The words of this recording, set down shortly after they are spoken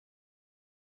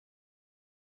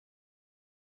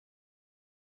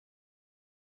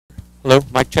Hello,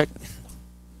 mic check.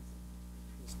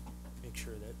 Just make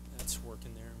sure that that's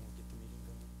working there and we'll get the meeting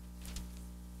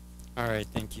going. All right,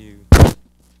 thank you.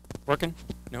 Working?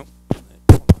 No?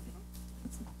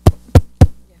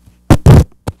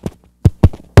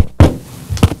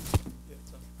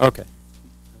 Okay.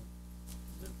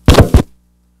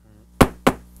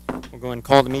 We'll go ahead and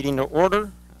call the meeting to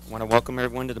order. I want to welcome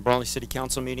everyone to the Brawley City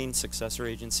Council meeting, successor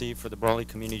agency for the Brawley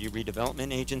Community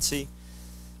Redevelopment Agency.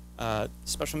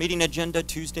 Special meeting agenda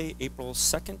Tuesday, April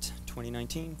 2nd,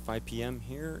 2019, 5 p.m.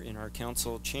 here in our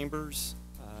council chambers.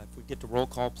 If we get to roll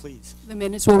call, please. The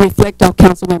minutes will reflect all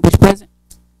council members present.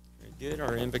 Very good.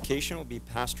 Our invocation will be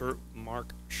Pastor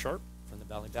Mark Sharp from the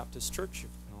Valley Baptist Church. If you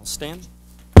can all stand.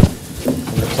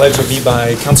 And the pledge will be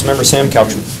by Councilmember Sam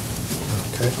Couchman.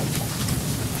 Okay.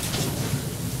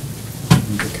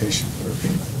 Invocation.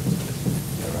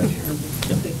 Right here.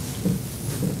 Yep.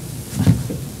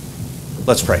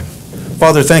 Let's pray.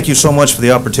 Father, thank you so much for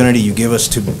the opportunity you give us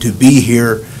to be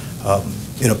here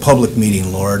in a public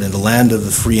meeting, Lord, in the land of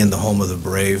the free and the home of the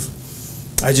brave.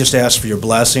 I just ask for your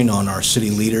blessing on our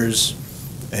city leaders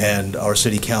and our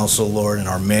city council, Lord, and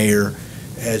our mayor,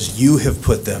 as you have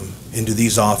put them into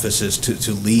these offices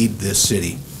to lead this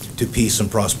city to peace and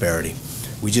prosperity.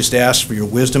 We just ask for your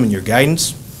wisdom and your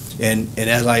guidance. And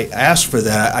as I ask for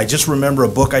that, I just remember a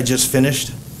book I just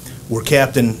finished where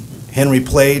Captain Henry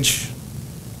Plage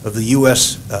of the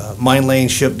U.S. mine-laying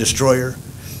ship Destroyer,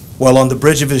 while on the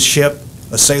bridge of his ship,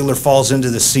 a sailor falls into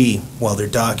the sea while they're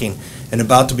docking and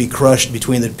about to be crushed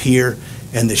between the pier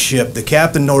and the ship. The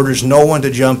captain orders no one to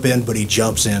jump in, but he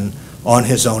jumps in on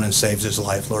his own and saves his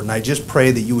life, Lord. And I just pray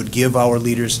that you would give our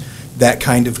leaders that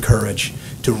kind of courage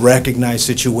to recognize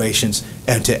situations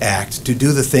and to act, to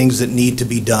do the things that need to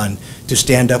be done, to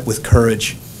stand up with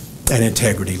courage and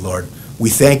integrity, Lord.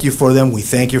 We thank you for them. We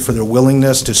thank you for their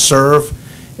willingness to serve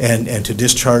and to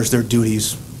discharge their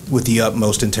duties with the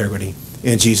utmost integrity.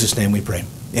 In Jesus' name we pray.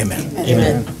 Amen.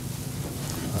 Amen.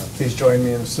 Please join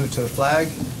me in a salute to the flag.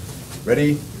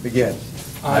 Ready? Begin.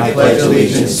 I pledge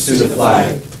allegiance to the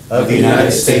flag of the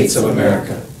United States of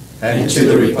America and to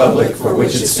the republic for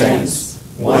which it stands,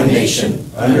 one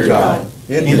nation, under God,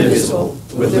 indivisible,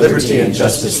 with liberty and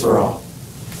justice for all.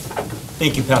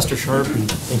 Thank you, Pastor Sharp.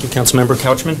 Thank you, Councilmember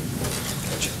Couchman.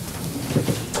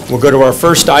 We'll go to our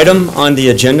first item on the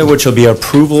agenda, which will be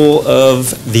approval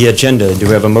of the agenda. Do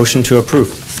we have a motion to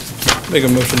approve? Make a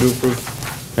motion to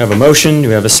approve. We have a motion. Do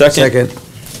we have a second?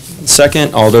 Second.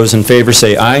 Second. All those in favor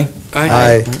say aye.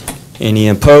 Aye. Any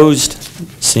opposed?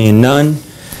 Seeing none.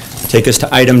 Take us to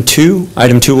item 2.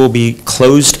 Item 2 will be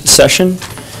closed session.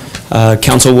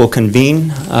 Council will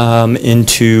convene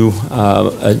into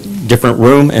a different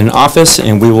room and office,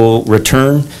 and we will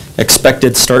return.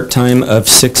 Expected start time of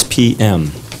 6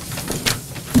 p.m.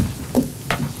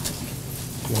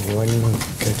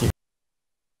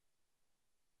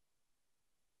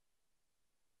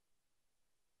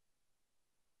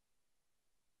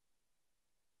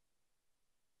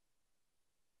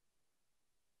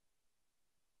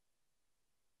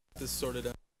 This sorted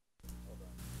out.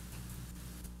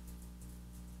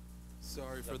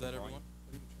 Sorry for that, everyone.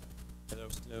 Hello.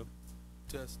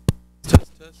 Test.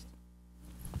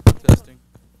 Testing.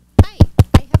 Hi,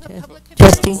 I have a public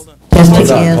Testing. Hold on.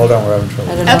 Testing. Hold on, we're having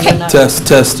trouble. Okay.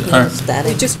 Test. All right.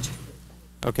 Static.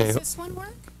 Okay. Does this one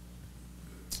work?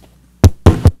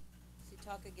 We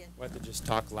have to just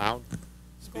talk loud.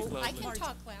 Speak I loudly. can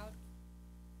talk loud.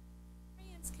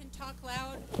 Friends can talk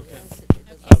loud.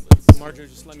 Marjorie,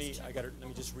 just let me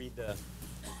just read the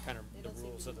kind of the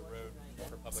rules of the road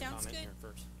for public Sounds comment good. here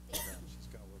first.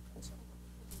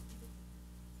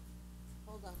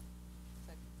 Hold on.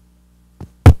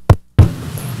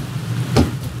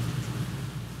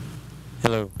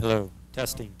 Hello.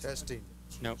 Testing. Testing.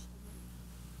 No.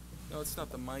 No, it's not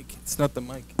the mic. It's not the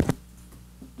mic.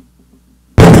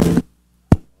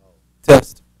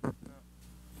 Test. No,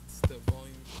 it's the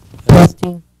volume.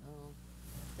 Testing. Oh,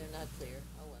 they're not clear.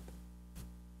 Oh, well.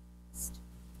 Just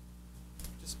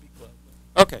speak loudly.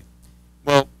 Okay.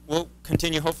 Well, we'll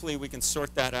continue. Hopefully we can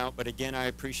sort that out. But again, I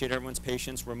appreciate everyone's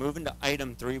patience. We're moving to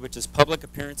item 3, which is public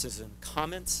appearances and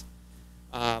comments.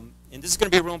 And this is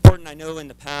going to be real important. I know in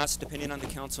the past, depending on the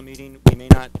council meeting, we may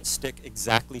not stick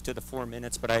exactly to the 4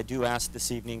 minutes, but I do ask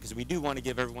this evening, because we do want to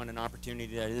give everyone an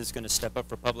opportunity that is going to step up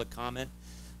for public comment,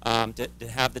 to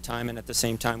have the time, and at the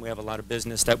same time we have a lot of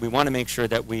business that we want to make sure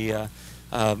that we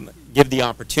give the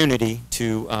opportunity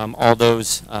to all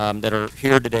those that are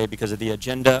here today because of the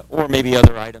agenda or maybe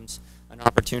other items, an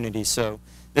opportunity. So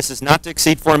this is not to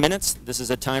exceed 4 minutes. This is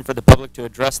a time for the public to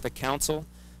address the council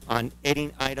on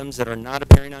any items that are not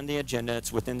appearing on the agenda.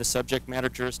 It's within the subject matter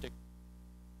jurisdiction.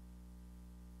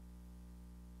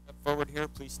 forward here,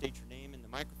 please state your name in the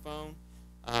microphone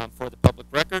for the public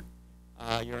record.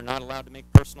 You're not allowed to make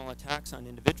personal attacks on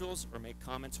individuals or make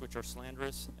comments which are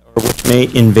slanderous or which may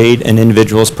invade an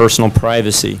individual's personal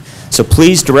privacy. So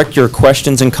please direct your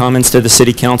questions and comments to the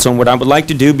City Council. And what I would like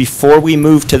to do before we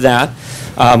move to that,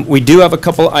 we do have a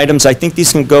couple items. I think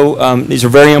these can go, these are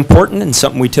very important and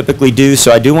something we typically do.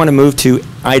 So I do want to move to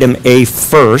item A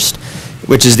first,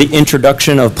 which is the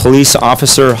introduction of Police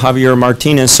Officer Javier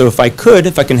Martinez. So if I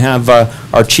can have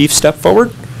our chief step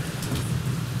forward.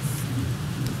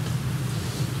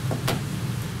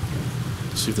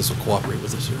 See if this will cooperate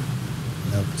with us here.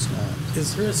 No, it's not.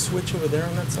 Is there a switch over there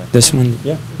on that side? This one,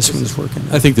 yeah, this one's working.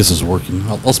 I think this is working.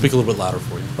 I'll speak a little bit louder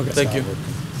for you. Okay. Thank you.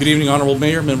 Good evening, Honorable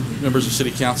Mayor, members of City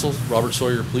Council, Robert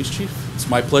Sawyer, Police Chief. It's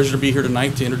my pleasure to be here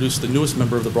tonight to introduce the newest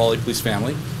member of the Brawley Police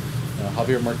family.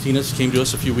 Javier Martinez came to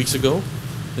us a few weeks ago,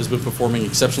 has been performing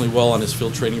exceptionally well on his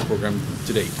field training program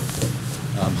to date.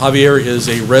 Javier is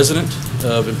a resident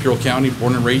of Imperial County,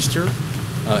 born and raised here,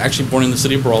 actually born in the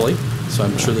city of Brawley, so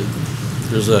I'm sure that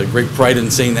there's a great pride in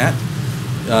saying that.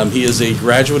 He is a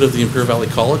graduate of the Imperial Valley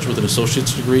College with an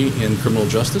associate's degree in criminal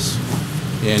justice,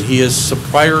 and he has some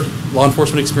prior law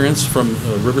enforcement experience from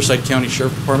Riverside County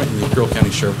Sheriff Department and the Imperial County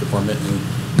Sheriff Department, and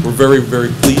we're very, very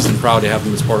pleased and proud to have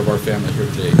him as part of our family here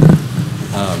today.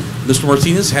 Mr.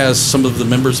 Martinez has some of the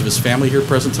members of his family here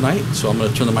present tonight, so I'm going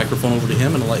to turn the microphone over to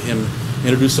him and let him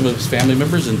introduce some of his family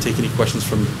members and take any questions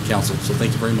from council. So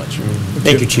thank you very much.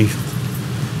 Thank you, Chief.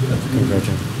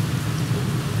 Congratulations.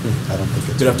 I don't think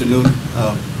it's... Good afternoon.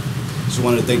 Just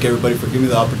wanted to thank everybody for giving me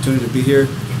the opportunity to be here.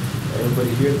 Everybody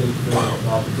here, thank you for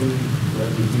the opportunity for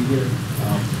letting me be here.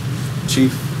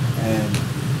 Chief and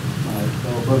my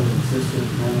fellow brothers and sisters,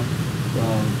 man,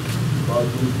 from the Brawley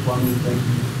Police Department, thank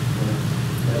you for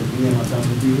letting me and my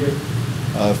family be here.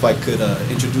 If I could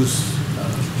introduce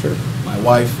my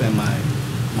wife and my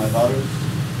daughters,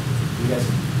 you guys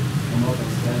come up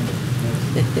and stand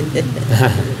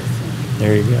next.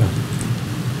 There you go.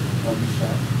 Don't be shy.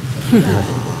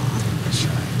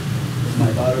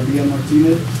 My daughter, Leah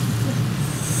Martinez,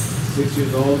 6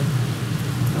 years old.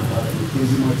 My daughter,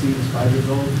 Mackenzie Martinez, 5 years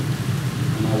old.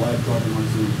 And my wife, Barbara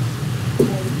Martinez.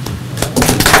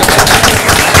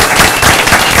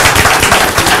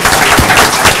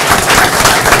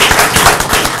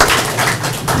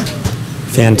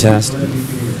 Fantastic.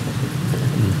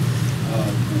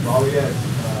 Brawley has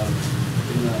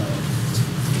been a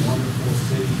wonderful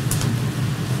city.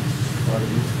 Started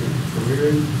his career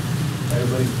in.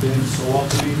 Everybody's been so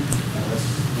welcoming, and that's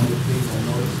one of the things I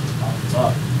noticed off the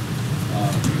top.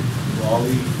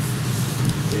 Brawley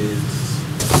is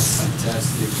a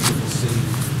fantastic, beautiful city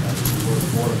that we work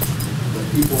for. The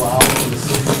people out in the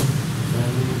city,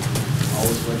 friendly,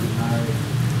 always working hard.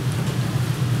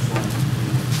 Just want to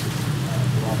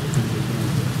put opportunity again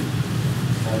to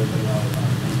tell everybody out about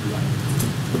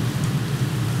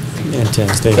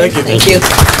Fantastic. Thank you. Thank you.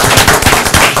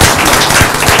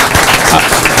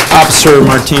 Officer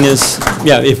Martinez,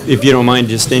 yeah, if you don't mind,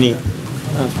 just any.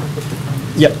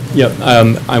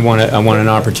 I want an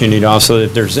opportunity to also,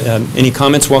 if there's any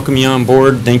comments, welcome you on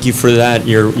board. Thank you for that.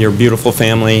 You're a beautiful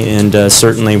family, and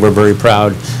certainly we're very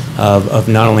proud of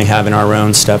not only having our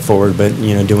own step forward, but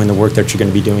doing the work that you're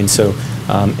going to be doing. So,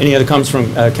 any other comments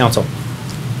from council?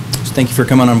 Thank you for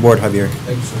coming on board, Javier.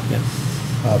 Thank you, sir.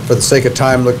 Yeah. For the sake of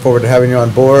time, look forward to having you on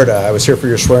board. I was here for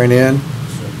your swearing in.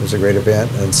 It was a great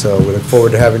event, and so we look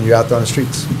forward to having you out there on the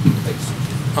streets.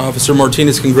 Officer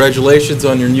Martinez, congratulations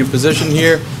on your new position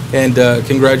here, and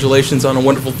congratulations on a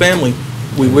wonderful family.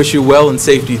 We wish you well and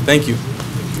safety. Thank you.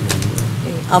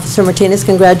 Officer Martinez,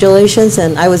 congratulations,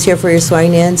 and I was here for your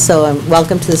swearing in, so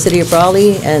welcome to the city of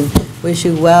Brawley, and wish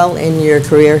you well in your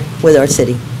career with our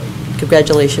city.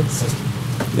 Congratulations.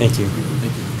 Thank you.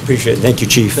 Thank you. Appreciate it. Thank you,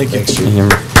 Chief. Thank you. Thanks, Chief.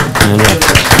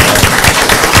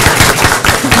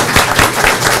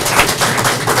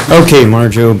 Okay,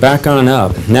 Marjo, back on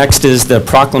up. Next is the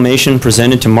proclamation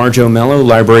presented to Marjo Mello,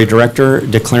 Library Director,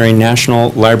 declaring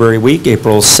National Library Week,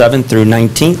 April 7th through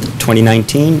 19th,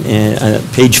 2019.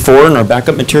 Page 4 in our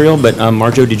backup material, but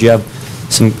Marjo, did you have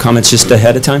some comments just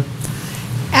ahead of time?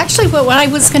 Actually, what I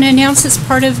was going to announce as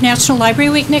part of National Library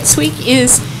Week next week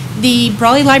is the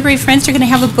Brawley Library Friends are going to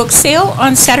have a book sale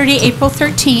on Saturday, April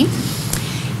 13th.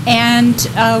 And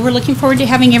we're looking forward to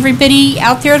having everybody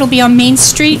out there. It'll be on Main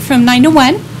Street from 9 to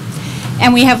 1.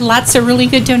 And we have lots of really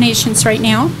good donations right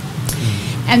now.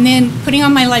 And then putting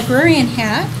on my librarian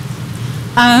hat,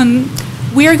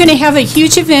 we are going to have a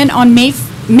huge event on May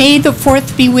the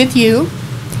 4th be with you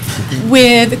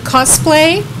with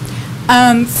cosplay,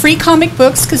 free comic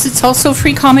books, because it's also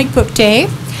Free Comic Book Day,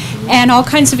 and all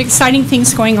kinds of exciting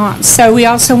things going on. So we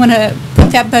also want to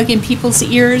put that bug in people's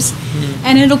ears,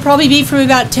 and it'll probably be from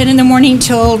about 10 in the morning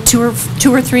till 2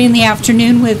 or 3 in the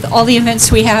afternoon with all the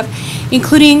events we have,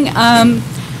 including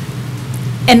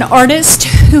an artist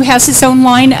who has his own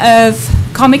line of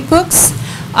comic books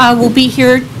will be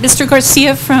here. Mr.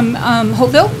 Garcia from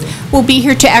Hopeville will be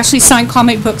here to actually sign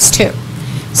comic books too.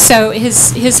 So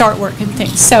his artwork and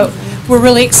things. So we're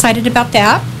really excited about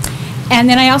that. And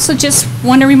then I also just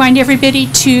want to remind everybody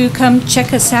to come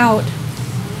check us out.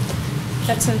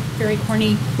 That's a very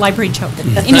corny library joke.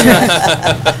 Anyway.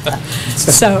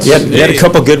 So. You had a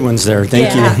couple good ones there.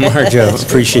 Thank you, Marjo.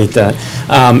 Appreciate that.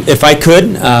 If I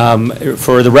could,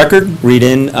 for the record, read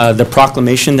in the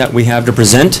proclamation that we have to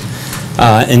present.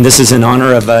 And this is in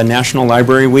honor of National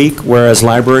Library Week, whereas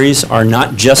libraries are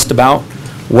not just about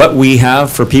what we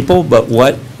have for people, but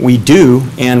what we do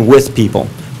and with people.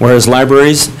 Whereas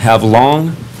libraries have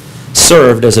long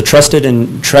served as a trusted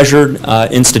and treasured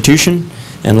institution,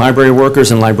 and library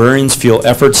workers and librarians fuel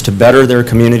efforts to better their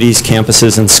communities,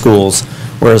 campuses, and schools.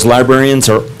 Whereas librarians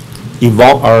are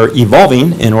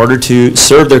evolving in order to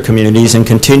serve their communities and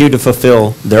continue to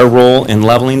fulfill their role in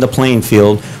leveling the playing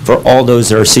field for all those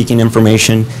that are seeking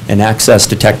information and access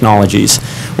to technologies.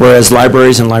 Whereas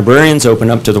libraries and librarians open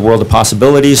up to the world of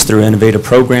possibilities through innovative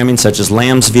programming such as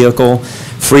Lamb's Vehicle,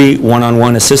 free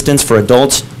one-on-one assistance for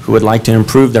adults who would like to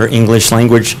improve their English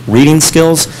language reading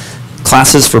skills,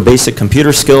 classes for basic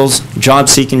computer skills,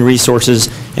 job-seeking resources,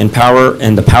 and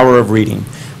the power of reading.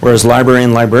 Whereas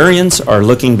librarians are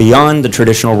looking beyond the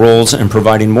traditional roles and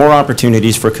providing more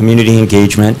opportunities for community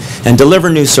engagement and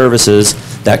deliver new services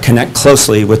that connect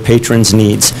closely with patrons'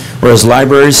 needs. Whereas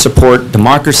libraries support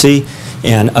democracy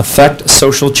and affect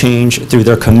social change through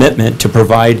their commitment to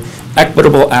provide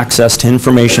equitable access to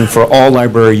information for all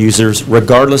library users,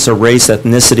 regardless of race,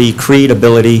 ethnicity, creed,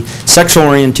 ability, sexual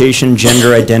orientation,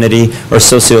 gender identity, or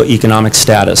socioeconomic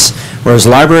status. Whereas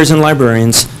libraries and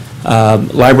librarians,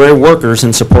 library workers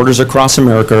and supporters across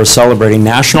America are celebrating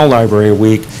National Library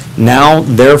Week. Now,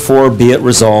 therefore, be it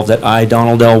resolved that I,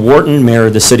 Donald L. Wharton, Mayor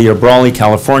of the City of Brawley,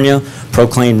 California,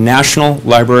 proclaim National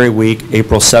Library Week,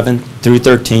 April 7th through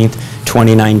 13th,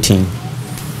 2019.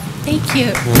 Thank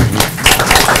you.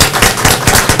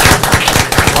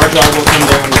 Marjo will come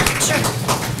down. Sure.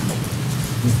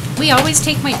 We always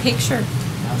take my picture.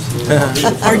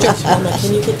 Arjo,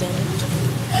 can you get down?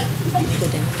 Can you go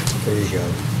down? There you go.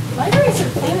 Libraries are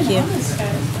fun and honest,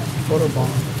 guys. Photo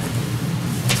bomb.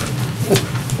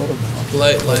 Photo bomb.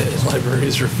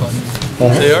 Libraries are fun.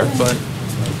 They are fun.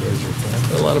 Libraries are fun.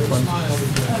 They're a lot of fun.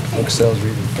 Book sales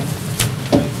reading fun.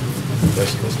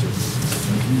 Festivals too.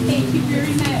 Thank you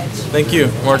very much. Thank you,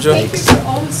 Marjo. Thank you for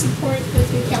all the support that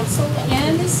the council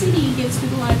and the city gives to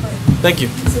the library. Thank you.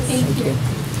 So thank you.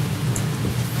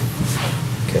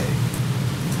 Okay.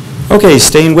 Okay,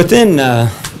 staying within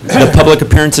the public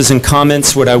appearances and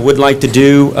comments, what I would like to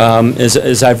do is,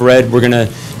 as I've read, we're going to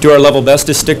do our level best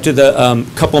to stick to the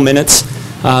couple minutes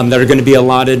that are going to be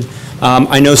allotted.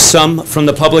 I know some from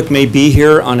the public may be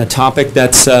here on a topic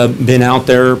that's been out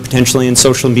there potentially in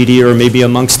social media or maybe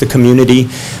amongst the community,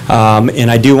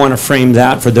 and I do want to frame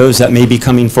that for those that may be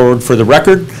coming forward for the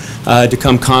record to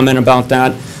come comment about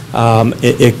that.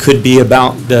 It could be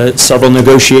about the several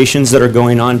negotiations that are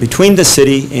going on between the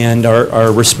city and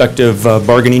our respective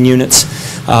bargaining units.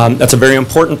 That's a very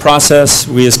important process.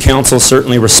 We as council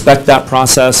certainly respect that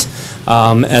process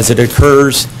as it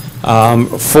occurs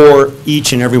for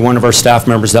each and every one of our staff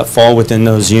members that fall within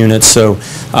those units. So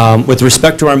with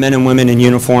respect to our men and women in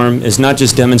uniform, is not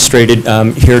just demonstrated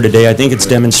here today, I think it's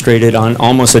demonstrated on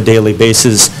almost a daily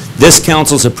basis. This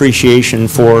council's appreciation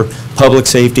for public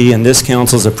safety and this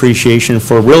council's appreciation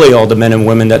for really all the men and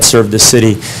women that serve the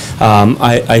city,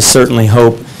 I certainly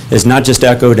hope is not just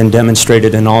echoed and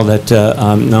demonstrated in all that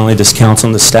not only this council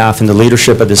and the staff and the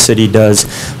leadership of the city does,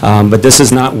 but this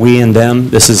is not we and them,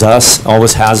 this is us,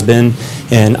 always has been,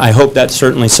 and I hope that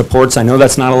certainly supports. I know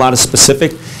that's not a lot of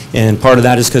specific, and part of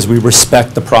that is because we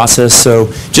respect the process, so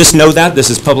just know that. This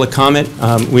is public comment.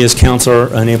 We as council are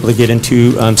unable to get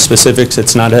into specifics.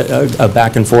 It's not a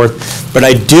back and forth, but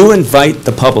I do invite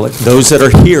the public, those that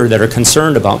are here that are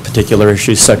concerned about particular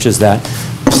issues such as that,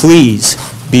 please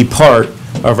be part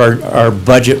of our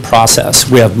budget process.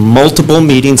 We have multiple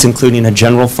meetings, including a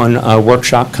general fund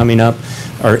workshop coming up,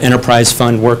 our enterprise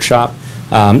fund workshop.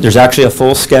 There's actually a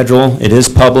full schedule. It is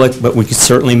public, but we could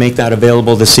certainly make that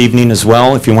available this evening as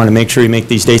well if you want to make sure you make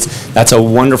these dates. That's a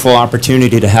wonderful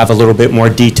opportunity to have a little bit more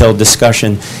detailed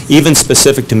discussion, even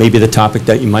specific to maybe the topic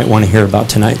that you might want to hear about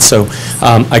tonight. So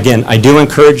again, I do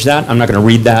encourage that. I'm not going to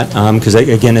read that because,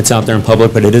 again, it's out there in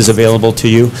public, but it is available to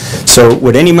you. So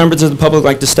would any members of the public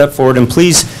like to step forward? And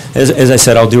please, as I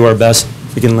said, I'll do our best.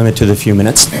 We can limit to the few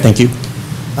minutes. Thank you.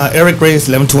 Eric Reyes,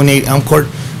 1128 Elm Court.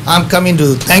 I'm coming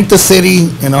to thank the city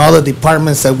and all the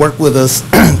departments that work with us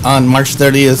on March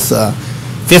 30th,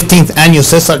 15th annual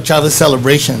Cesar Chavez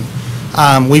celebration.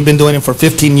 We've been doing it for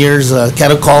 15 years,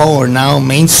 Catacol or now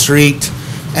Main Street,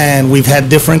 and we've had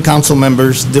different council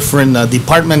members, different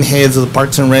department heads of the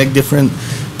Parks and Rec, different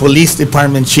police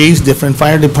department chiefs, different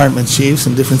fire department chiefs,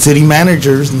 and different city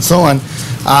managers and so on.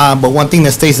 But one thing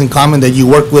that stays in common, that you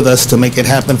work with us to make it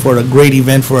happen for a great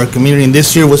event for our community. And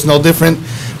this year was no different.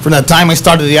 From the time I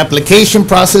started the application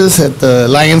process at the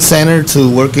Lions Center to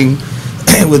working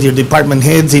with your department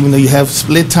heads, even though you have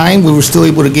split time, we were still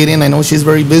able to get in. I know she's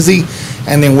very busy.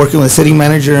 And then working with the city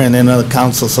manager and then the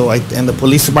council. And the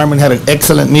police department had an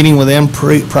excellent meeting with them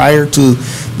prior to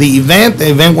the event.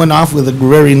 The event went off with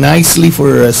very nicely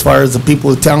as far as the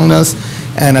people telling us.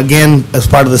 And again, as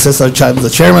part of the Cesar Chavez,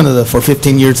 the chairman for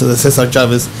 15 years of the Cesar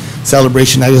Chavez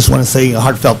celebration, I just want to say a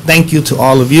heartfelt thank you to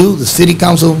all of you, the city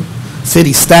council,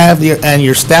 city staff, and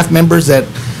your staff members that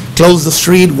closed the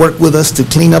street, worked with us to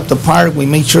clean up the park. We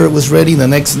made sure it was ready the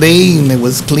next day, and it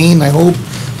was clean, I hope,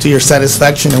 to your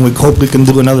satisfaction, and we hope we can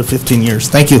do another 15 years.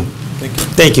 Thank you.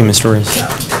 Thank you, Mr. Reyes.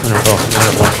 Wonderful.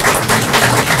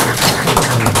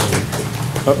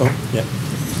 Uh-oh, yeah.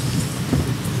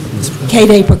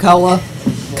 K-Day Percola,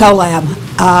 Collab.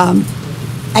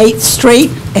 8th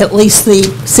Street, at least the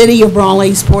City of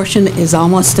Brawley's portion is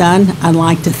almost done. I'd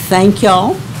like to thank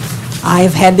y'all. I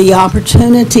have had the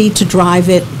opportunity to drive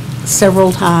it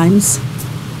several times.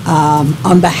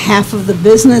 On behalf of the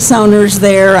business owners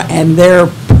there and their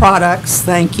products,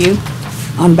 thank you.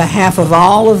 On behalf of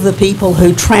all of the people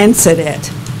who transit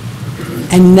it.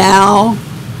 And now,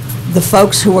 the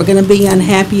folks who are going to be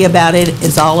unhappy about it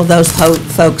is all of those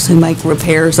folks who make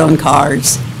repairs on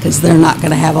cars, because they're not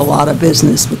going to have a lot of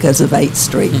business because of 8th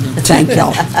Street. Thank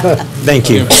y'all. Thank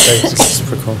you.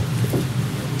 Super cool.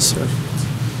 Sir.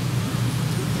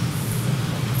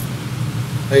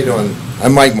 How you doing?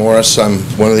 I'm Mike Morris. I'm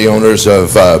one of the owners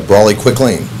of Brawley Quick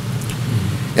Lane.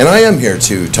 And I am here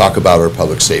to talk about our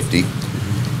public safety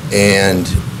and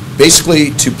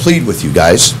basically to plead with you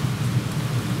guys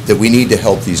that we need to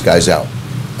help these guys out.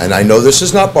 And I know this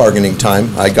is not bargaining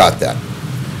time. I got that.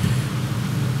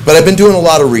 But I've been doing a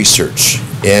lot of research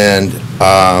and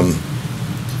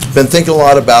been thinking a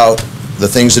lot about the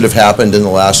things that have happened in the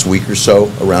last week or so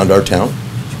around our town.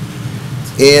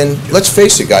 And let's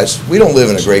face it, guys, we don't live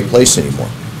in a great place anymore.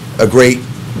 A great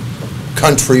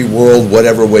country, world,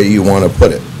 whatever way you want to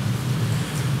put it.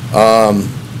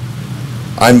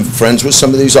 I'm friends with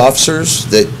some of these officers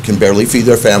that can barely feed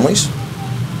their families.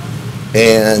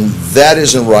 And that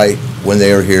isn't right when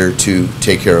they are here to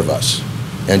take care of us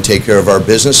and take care of our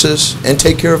businesses and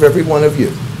take care of every one of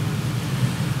you.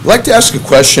 I'd like to ask a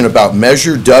question about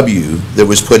Measure W that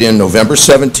was put in November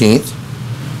 17th,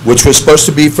 which was supposed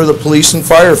to be for the police and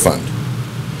fire fund.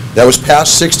 That was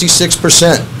passed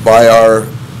 66%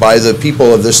 by the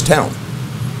people of this town.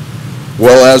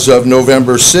 Well, as of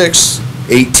November 6,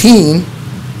 18,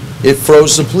 it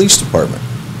froze the police department.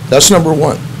 That's number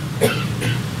one.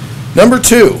 Number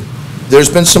two, there's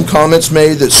been some comments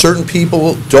made that certain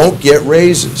people don't get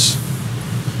raises.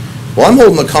 Well, I'm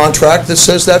holding a contract that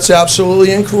says that's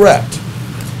absolutely incorrect.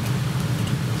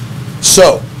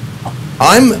 So,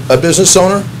 I'm a business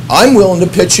owner. I'm willing to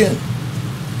pitch in.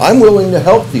 I'm willing to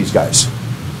help these guys.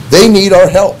 They need our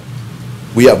help.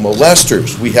 We have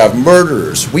molesters. We have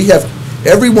murderers. We have,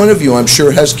 every one of you, I'm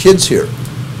sure, has kids here.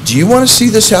 Do you want to see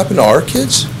this happen to our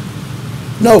kids?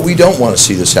 No, we don't want to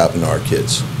see this happen to our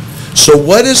kids. So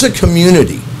what as a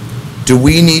community do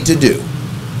we need to do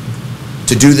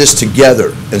this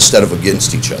together instead of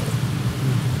against each other?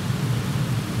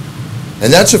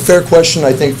 And that's a fair question,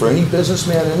 I think, for any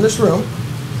businessman in this room.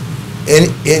 And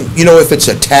you know, if it's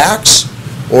a tax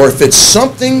or if it's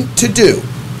something to do,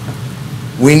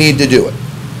 we need to do it.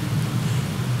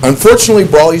 Unfortunately,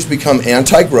 Brawley's become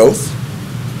anti-growth.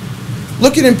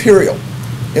 Look at Imperial.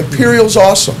 Imperial's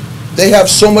awesome. They have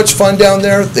so much fun down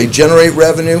there. They generate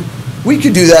revenue. We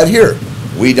could do that here.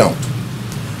 We don't.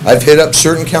 I've hit up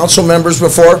certain council members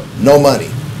before. No money.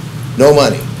 No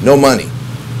money. No money.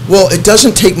 Well, it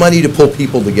doesn't take money to pull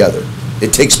people together.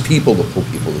 It takes people to pull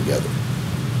people together.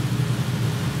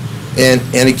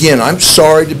 And again, I'm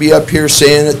sorry to be up here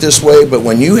saying it this way, but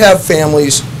when you have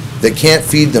families that can't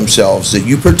feed themselves,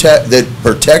 that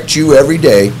protect you every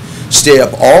day, stay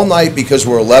up all night because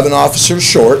we're 11 officers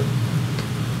short,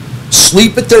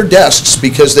 sleep at their desks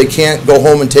because they can't go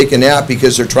home and take a nap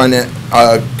because they're trying to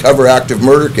cover active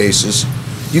murder cases,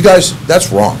 you guys,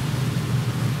 that's wrong.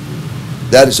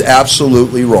 That is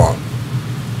absolutely wrong.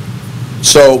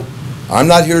 So I'm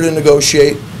not here to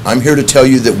negotiate. I'm here to tell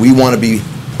you that we want to be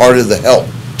part of the help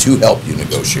to help you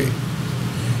negotiate.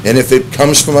 And if it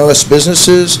comes from us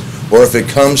businesses, or if it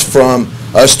comes from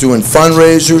us doing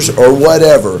fundraisers or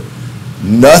whatever,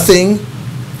 nothing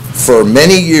for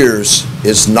many years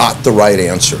is not the right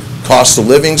answer. Cost of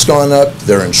living's gone up,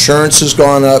 their insurance has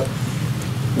gone up.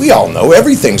 We all know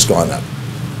everything's gone up.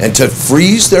 And to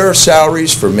freeze their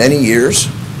salaries for many years,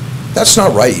 that's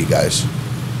not right, you guys.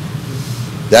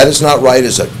 That is not right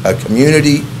as a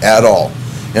community at all.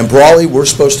 And Brawley, we're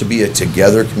supposed to be a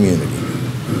together community.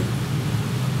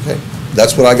 Okay,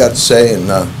 that's what I got to say,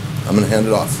 and I'm going to hand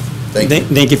it off. Thank you.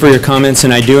 Thank you for your comments,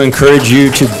 and I do encourage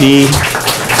you to be,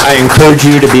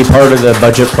 part of the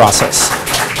budget process.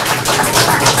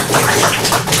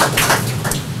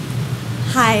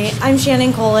 Hi, I'm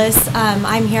Shannon Colas.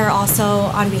 I'm here also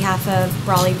on behalf of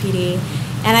Brawley PD.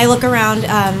 And I look around,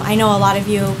 I know a lot of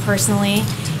you personally,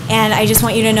 and I just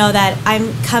want you to know that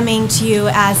I'm coming to you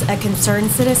as a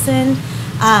concerned citizen.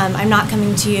 I'm not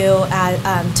coming to you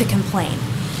to complain.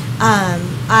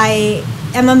 I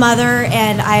am a mother,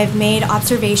 and I've made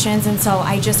observations, and so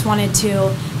I just wanted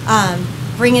to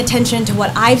bring attention to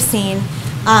what I've seen,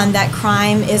 that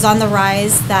crime is on the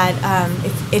rise, that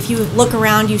if you look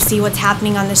around, you see what's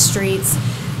happening on the streets.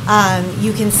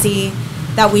 You can see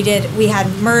that we had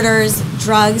murders,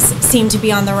 drugs seem to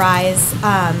be on the rise.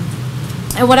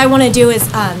 And what I want to do is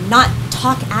not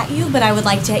talk at you, but I would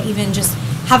like to even just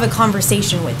have a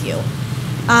conversation with you.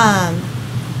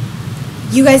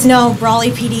 You guys know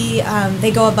Brawley PD,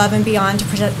 they go above and beyond to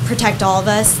protect all of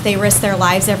us. They risk their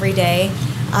lives every day.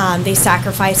 They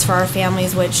sacrifice for our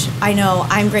families, which I know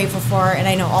I'm grateful for, and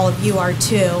I know all of you are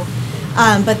too.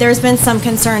 But there's been some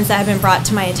concerns that have been brought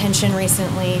to my attention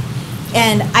recently.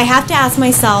 And I have to ask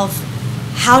myself,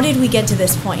 how did we get to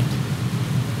this point?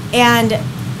 And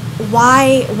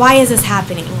why is this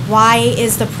happening? Why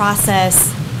is the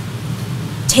process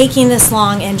taking this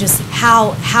long, and just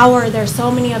how are there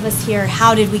so many of us here?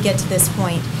 How did we get to this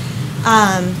point?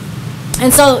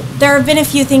 And so there have been a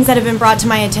few things that have been brought to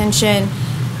my attention,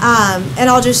 and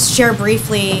I'll just share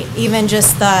briefly even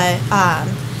just the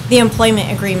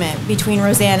employment agreement between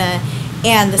Rosanna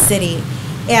and the city.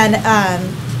 And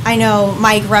I know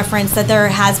Mike referenced that there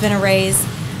has been a raise.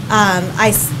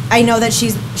 I know that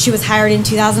she was hired in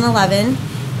 2011,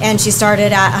 and she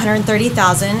started at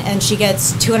 $130,000, and she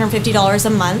gets $250 a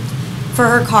month for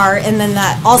her car, and then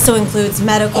that also includes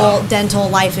medical, dental,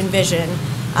 life, and vision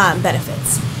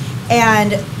benefits.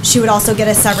 And she would also get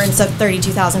a severance of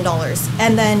 $32,000.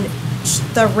 And then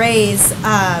the raise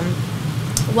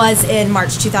was in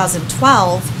March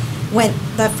 2012, when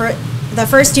the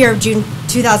first year of June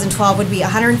 2012 would be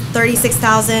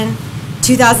 $136,000.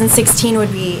 2016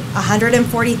 would be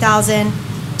 $140,000.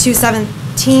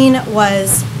 2017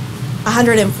 was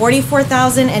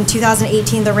 $144,000, and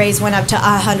 2018 the raise went up to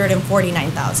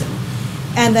 $149,000,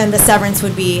 and then the severance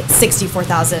would be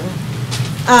 $64,000.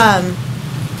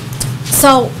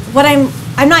 So what I'm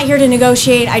not here to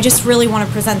negotiate. I just really want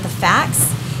to present the facts,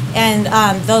 and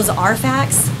those are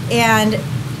facts. And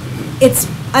it's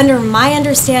under my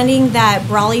understanding that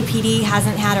Brawley PD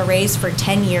hasn't had a raise for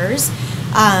 10 years.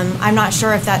 I'm not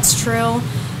sure if that's true.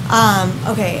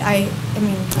 Okay, I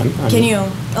mean, can you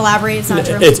elaborate? It's not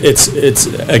true. It's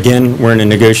again, we're in a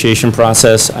negotiation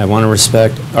process. I want to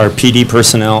respect our PD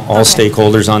personnel, all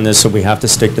stakeholders on this, so we have to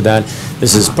stick to that.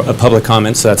 This is a public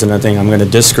comment, so that's another thing. I'm going to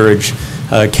discourage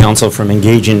council from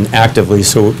engaging actively.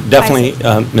 So definitely,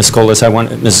 Ms. Colas,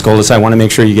 Mrs. Colas, I want to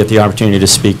make sure you get the opportunity to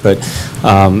speak. But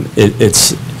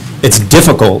it's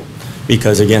difficult,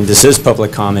 because again, this is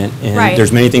public comment, and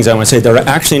there's many things I want to say that are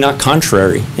actually not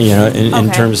contrary,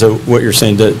 in terms of what you're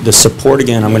saying. The support,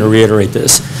 again, I'm going to reiterate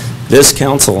this. This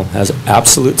council has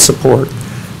absolute support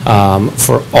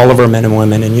for all of our men and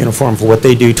women in uniform for what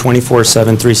they do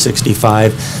 24/7,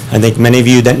 365. I think many of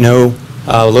you that know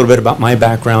a little bit about my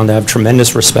background, I have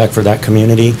tremendous respect for that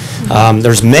community.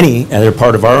 There's many that are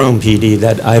part of our own PD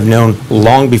that I've known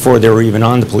long before they were even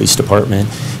on the police department,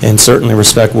 and certainly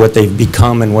respect what they've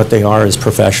become and what they are as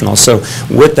professionals. So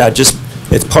with that,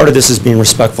 it's part of this is being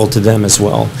respectful to them as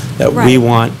well, that we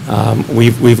want,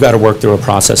 we've got to work through a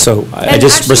process. So I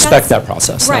just respect that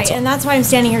process. Right, and that's why I'm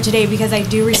standing here today, because I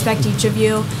do respect each of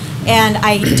you. And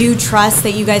I do trust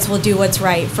that you guys will do what's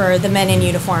right for the men in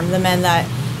uniform, the men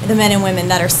and women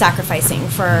that are sacrificing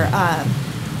for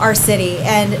our city.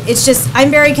 And it's just,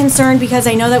 I'm very concerned because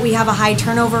I know that we have a high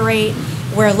turnover rate,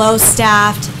 we're low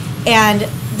staffed, and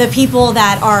the people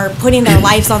that are putting their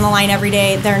lives on the line every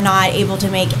day, they're not able to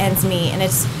make ends meet, and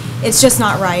it's just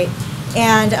not right.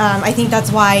 And I think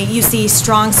that's why you see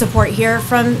strong support here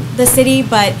from the city,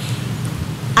 but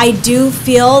I do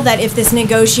feel that if this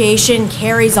negotiation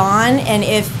carries on, and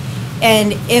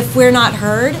if we're not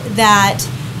heard, that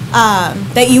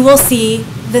that you will see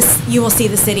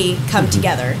the city come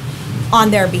together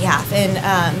on their behalf.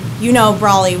 And you know,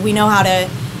 Brawley, we know how to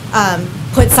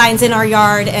put signs in our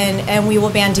yard, and we will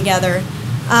band together.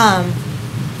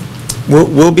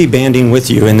 We'll be banding with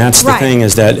you, and that's the Right. thing,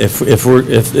 is that if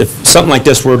something like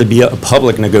this were to be a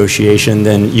public negotiation,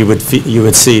 then you would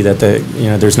see that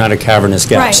there's not a cavernous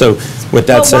gap. Right. So with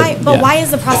that said, But why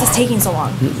is the process taking so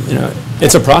long?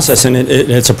 it's a process, and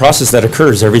it's a process that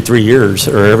occurs every 3 years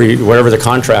or every whatever the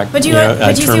contract. But do you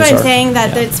see what I'm saying?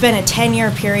 That it's been a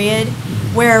 10-year period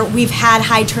where we've had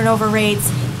high turnover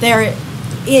rates. There,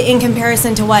 in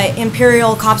comparison to what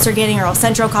Imperial cops are getting or El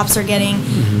Centro cops are getting,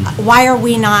 why are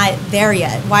we not there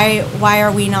yet? Why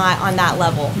are we not on that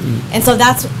level? And so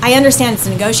I understand it's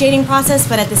a negotiating process,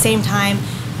 but at the same time,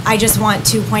 I just want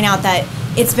to point out that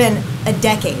it's been a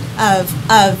decade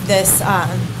of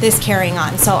this carrying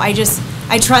on. So I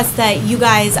trust that you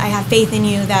guys, I have faith in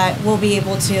you that we'll be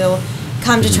able to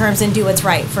come to terms and do what's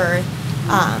right for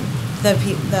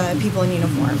the people in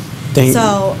uniform. Thank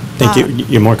you.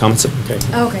 You have more comments?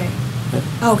 Okay.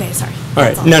 Okay, sorry. All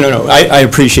right. No. I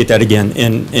appreciate that again.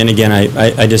 And again,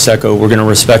 I just echo, we're going to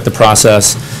respect the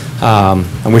process.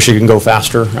 I wish it can go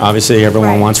faster. Obviously,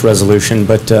 everyone wants resolution,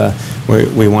 but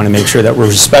we want to make sure that we're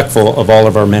respectful of all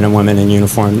of our men and women in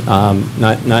uniform,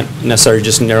 not necessarily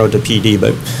just narrowed to PD,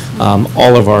 but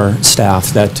all of our staff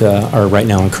that are right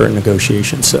now in current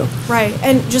negotiations. So. Right.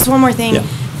 And just one more thing. Yeah.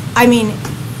 I mean,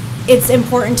 it's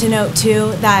important to note,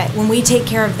 too, that when we take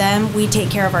care of them, we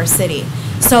take care of our city.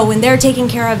 So when they're taken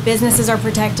care of, businesses are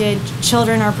protected,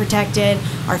 children are protected,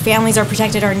 our families are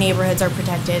protected, our neighborhoods are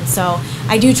protected. So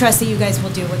I do trust that you guys will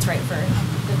do what's right for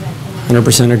the men.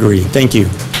 100% agree. Thank you.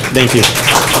 Thank you.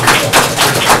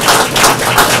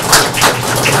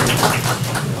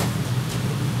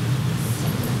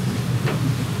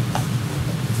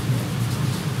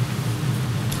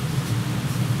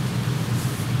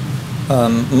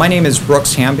 My name is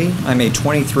Brooks Hamby. I'm a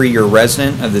 23-year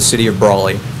resident of the city of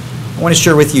Brawley. I want to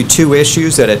share with you two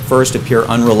issues that at first appear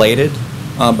unrelated,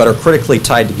 but are critically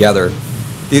tied together.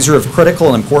 These are of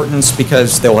critical importance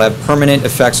because they will have permanent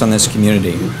effects on this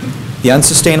community. The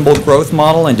unsustainable growth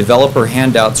model and developer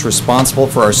handouts responsible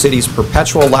for our city's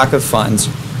perpetual lack of funds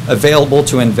available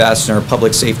to invest in our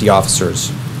public safety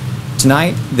officers.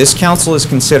 Tonight, this council is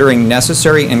considering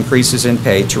necessary increases in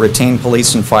pay to retain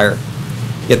police and fire.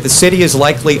 Yet the city is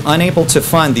likely unable to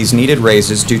fund these needed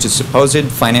raises due to supposed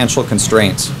financial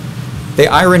constraints. The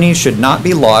irony should not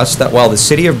be lost that while the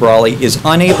city of Brawley is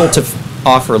unable to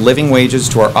offer living wages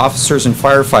to our officers and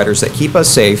firefighters that keep us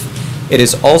safe, it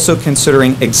is also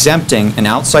considering exempting an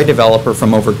outside developer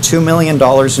from over $2 million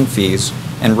in fees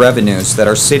and revenues that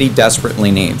our city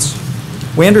desperately needs.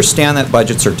 We understand that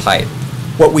budgets are tight.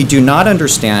 What we do not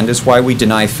understand is why we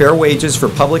deny fair wages for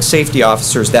public safety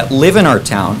officers that live in our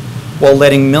town while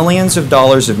letting millions of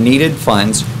dollars of needed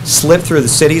funds slip through the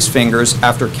city's fingers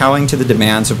after cowing to the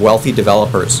demands of wealthy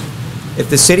developers. If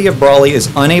the city of Brawley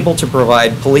is unable to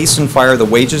provide police and fire the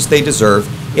wages they deserve,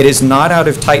 it is not out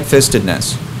of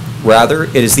tight-fistedness. Rather,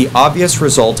 it is the obvious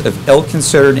result of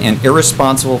ill-considered and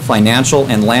irresponsible financial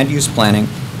and land use planning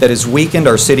that has weakened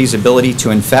our city's ability to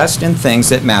invest in things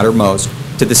that matter most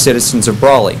to the citizens of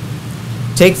Brawley.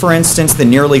 Take, for instance, the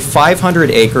nearly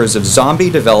 500 acres of zombie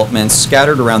developments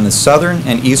scattered around the southern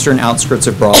and eastern outskirts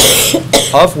of Brawley,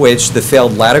 of which the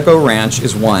failed Latigo Ranch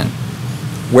is one.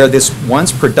 Where this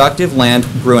once productive land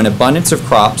grew an abundance of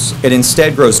crops, it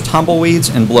instead grows tumbleweeds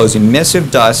and blows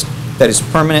emissive dust that is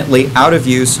permanently out of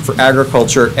use for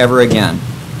agriculture ever again.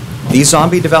 These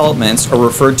zombie developments are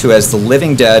referred to as the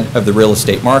living dead of the real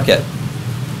estate market.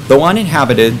 Though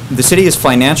uninhabited, the city is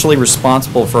financially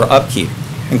responsible for upkeep,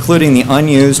 including the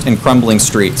unused and crumbling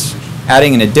streets,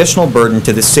 adding an additional burden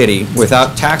to the city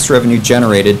without tax revenue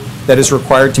generated that is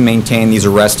required to maintain these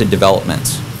arrested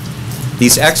developments.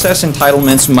 These excess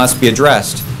entitlements must be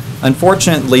addressed.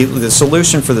 Unfortunately, the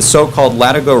solution for the so-called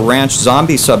Latigo Ranch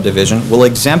zombie subdivision will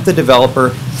exempt the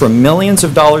developer from millions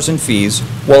of dollars in fees,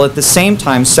 while at the same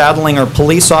time saddling our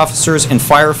police officers and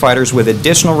firefighters with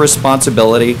additional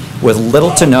responsibility with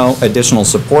little to no additional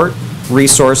support,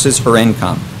 resources, or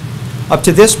income. Up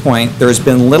to this point, there has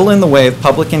been little in the way of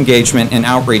public engagement and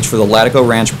outreach for the Latigo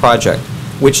Ranch project,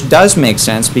 which does make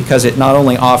sense because it not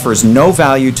only offers no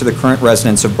value to the current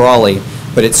residents of Brawley,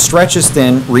 but it stretches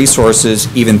thin resources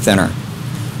even thinner.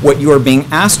 What you are being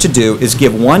asked to do is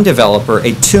give one developer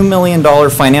a $2 million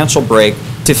financial break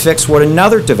to fix what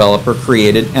another developer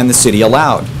created and the city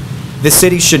allowed. The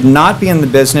city should not be in the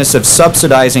business of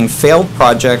subsidizing failed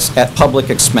projects at public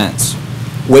expense.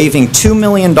 Waiving $2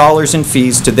 million in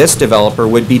fees to this developer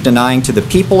would be denying to the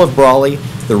people of Brawley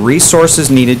the resources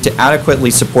needed to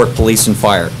adequately support police and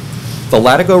fire. The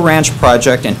Latigo Ranch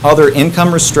project and other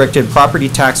income-restricted property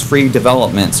tax-free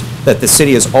developments that the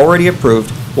city has already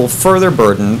approved will further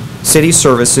burden city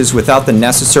services without the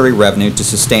necessary revenue to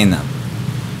sustain them.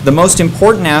 The most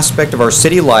important aspect of our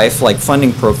city life, like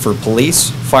funding for police,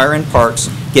 fire, and parks,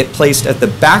 get placed at the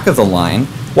back of the line,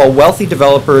 while wealthy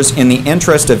developers in the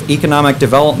interest of economic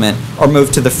development are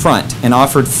moved to the front and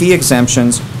offered fee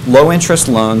exemptions, low-interest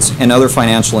loans, and other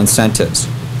financial incentives.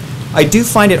 I do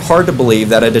find it hard to believe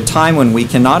that at a time when we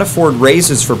cannot afford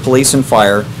raises for police and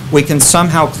fire, we can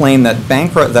somehow claim that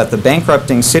the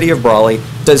bankrupting city of Brawley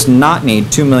does not need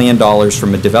 $2 million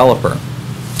from a developer.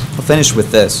 I'll finish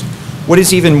with this. What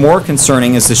is even more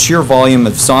concerning is the sheer volume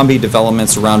of zombie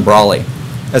developments around Brawley.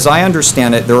 As I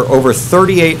understand it, there are over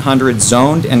 3,800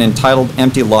 zoned and entitled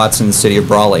empty lots in the city of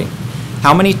Brawley.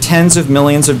 How many tens of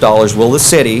millions of dollars will the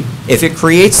city, if it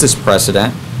creates this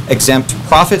precedent, exempt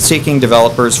profit-seeking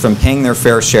developers from paying their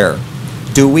fair share?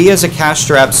 Do we as a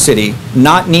cash-strapped city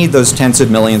not need those tens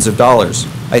of millions of dollars?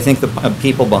 I think the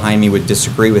people behind me would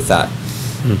disagree with that.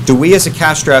 Do we as a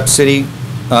cash-strapped city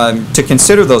to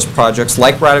consider those projects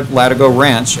like Latigo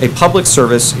Ranch a public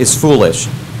service is foolish.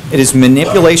 It is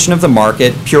manipulation of the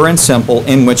market, pure and simple,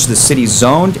 in which the city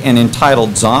zoned and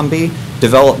entitled zombie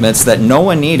developments that no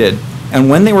one needed, and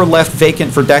when they were left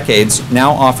vacant for decades,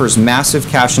 now offers massive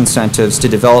cash incentives to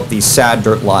develop these sad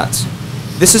dirt lots.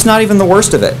 This is not even the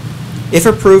worst of it. If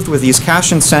approved with these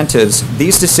cash incentives,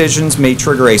 these decisions may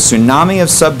trigger a tsunami of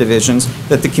subdivisions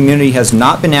that the community has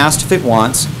not been asked if it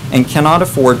wants and cannot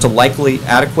afford to likely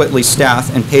adequately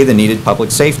staff and pay the needed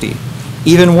public safety.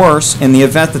 Even worse, in the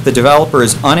event that the developer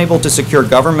is unable to secure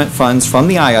government funds from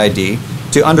the IID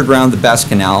to underground the Best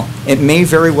Canal, it may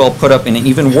very well put up an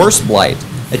even worse blight,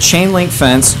 a chain link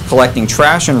fence collecting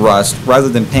trash and rust rather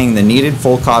than paying the needed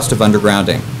full cost of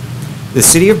undergrounding. The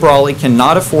City of Brawley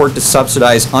cannot afford to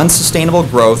subsidize unsustainable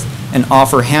growth and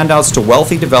offer handouts to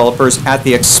wealthy developers at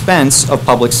the expense of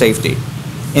public safety.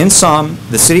 In sum,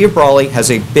 the City of Brawley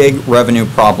has a big revenue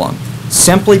problem,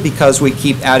 simply because we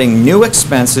keep adding new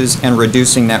expenses and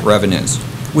reducing net revenues.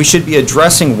 We should be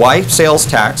addressing why sales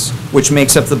tax, which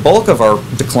makes up the bulk of our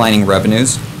declining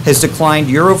revenues, has declined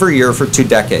year over year for 2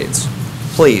 decades.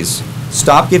 Please,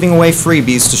 stop giving away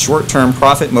freebies to short-term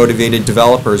profit-motivated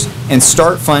developers and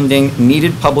start funding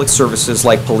needed public services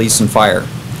like police and fire.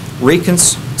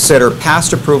 Reconsider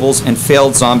past approvals and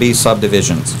failed zombie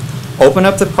subdivisions. Open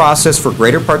up the process for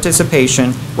greater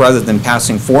participation rather than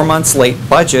passing 4 months late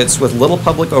budgets with little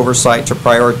public oversight to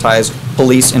prioritize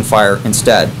police and fire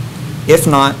instead. If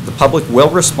not, the public will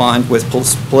respond with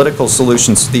political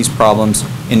solutions to these problems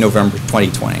in November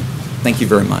 2020. Thank you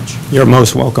very much. You're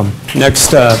most welcome. Next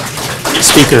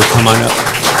speaker, come on up.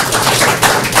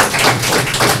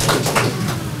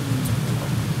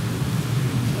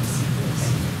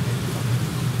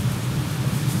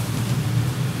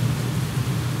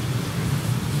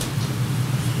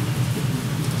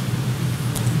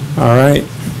 All right.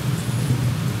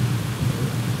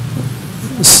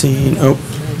 Seeing, oh,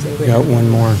 we got one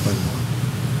more.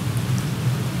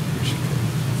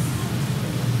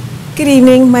 Good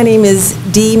evening. My name is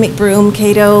Dee McBroom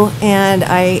Cato, and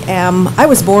I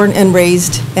was born and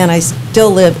raised, and I still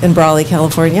live in Brawley,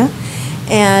 California.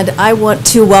 And I want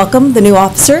to welcome the new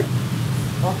officer.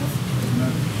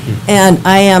 And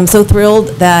I am so thrilled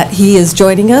that he is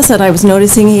joining us, and I was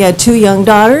noticing he had 2 young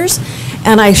daughters,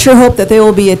 and I sure hope that they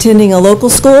will be attending a local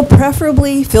school,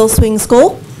 preferably Phil Swing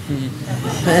School,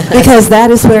 because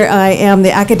that is where I am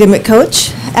the academic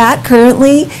coach at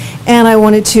currently. And I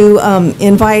wanted to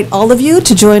invite all of you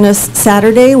to join us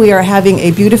Saturday. We are having a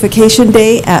beautification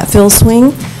day at Phil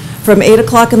Swing from 8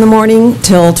 o'clock in the morning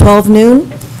till 12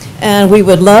 noon. And we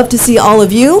would love to see all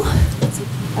of you,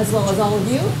 as well as all of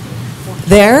you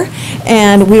there.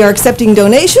 And we are accepting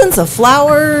donations of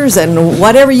flowers and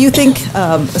whatever you think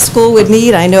a school would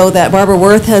need. I know that Barbara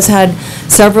Worth has had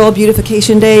several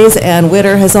beautification days, and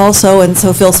Witter has also, and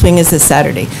so Phil Swing is this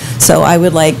Saturday. So I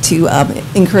would like to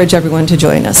encourage everyone to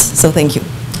join us. So thank you.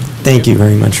 Thank you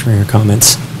very much for your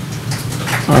comments.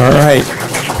 All right.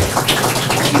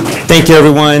 Thank you,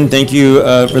 everyone. Thank you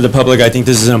for the public. I think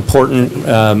this is an important,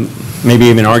 maybe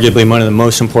even arguably one of the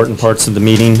most important parts of the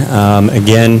meeting.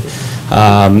 Again,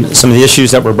 some of the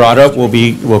issues that were brought up will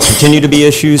continue to be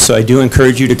issues, so I do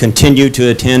encourage you to continue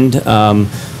to attend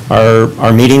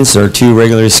our meetings, our 2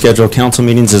 regularly scheduled council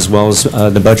meetings, as well as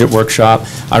the budget workshop.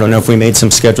 I don't know if we made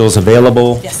some schedules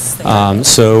available. Yes.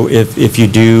 So if you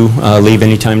do leave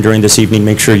anytime during this evening,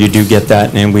 make sure you do get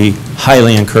that, and we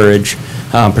highly encourage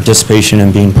participation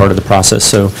and being part of the process.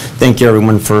 So thank you,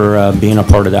 everyone, for being a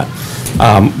part of that.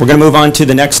 We're going to move on to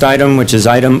the next item, which is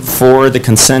item 4, the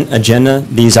consent agenda.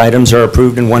 These items are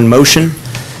approved in one motion.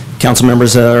 Council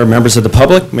members or members of the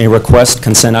public may request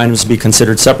consent items to be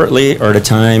considered separately or at a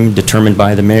time determined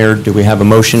by the mayor. Do we have a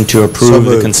motion to approve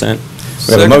the consent?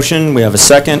 We have a motion. We have a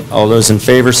second. All those in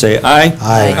favor say aye.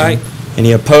 Aye.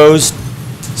 Any opposed?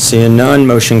 Seeing none,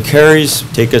 motion carries.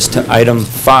 Take us to item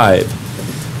 5.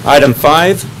 Item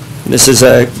 5, this is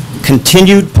a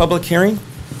continued public hearing.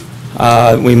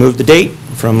 We moved the date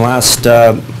from last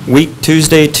week,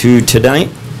 Tuesday, to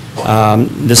tonight.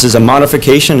 This is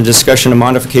a discussion of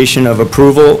modification of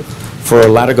approval for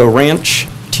Latigo Ranch,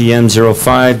 TM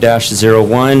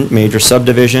 05-01, major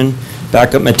subdivision.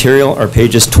 Backup material are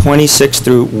pages 26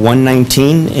 through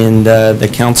 119 in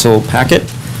the council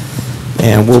packet.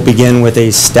 And we'll begin with a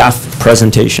staff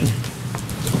presentation.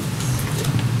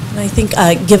 I think,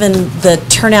 given the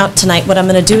turnout tonight, what I'm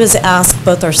going to do is ask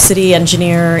both our city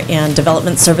engineer and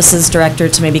development services director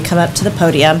to maybe come up to the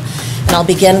podium. And I'll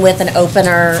begin with an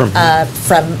opener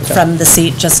from the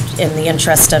seat, just in the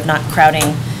interest of not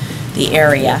crowding the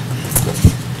area.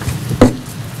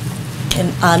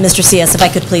 And Mr. C.S., if I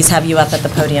could please have you up at the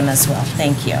podium as well.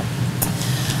 Thank you.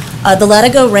 The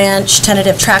Latigo Ranch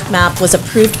tentative tract map was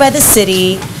approved by the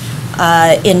city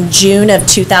in June of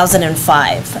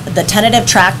 2005. The tentative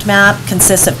tract map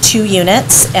consists of 2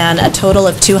 units and a total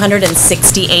of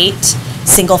 268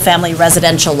 single-family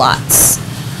residential lots.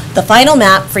 The final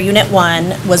map for Unit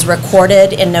 1 was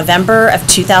recorded in November of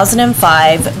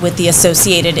 2005 with the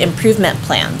associated improvement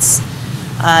plans.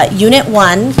 Unit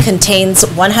 1 contains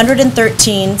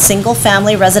 113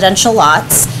 single-family residential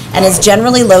lots and is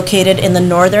generally located in the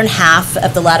northern half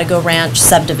of the Latigo Ranch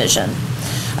subdivision.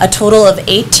 A total of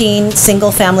 18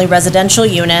 single-family residential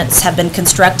units have been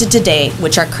constructed to date,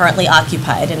 which are currently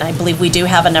occupied, and I believe we do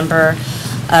have a number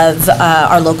of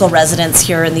our local residents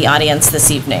here in the audience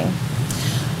this evening.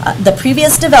 The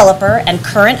previous developer and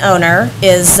current owner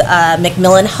is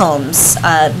McMillan Homes.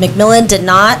 McMillan did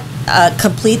not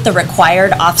complete the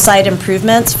required off-site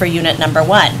improvements for Unit Number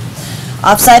 1.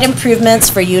 Off-site improvements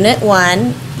for Unit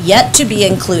 1 yet to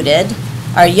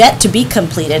be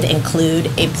completed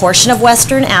include a portion of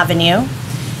Western Avenue,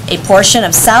 a portion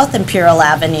of South Imperial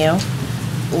Avenue,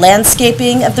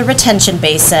 landscaping of the retention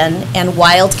basin, and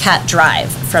Wildcat Drive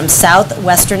from South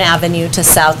Western Avenue to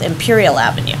South Imperial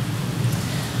Avenue.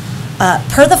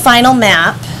 Per the final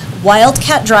map,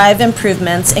 Wildcat Drive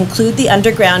improvements include the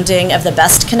undergrounding of the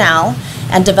Best Canal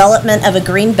and development of a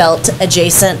green belt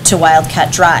adjacent to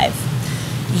Wildcat Drive.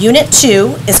 Unit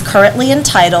 2 is currently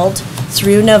entitled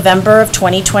through November of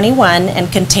 2021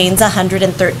 and contains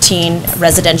 113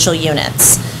 residential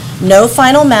units. No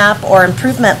final map or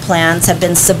improvement plans have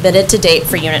been submitted to date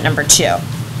for Unit Number 2.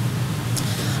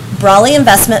 Brawley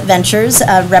Investment Ventures,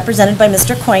 represented by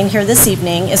Mr. Coyne here this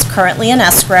evening, is currently in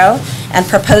escrow and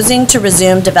proposing to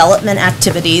resume development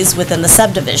activities within the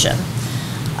subdivision.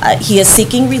 He is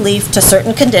seeking relief to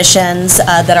certain conditions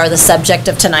that are the subject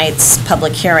of tonight's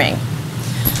public hearing.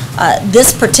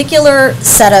 This particular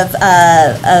set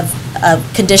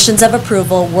of conditions of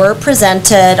approval were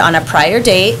presented on a prior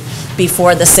date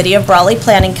before the City of Brawley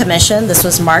Planning Commission. This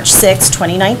was March 6,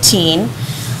 2019.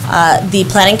 The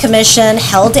Planning Commission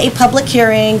held a public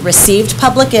hearing, received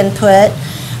public input,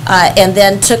 and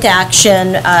then took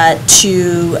action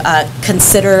to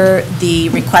consider the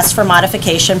request for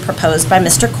modification proposed by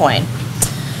Mr. Coyne.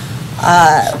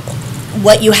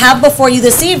 What you have before you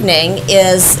this evening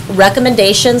is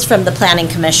recommendations from the Planning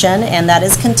Commission, and that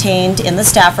is contained in the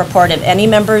staff report. If any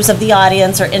members of the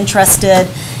audience are interested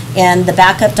in the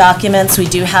backup documents, we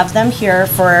do have them here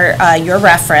for your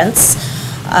reference.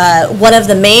 One of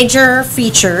the major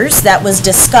features that was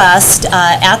discussed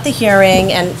at the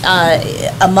hearing and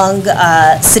among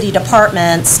city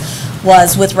departments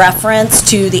was with reference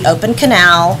to the open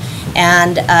canal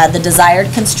and the desired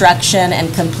construction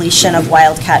and completion of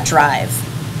Wildcat Drive.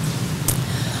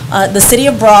 The City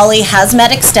of Brawley has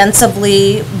met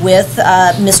extensively with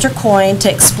Mr. Coyne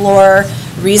to explore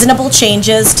reasonable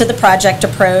changes to the project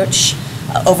approach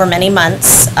over many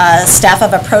months. Staff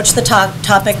have approached the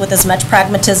topic with as much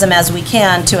pragmatism as we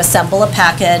can to assemble a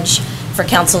package for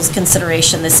council's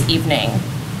consideration this evening.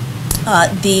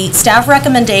 The staff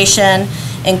recommendation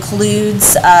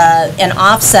includes an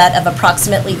offset of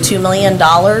approximately $2 million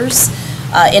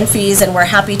in fees, and we're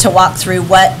happy to walk through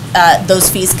what those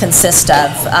fees consist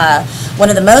of. One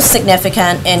of the most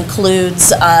significant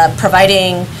includes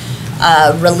providing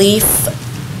relief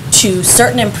to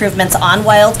certain improvements on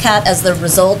Wildcat as the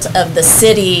result of the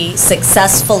city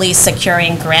successfully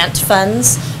securing grant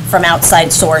funds from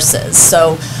outside sources.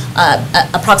 So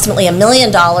approximately $1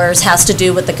 million has to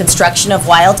do with the construction of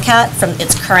Wildcat from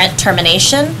its current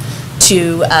termination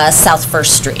to South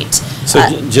First Street. So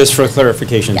just for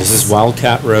clarification, yes. This is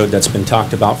Wildcat Road that's been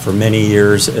talked about for many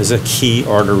years as a key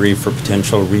artery for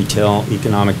potential retail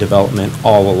economic development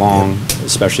all along,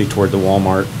 especially toward the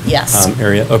Walmart Yes.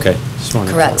 Area? Okay. Just wanted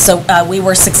to Correct. So we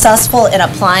were successful in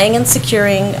applying and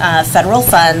securing federal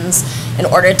funds in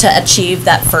order to achieve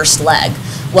that first leg.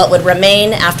 What would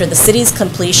remain after the city's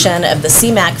completion of the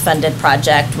CMAQ-funded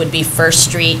project would be First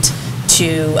Street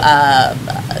to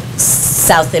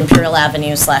South Imperial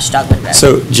Avenue / Dogwood Road.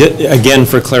 So again,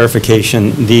 for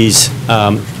clarification, these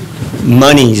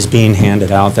monies being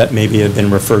handed out that maybe have been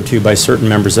referred to by certain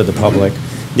members of the public,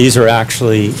 these are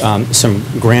actually some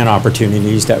grant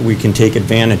opportunities that we can take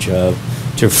advantage of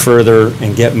to further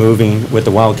and get moving with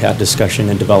the Wildcat discussion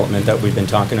and development that we've been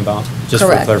talking about? Just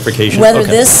Correct. for clarification. Whether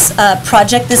Okay. this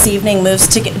project this evening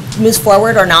moves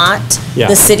forward or not, Yeah.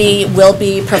 the city will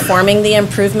be performing the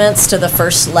improvements to the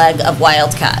first leg of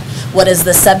Wildcat. What is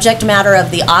the subject matter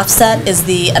of the offset is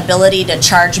the ability to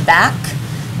charge back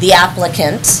the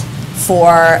applicant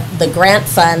for the grant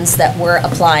funds that we're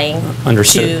applying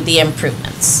Understood. to the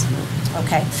improvements.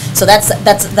 Okay, so that's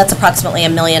approximately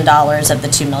 $1 million of the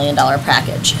 $2 million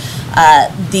package.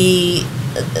 A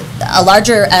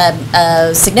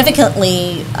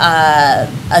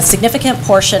significant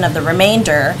portion of the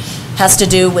remainder has to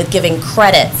do with giving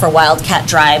credit for Wildcat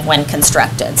Drive when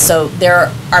constructed. So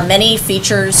there are many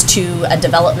features to a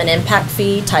development impact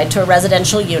fee tied to a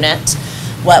residential unit.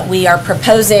 What we are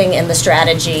proposing in the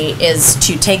strategy is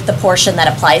to take the portion that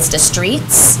applies to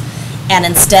streets, and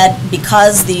instead,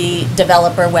 because the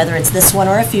developer, whether it's this one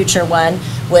or a future one,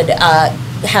 would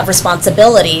have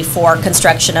responsibility for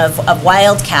construction of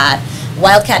Wildcat.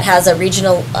 Wildcat has a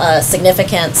regional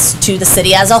significance to the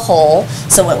city as a whole,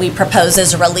 so what we propose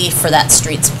is relief for that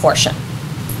streets portion.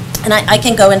 And I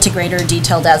can go into greater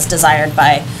detail as desired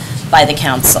by the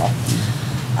council.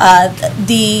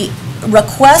 The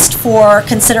request for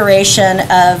consideration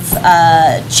of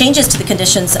changes to the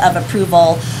conditions of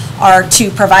approval are to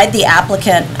provide the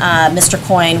applicant, Mr.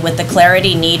 Coyne, with the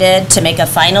clarity needed to make a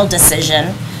final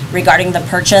decision regarding the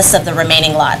purchase of the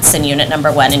remaining lots in Unit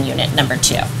Number 1 and Unit Number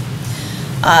 2.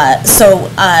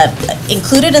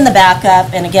 Included in the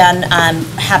backup, and again, I'm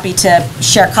happy to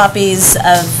share copies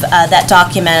of that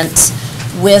document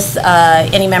with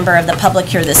any member of the public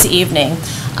here this evening.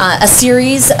 A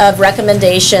series of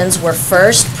recommendations were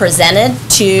first presented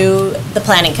to the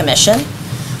Planning Commission.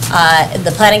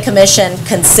 The Planning Commission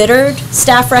considered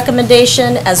staff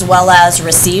recommendation as well as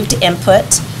received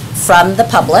input from the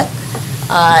public.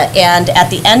 And at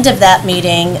the end of that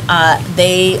meeting,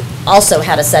 they also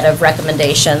had a set of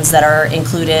recommendations that are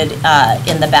included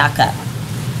in the backup.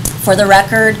 For the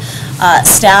record,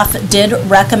 staff did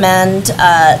recommend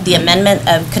the amendment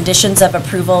of conditions of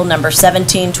approval number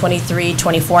 17, 23,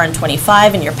 24, and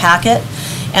 25 in your packet,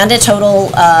 and a total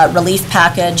relief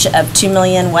package of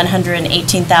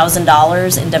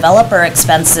 $2,118,000 in developer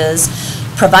expenses,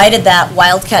 provided that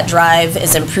Wildcat Drive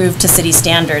is improved to city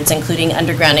standards, including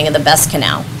undergrounding of the Best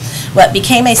Canal. What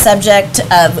became a subject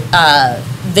of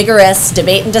vigorous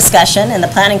debate and discussion in the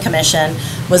Planning Commission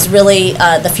was really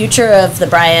the future of the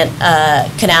Bryant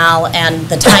Canal and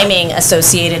the timing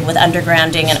associated with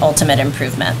undergrounding and ultimate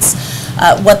improvements.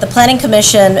 What the Planning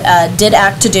Commission did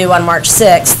act to do on March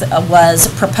 6th was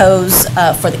propose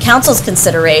for the council's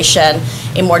consideration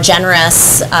a more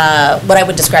generous, what I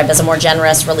would describe as a more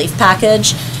generous relief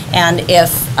package. And if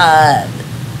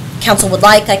council would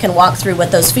like, I can walk through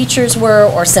what those features were,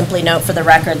 or simply note for the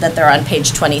record that they're on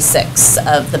page 26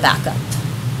 of the backup.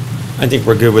 I think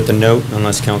we're good with the note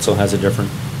unless council has a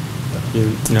different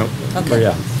note. Okay. But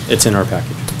yeah, it's in our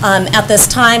package. At this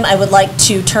time, I would like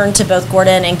to turn to both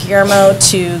Gordon and Guillermo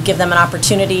to give them an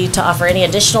opportunity to offer any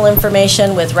additional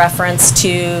information with reference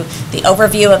to the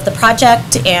overview of the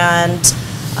project and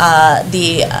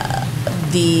the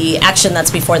action that's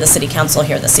before the City Council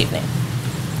here this evening.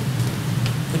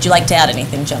 Would you like to add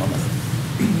anything, gentlemen?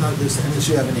 No, unless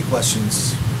you have any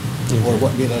questions or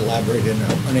want me to elaborate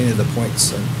on any of the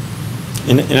points.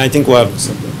 And I think we'll have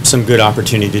some good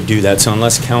opportunity to do that. So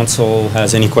unless council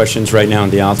has any questions right now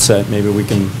at the outset, maybe we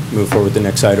can move forward with the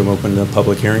next item, open the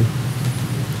public hearing.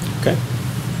 Okay.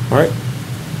 All right.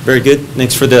 Very good.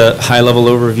 Thanks for the high-level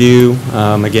overview.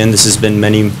 Again, this has been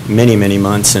many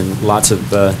months and lots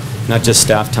of not just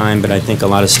staff time, but I think a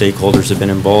lot of stakeholders have been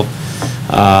involved.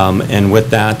 And with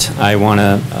that, I want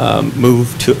to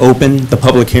move to open the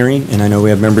public hearing. And I know we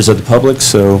have members of the public,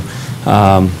 so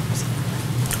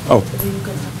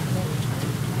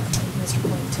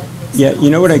yeah, you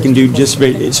know what I can do, just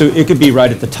so it could be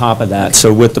right at the top of that,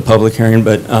 so with the public hearing,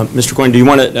 but Mr. Coyne, do you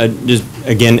want to, just,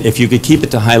 again, if you could keep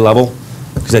it to high level,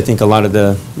 because I think a lot of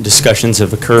the discussions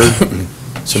have occurred,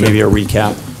 so Sure. maybe a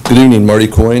recap. Good evening, Marty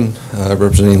Coyne,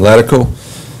 representing Latico.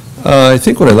 I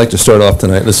think what I'd like to start off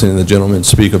tonight, listening to the gentleman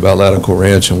speak about Latico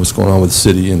Ranch and what's going on with the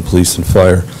city and police and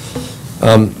fire.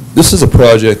 This is a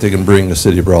project that can bring the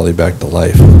city of Brawley back to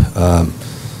life.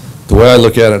 The way I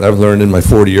look at it, I've learned in my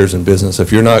 40 years in business,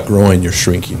 if you're not growing, you're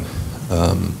shrinking.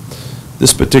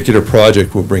 This particular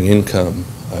project will bring income,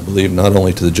 I believe, not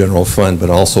only to the general fund, but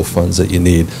also funds that you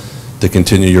need to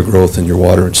continue your growth in your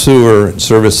water and sewer and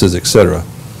services, et cetera.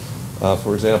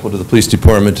 For example, to the police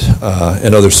department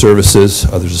and other services,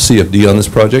 there's a CFD on this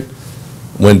project.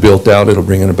 When built out, it'll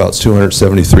bring in about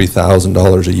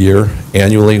 $273,000 a year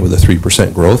annually with a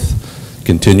 3% growth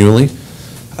continually.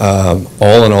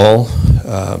 All in all,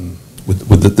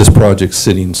 with this project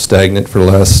sitting stagnant for the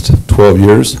last 12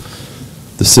 years,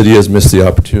 the city has missed the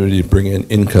opportunity to bring in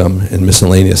income and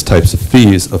miscellaneous types of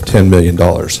fees of $10 million,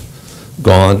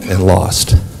 gone and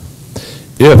lost.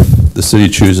 If the city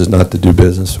chooses not to do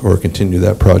business or continue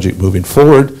that project moving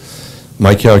forward,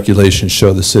 my calculations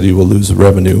show the city will lose the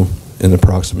revenue in an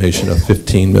approximation of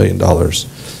 $15 million.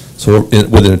 So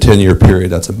within a 10-year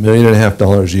period, that's $1.5 million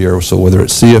a year. So whether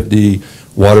it's CFD,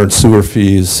 water and sewer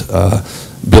fees,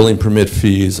 building permit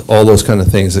fees, all those kind of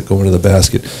things that go into the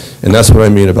basket. And that's what I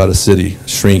mean about a city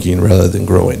shrinking rather than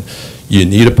growing. You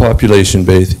need a population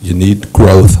base, you need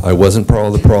growth. I wasn't part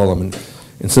of the problem.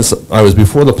 And since I was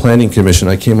before the Planning Commission,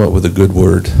 I came up with a good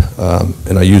word,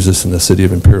 and I use this in the city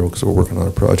of Imperial because we're working on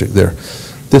a project there.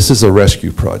 This is a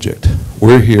rescue project.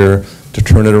 We're here to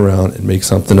turn it around and make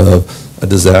something of a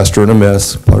disaster and a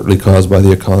mess, partly caused by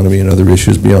the economy and other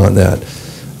issues beyond that.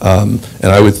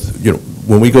 And I would,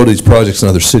 when we go to these projects in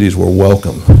other cities, we're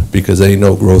welcome because they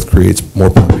know growth creates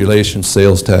more population,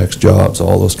 sales tax, jobs,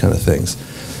 all those kind of things.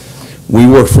 We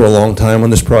worked for a long time on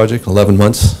this project, 11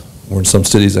 months. Or in some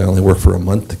cities, I only work for a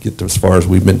month to get to as far as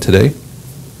we've been today.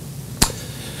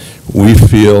 We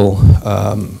feel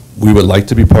we would like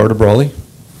to be part of Brawley.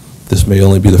 This may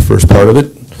only be the first part of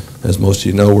it. As most of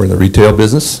you know, we're in the retail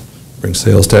business. Bring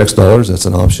sales tax dollars, that's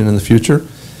an option in the future.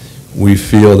 We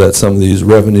feel that some of these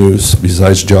revenues,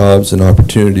 besides jobs and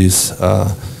opportunities,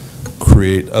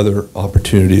 create other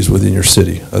opportunities within your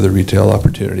city, other retail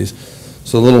opportunities.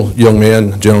 So the little young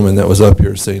man, gentleman that was up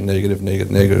here saying negative,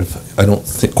 negative, negative, I don't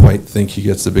quite think he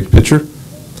gets the big picture.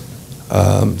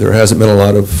 There hasn't been a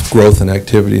lot of growth and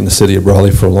activity in the city of Brawley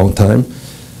for a long time,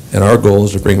 and our goal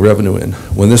is to bring revenue in.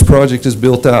 When this project is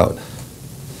built out,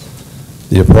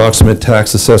 the approximate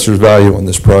tax assessor's value on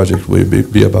this project will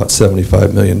be about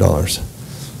 $75 million.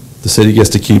 The city gets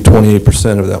to keep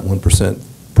 28% of that 1%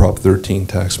 Prop 13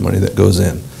 tax money that goes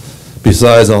in,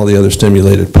 besides all the other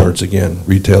stimulated parts, again,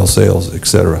 retail sales, et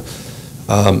cetera.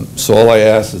 So all I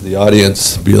ask is the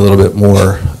audience be a little bit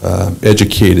more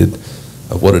educated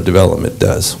of what a development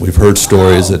does. We've heard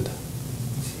stories that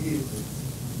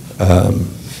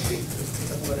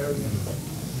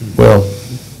well,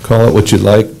 call it what you'd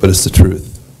like, but it's the truth.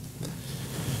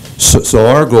 So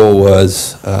our goal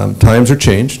was, times are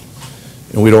changed,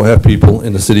 and we don't have people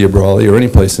in the city of Brawley or any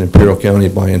place in Imperial County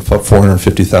buying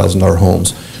 $450,000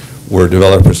 homes where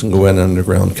developers can go in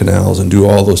underground canals and do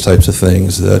all those types of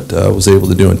things that was able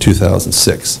to do in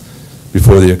 2006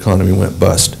 before the economy went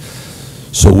bust.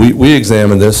 So we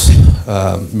examined this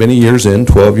many years in,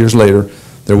 12 years later.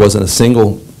 There wasn't a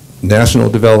single national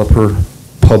developer,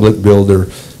 public builder,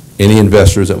 any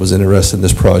investors that was interested in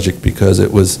this project because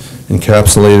it was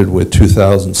encapsulated with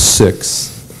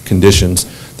 2006 conditions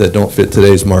that don't fit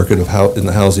today's market of in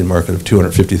the housing market of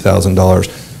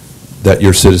 $250,000 that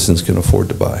your citizens can afford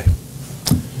to buy.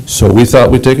 So we thought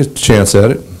we'd take a chance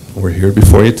at it. We're here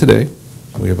before you today.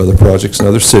 We have other projects in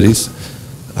other cities.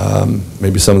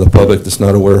 Maybe some of the public that's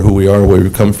not aware of who we are, where we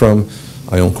come from.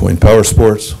 I own Coyne Power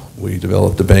Sports. We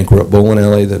developed a bankrupt bowling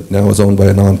alley that now is owned by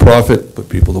a nonprofit, put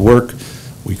people to work.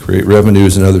 We create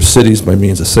revenues in other cities by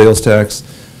means of sales tax.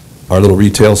 Our little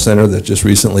retail center that just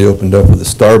recently opened up with a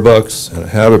Starbucks and a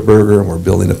Habit Burger, and we're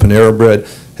building a Panera Bread,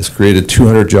 has created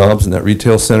 200 jobs in that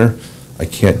retail center. I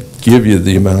can't give you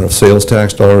the amount of sales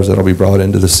tax dollars that'll be brought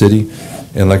into the city.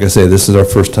 And like I say, this is our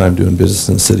first time doing business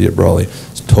in the city of Brawley.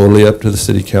 It's totally up to the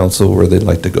city council where they'd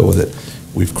like to go with it.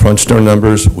 We've crunched our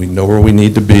numbers, we know where we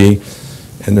need to be,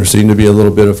 and there seemed to be a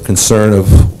little bit of concern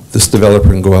of this developer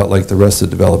can go out like the rest of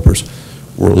the developers.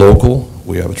 We're local,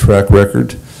 we have a track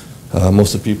record.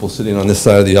 Most of the people sitting on this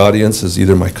side of the audience is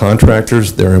either my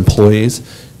contractors, their employees.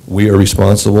 We are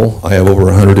responsible. I have over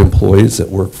 100 employees that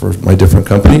work for my different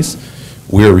companies.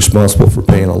 We are responsible for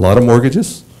paying a lot of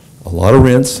mortgages, a lot of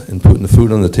rents, and putting the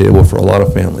food on the table for a lot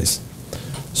of families.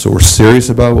 So we're serious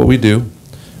about what we do.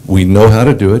 We know how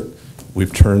to do it.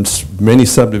 We've turned many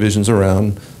subdivisions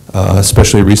around,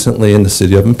 especially recently in the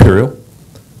city of Imperial.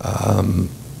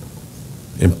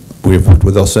 We've worked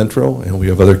with El Centro, and we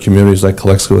have other communities like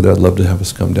Calexico that I'd love to have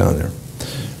us come down there.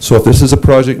 So if this is a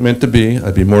project meant to be,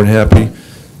 I'd be more than happy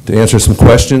to answer some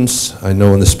questions. I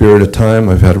know in the spirit of time,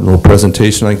 I've had a little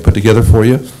presentation I can put together for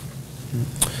you.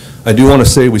 I do want to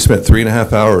say we spent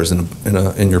 3.5 hours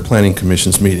in your Planning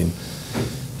Commission's meeting.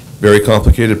 Very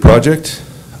complicated project,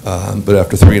 but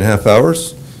after 3.5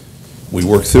 hours, we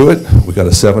worked through it. We got a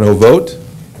 7-0 vote.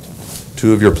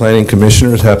 2 of your planning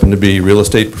commissioners happen to be real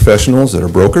estate professionals that are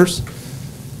brokers,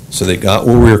 so they got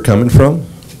where we were coming from,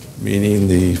 meaning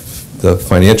the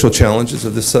financial challenges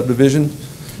of this subdivision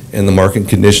and the market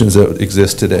conditions that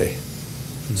exist today.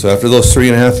 So after those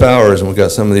 3.5 hours, and we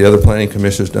got some of the other planning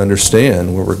commissioners to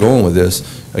understand where we're going with this,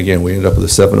 again, we ended up with a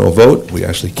 7-0 vote. We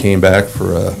actually came back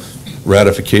for a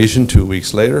ratification 2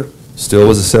 weeks later, still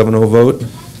was a 7-0 vote,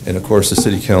 and of course the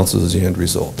city council is the end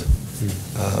result.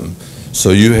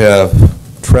 So you have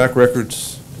track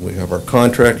records, we have our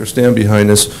contractor stand behind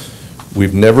us.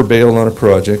 We've never bailed on a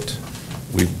project.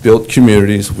 We've built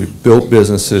communities, we've built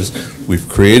businesses, we've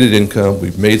created income,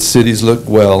 we've made cities look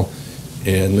well,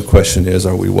 and the question is,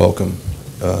 are we welcome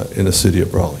in the city of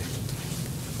Brawley?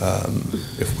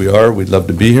 If we are, we'd love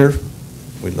to be here.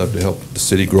 We'd love to help the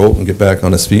city grow and get back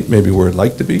on its feet, maybe where it'd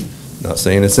like to be. Not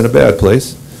saying it's in a bad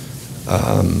place.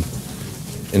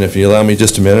 And if you allow me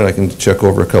just a minute, I can check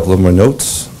over a couple of my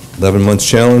notes. 11 months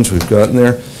challenge, we've gotten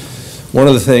there. One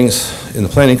of the things in the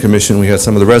Planning Commission, we had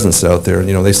some of the residents out there,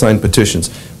 you know, they signed petitions.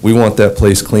 We want that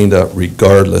place cleaned up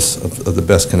regardless of the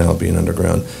best canal being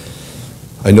underground.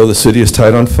 I know the city is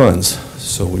tight on funds,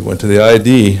 so we went to the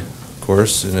ID, of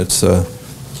course, and it's a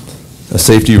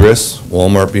safety risk,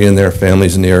 Walmart being there,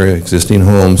 families in the area, existing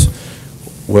homes.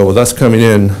 Well, with us coming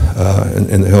in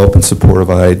and the help and support of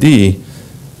ID,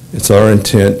 it's our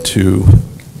intent to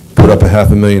put up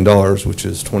 $500,000, which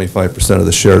is 25% of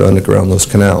the shared underground those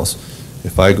canals.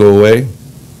 If I go away,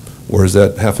 where's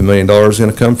that $500,000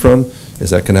 going to come from?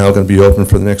 Is that canal going to be open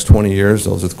for the next 20 years?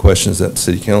 Those are the questions that the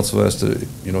city council has to,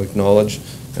 you know, acknowledge,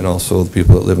 and also the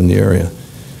people that live in the area.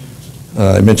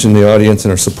 I mentioned the audience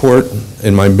and our support.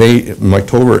 In my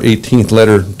October 18th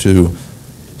letter to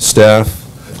staff,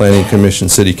 Planning Commission,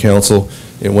 City Council,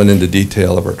 it went into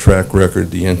detail of our track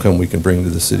record, the income we can bring to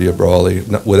the city of Brawley,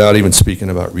 without even speaking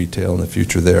about retail in the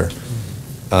future there.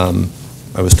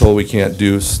 I was told we can't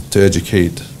do to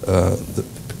educate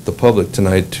the public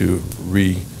tonight to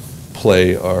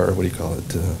replay our, what do you call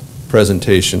it,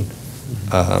 presentation.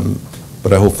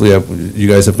 But hopefully you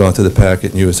guys have gone through the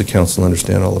packet and you as a council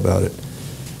understand all about it.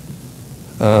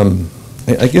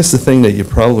 I guess the thing that you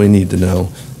probably need to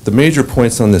know, the major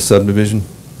points on this subdivision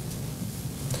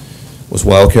was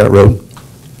Wildcat Road,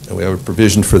 and we have a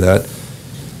provision for that.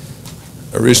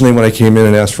 Originally, when I came in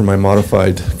and asked for my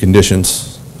modified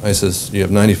conditions, I says, you have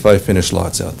 95 finished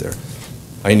lots out there.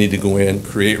 I need to go in,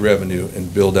 create revenue,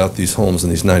 and build out these homes in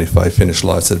these 95 finished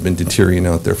lots that have been deteriorating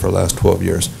out there for the last 12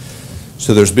 years.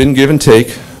 So there's been give and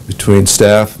take between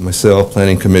staff, myself,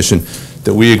 Planning Commission,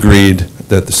 that we agreed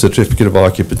that the certificate of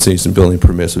occupancies and building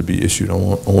permits would be issued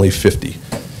on only 50.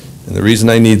 And the reason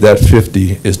I need that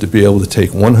 50 is to be able to take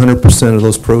 100% of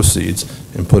those proceeds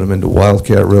and put them into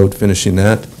Wildcat Road, finishing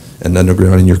that, and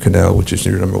undergrounding your canal, which is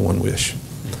your #1 wish.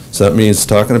 So that means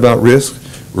talking about risk,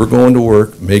 we're going to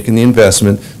work, making the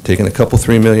investment, taking a couple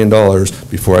 $3 million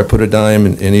before I put a dime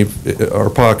in any of our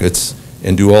pockets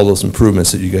and do all those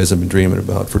improvements that you guys have been dreaming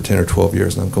about for 10 or 12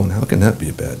 years. And I'm going, how can that be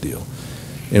a bad deal?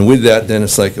 And with that, then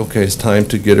it's like, okay, it's time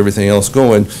to get everything else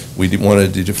going. We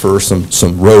wanted to defer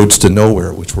some roads to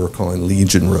nowhere, which we're calling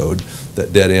Legion Road,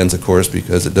 that dead ends, of course,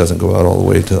 because it doesn't go out all the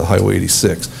way to Highway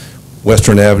 86.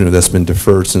 Western Avenue, that's been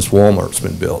deferred since Walmart's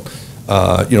been built.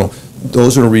 You know,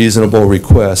 those are reasonable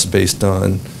requests based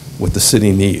on what the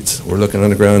city needs. We're looking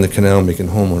underground in the canal, making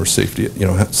homeowners safety, you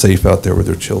know, safe out there with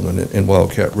their children in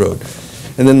Wildcat Road.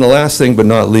 And then the last thing, but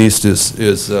not least,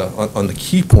 is on the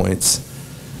key points,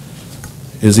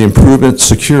 is the improvement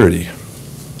security.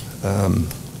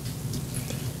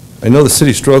 I know the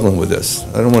city's struggling with this.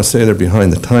 I don't want to say they're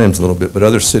behind the times a little bit, but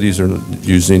other cities are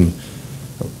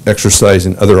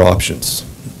exercising other options.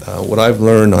 What I've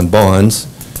learned on bonds,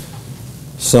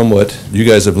 somewhat, you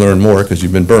guys have learned more because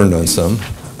you've been burned on some,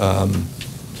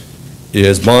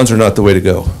 is bonds are not the way to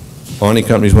go. Bonding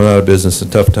companies went out of business in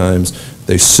tough times.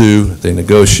 They sue, they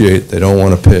negotiate, they don't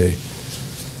want to pay.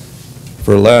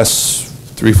 For the last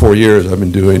 3-4 years, I've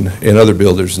been doing, and other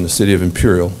builders in the city of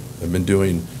Imperial, I've been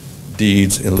doing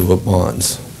deeds in lieu of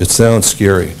bonds. It sounds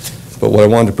scary, but what I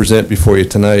wanted to present before you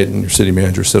tonight, and your city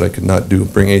manager said I could not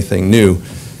bring anything new,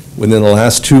 within the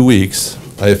last 2 weeks,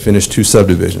 I have finished 2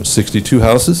 subdivisions, 62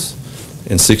 houses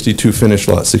and 62 finished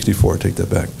lots, 64, take that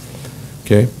back,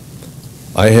 okay?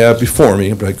 I have before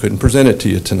me, but I couldn't present it to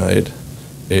you tonight,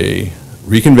 a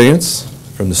reconveyance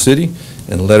from the city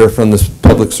and a letter from the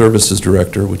Public Services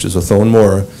Director, which is Othone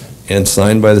Mora, and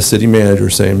signed by the city manager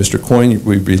saying, Mr. Coyne,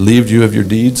 we relieved you of your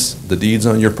deeds, the deeds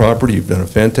on your property, you've done a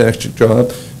fantastic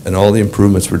job, and all the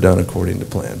improvements were done according to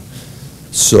plan.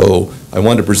 So I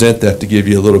wanted to present that to give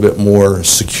you a little bit more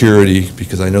security,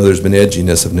 because I know there's been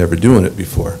edginess of never doing it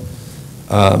before.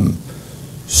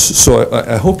 So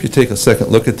I hope you take a second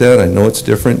look at that. I know it's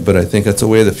different, but I think that's the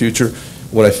way of the future.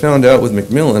 What I found out with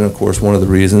McMillan, of course, one of the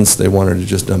reasons they wanted to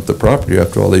just dump the property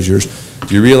after all these years,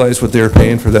 do you realize what they were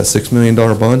paying for that $6 million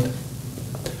bond?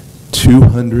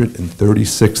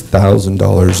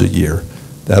 $236,000 a year.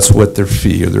 That's what their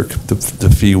fee, or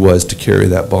the fee was to carry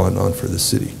that bond on for the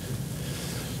city.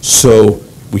 So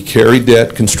we carry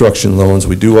debt, construction loans,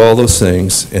 we do all those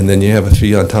things, and then you have a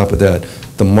fee on top of that.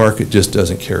 The market just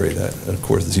doesn't carry that, of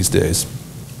course, these days.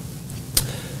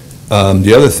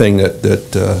 The other thing that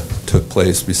took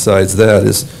place besides that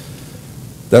is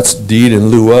that's deed in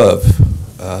lieu of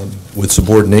with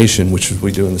subordination, which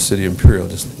we do in the city of Imperial.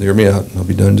 Just hear me out, and I'll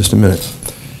be done in just a minute.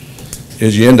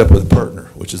 Is you end up with a partner,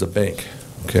 which is a bank,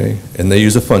 okay? And they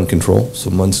use a fund control, so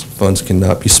funds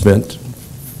cannot be spent,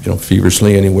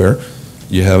 feverishly anywhere.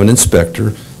 You have an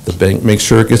inspector. The bank makes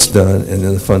sure it gets done, and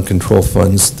then the fund control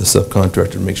funds the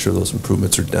subcontractor to make sure those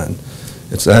improvements are done.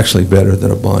 It's actually better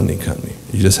than a bonding company.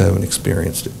 You just haven't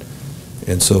experienced it.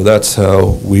 And so that's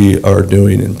how we are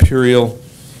doing Imperial.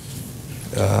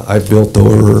 I've built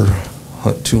over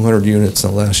 200 units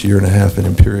in the last year and a half in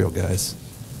Imperial, guys,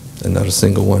 and not a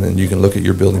single one. And you can look at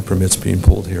your building permits being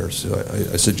pulled here. So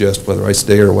I suggest whether I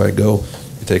stay or where I go,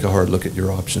 you take a hard look at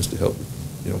your options to help,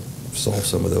 solve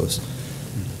some of those.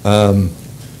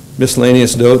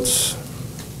 Miscellaneous notes.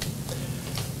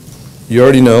 You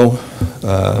already know,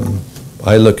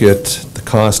 I look at the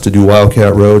cost to do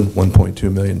Wildcat Road, $1.2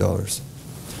 million.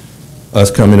 Us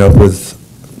coming up with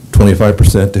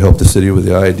 25% to help the city with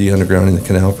the IED undergrounding the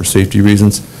canal for safety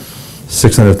reasons,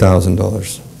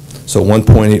 $600,000. So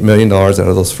 $1.8 million out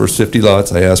of those first 50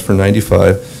 lots. I asked for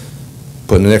 95.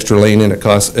 Putting an extra lane in at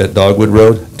Dogwood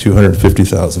Road,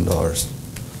 $250,000.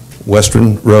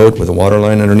 Western Road with a water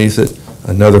line underneath it,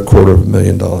 another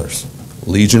 $250,000.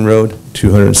 Legion Road,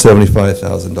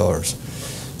 $275,000.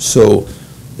 So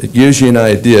it gives you an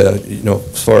idea,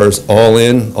 as far as all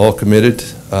in, all committed.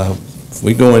 If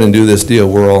we go in and do this deal,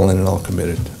 we're all in and all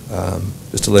committed.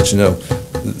 Just to let you know,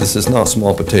 this is not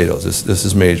small potatoes. This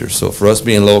is major. So for us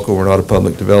being local, we're not a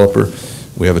public developer.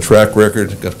 We have a track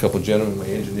record. Got a couple of gentlemen, my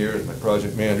engineer, my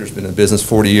project manager, has been in business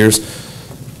 40 years.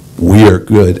 We are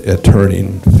good at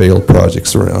turning failed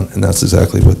projects around, and that's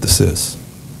exactly what this is.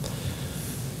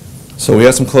 So we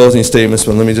have some closing statements,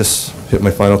 but let me just hit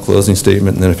my final closing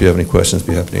statement, and then if you have any questions, I'd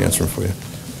be happy to answer them for you.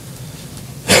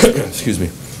 Excuse me.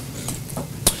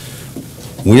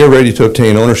 We are ready to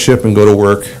obtain ownership and go to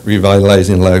work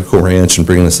revitalizing Latico Ranch and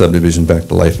bringing the subdivision back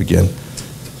to life again.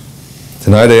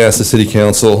 Tonight I ask the City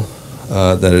Council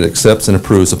that it accepts and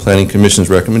approves the Planning Commission's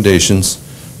recommendations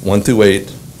 1 through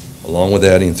 8, along with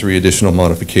adding 3 additional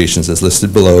modifications as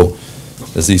listed below,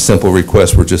 as these simple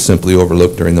requests were just simply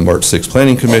overlooked during the March 6th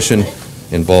Planning Commission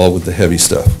involved with the heavy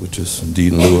stuff, which is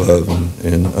deed in lieu of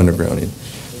and undergrounding.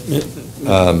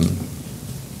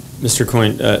 Mr.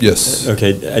 Coyne? Yes.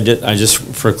 Okay, I just,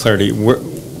 for clarity,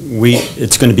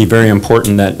 it's going to be very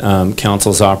important that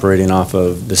council's operating off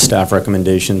of the staff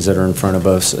recommendations that are in front of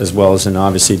us, as well as, and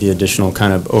obviously, the additional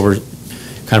kind of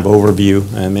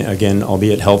overview. I mean, again,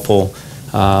 albeit helpful.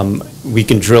 We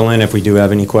can drill in if we do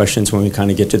have any questions when we kind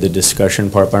of get to the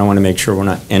discussion part, but I want to make sure we're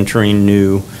not entering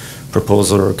new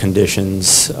proposal or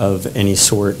conditions of any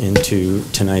sort into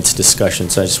tonight's discussion.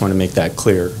 So I just want to make that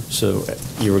clear. So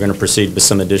you were going to proceed with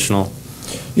some additional?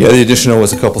 Yeah, the additional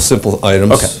was a couple simple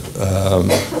items. Okay.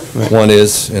 One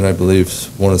is, and I believe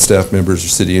one of the staff members or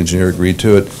city engineer agreed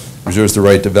to it, reserves the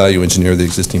right to value engineer the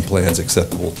existing plans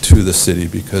acceptable to the city,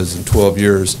 because in 12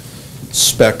 years,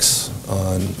 specs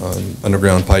on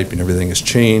underground piping. Everything has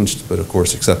changed, but of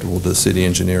course acceptable to the city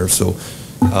engineer. So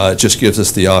it just gives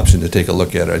us the option to take a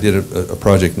look at it. I did a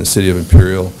project in the city of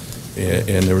Imperial,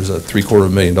 and there was a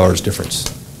 $750,000 difference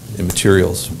in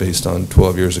materials based on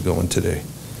 12 years ago and today.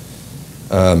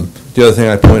 The other thing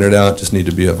I pointed out, just need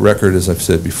to be of record, as I've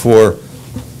said before,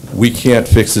 we can't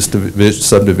fix this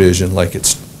subdivision like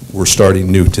we're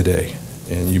starting new today.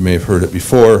 And you may have heard it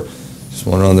before. Just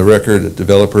want it on the record, the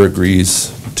developer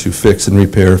agrees to fix and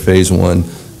repair Phase 1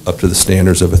 up to the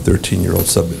standards of a 13-year-old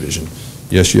subdivision.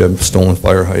 Yes, you have stolen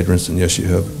fire hydrants, and yes, you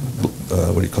have,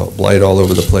 blight all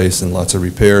over the place and lots of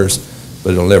repairs,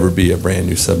 but it'll never be a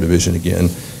brand-new subdivision again.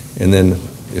 And then,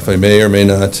 if I may or may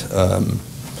not,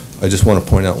 I just want to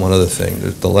point out one other thing.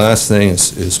 The last thing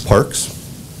is parks.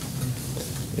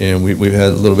 And we've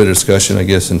had a little bit of discussion, I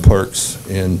guess, in parks.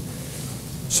 And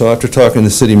so after talking to the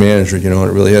city manager, it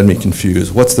really had me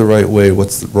confused. What's the right way?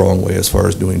 What's the wrong way as far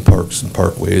as doing parks and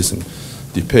parkways? And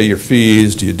do you pay your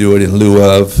fees? Do you do it in lieu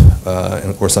of? And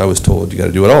of course, I was told you got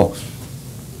to do it all.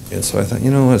 And so I thought,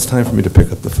 it's time for me to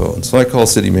pick up the phone. So I called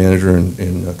city manager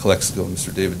in Calexico,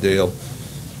 Mr. David Dale.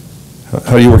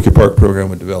 How do you work your park program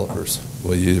with developers?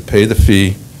 Well, you either pay the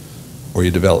fee or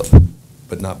you develop,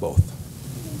 but not both.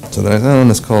 So then I thought,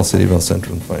 let's call City of El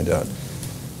Centro and find out.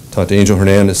 Talked to Angel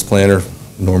Hernandez, planner.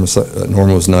 Norma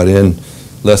was not in.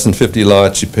 Less than 50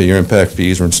 lots, you pay your impact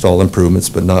fees or install improvements,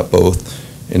 but not both.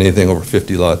 And anything over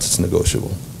 50 lots, it's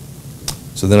negotiable.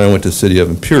 So then I went to the City of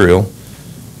Imperial,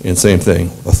 and same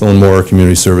thing. Athone Moore,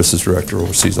 Community Services Director,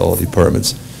 oversees all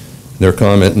departments. Their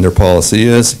comment and their policy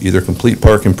is either complete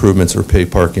park improvements or pay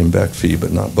park impact fee,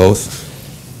 but not both.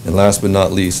 And last but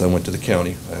not least, I went to the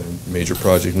county. I have a major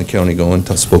project in the county going.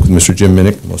 I spoke with Mr. Jim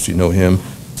Minnick. Most of you know him.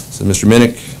 I said, Mr.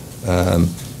 Minnick,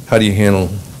 how do you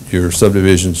handle your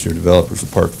subdivisions, your developers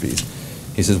with park fees?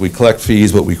 He says, we collect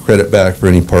fees, but we credit back for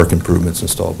any park improvements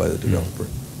installed by the developer.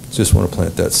 Just want to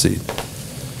plant that seed.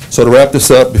 So to wrap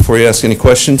this up, before you ask any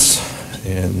questions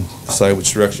and decide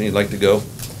which direction you'd like to go,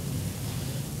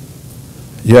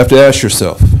 you have to ask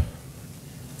yourself,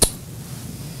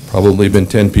 probably been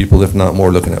 10 people, if not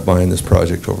more, looking at buying this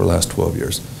project over the last 12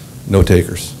 years. No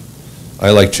takers. I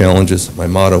like challenges. My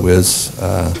motto is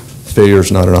failure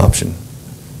is not an option.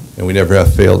 And we never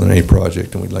have failed in any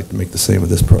project, and we'd like to make the same with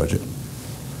this project.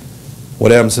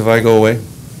 What happens if I go away?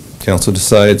 Council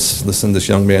decides, listen, this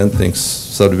young man thinks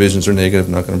subdivisions are negative,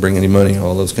 not going to bring any money,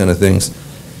 all those kind of things.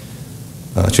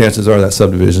 Chances are that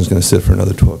subdivision is going to sit for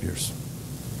another 12 years.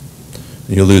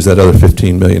 And you'll lose that other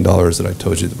 $15 million that I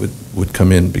told you that would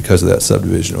come in because of that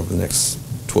subdivision over the next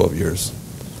 12 years.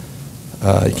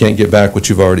 You can't get back what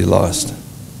you've already lost.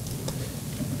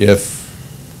 If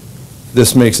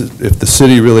this makes it, if the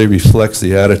city really reflects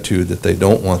the attitude that they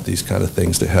don't want these kind of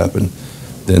things to happen,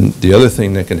 then the other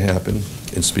thing that can happen,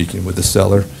 in speaking with the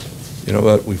seller, you know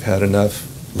what, we've had enough,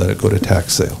 let it go to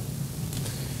tax sale.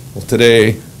 Well,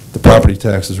 today, the property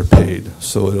taxes are paid,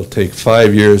 so it'll take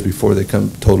 5 years before they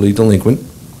come totally delinquent,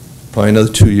 probably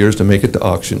another 2 years to make it to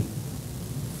auction.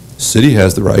 City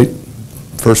has the right,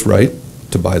 first right,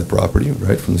 to buy the property,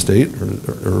 right, from the state or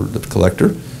the collector,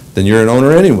 then you're an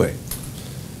owner anyway.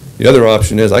 The other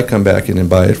option is I come back in and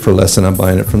buy it for less than I'm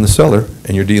buying it from the seller,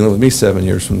 and you're dealing with me 7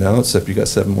 years from now, except you got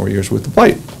 7 more years worth of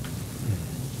blight.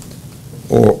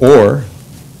 Or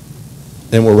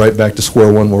then we're right back to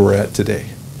square one where we're at today.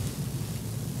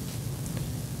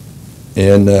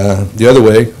 And the other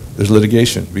way, there's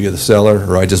litigation via the seller,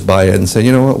 or I just buy it and say,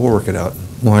 you know what, we'll work it out.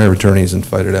 We'll hire attorneys and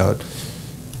fight it out.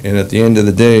 And at the end of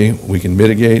the day, we can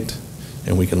mitigate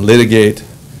and we can litigate.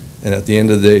 And at the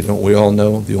end of the day, don't we all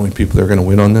know the only people that are going to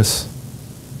win on this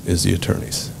is the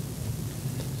attorneys.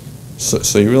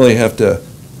 So you really have to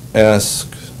ask,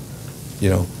 you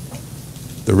know,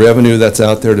 the revenue that's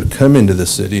out there to come into the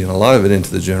city, and a lot of it into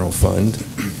the general fund,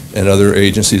 and other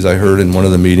agencies. I heard in one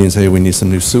of the meetings, hey, we need some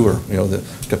new sewer. You know, the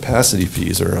capacity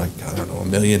fees are like, I don't know,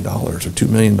 $1 million or $2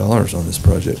 million on this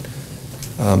project.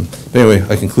 But anyway,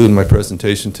 I conclude my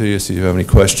presentation to you, see if you have any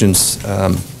questions.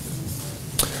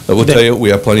 I will tell you, we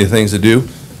have plenty of things to do.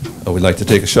 We'd like to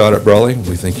take a shot at Brawley.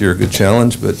 We think you're a good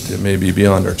challenge, but it may be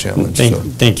beyond our challenge.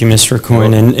 Thank you, Mr.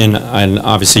 Coyne, and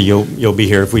obviously you'll be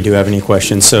here if we do have any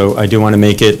questions. So I do want to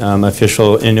make it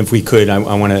official, and if we could, I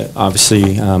want to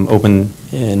obviously open,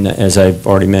 and as I've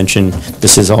already mentioned,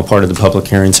 this is all part of the public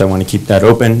hearing, so I want to keep that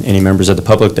open. Any members of the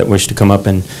public that wish to come up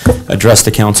and address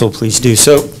the council, please do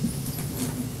so.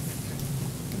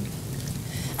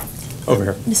 Over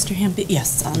here. Mr. Hamby,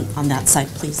 yes, on that side,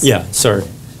 please. Yeah, sorry.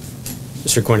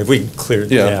 Mr. Coyne, if we clear,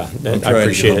 I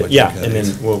appreciate it. Yeah, and then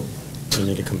we'll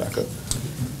need to come back up.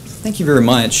 Thank you very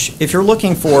much. If you're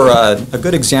looking for a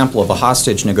good example of a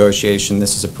hostage negotiation,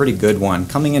 this is a pretty good one.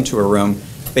 Coming into a room,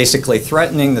 basically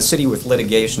threatening the city with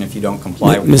litigation if you don't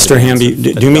comply with Mr.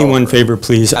 Hamby, do me one favor,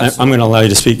 please. I'm going to allow you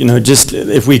to speak. You know, just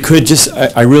if we could,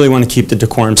 I really want to keep the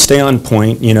decorum. Stay on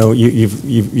point. You know,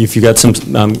 if you got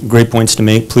some great points to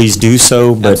make, please do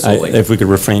so. But if we could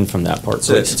refrain from that part,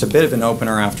 please. It's a bit of an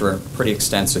opener after a pretty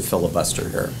extensive filibuster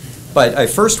here. But I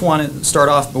first want to start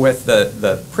off with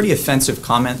the pretty offensive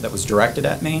comment that was directed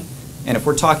at me. And if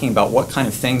we're talking about what kind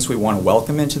of things we want to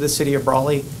welcome into the city of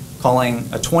Brawley, calling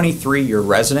a 23-year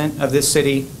resident of this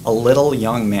city a little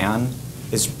young man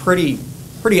is pretty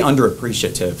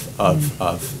underappreciative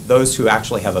of those who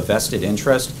actually have a vested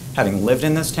interest, having lived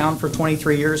in this town for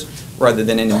 23 years, rather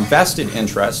than an invested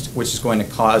interest, which is going to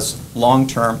cause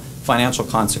long-term financial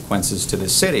consequences to the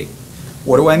city.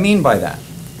 What do I mean by that?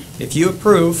 If you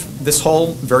approve this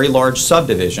whole very large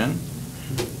subdivision,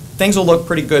 things will look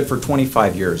pretty good for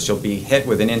 25 years. You'll be hit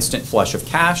with an instant flush of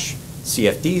cash,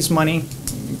 CFD's money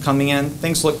coming in,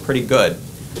 things look pretty good.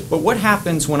 But what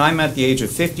happens when I'm at the age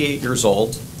of 58 years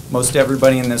old, most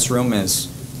everybody in this room is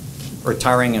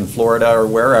retiring in Florida or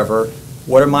wherever,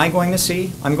 what am I going to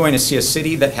see? I'm going to see a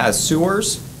city that has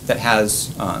sewers, that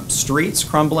has streets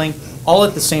crumbling, all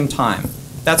at the same time.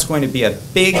 That's going to be a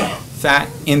big, fat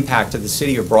impact to the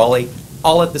city of Brawley,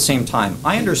 all at the same time.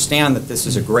 I understand that this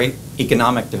is a great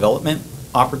economic development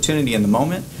opportunity in the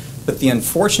moment, but the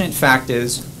unfortunate fact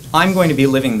is I'm going to be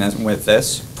living with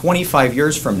this 25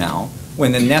 years from now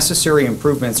when the necessary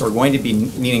improvements are going to be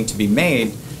needing to be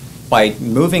made by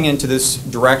moving into this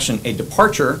direction, a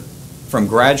departure from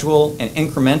gradual and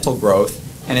incremental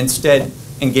growth, and instead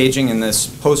engaging in this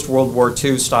post-World War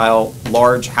II style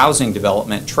large housing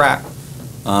development track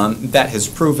that has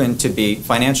proven to be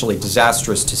financially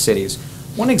disastrous to cities.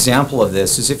 One example of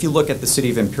this is if you look at the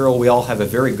city of Imperial, we all have a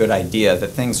very good idea that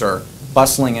things are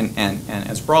bustling, and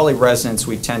as Brawley residents,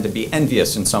 we tend to be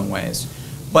envious in some ways.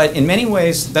 But in many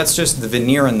ways, that's just the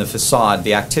veneer and the facade,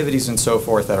 the activities and so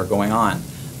forth that are going on.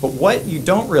 But what you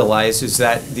don't realize is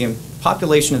that the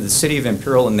population of the city of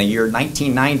Imperial in the year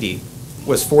 1990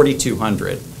 was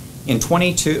 4,200. In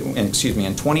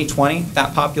 2020,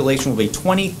 that population will be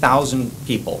 20,000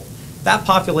 people. That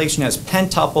population has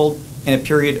pentupled in a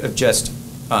period of just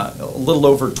a little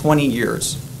over 20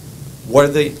 years. What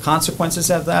are the consequences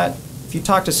of that? If you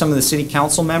talk to some of the city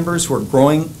council members who are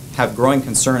have growing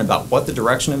concern about what the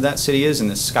direction of that city is and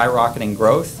the skyrocketing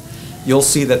growth, you'll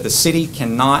see that the city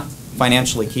cannot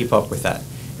financially keep up with that.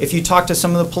 If you talk to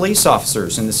some of the police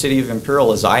officers in the city of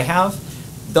Imperial, as I have,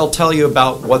 they'll tell you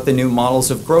about what the new models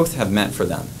of growth have meant for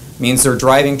them. It means they're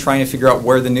driving, trying to figure out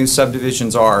where the new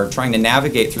subdivisions are, trying to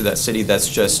navigate through that city that's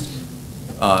just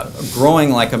growing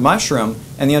like a mushroom.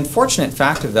 And the unfortunate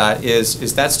fact of that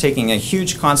is that's taking a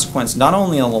huge consequence, not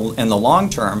only in the long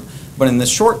term, but in the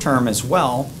short term as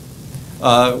well,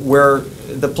 where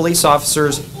the police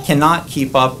officers cannot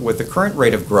keep up with the current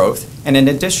rate of growth. And in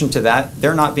addition to that,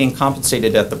 they're not being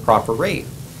compensated at the proper rate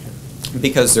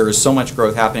because there is so much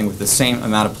growth happening with the same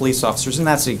amount of police officers, and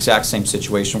that's the exact same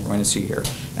situation we're going to see here.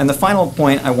 And the final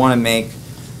point I want to make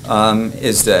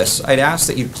is this. I'd ask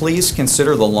that you please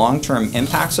consider the long-term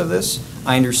impacts of this.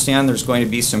 I understand there's going to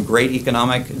be some great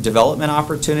economic development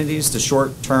opportunities, the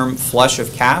short-term flush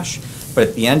of cash, but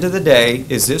at the end of the day,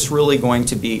 is this really going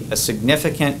to be a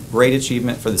significant, great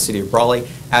achievement for the city of Brawley,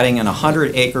 adding in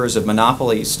 100 acres of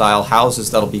monopoly-style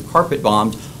houses that'll be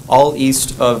carpet-bombed all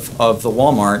east of the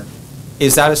Walmart?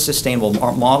 Is that a sustainable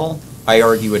model? I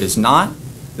argue it is not.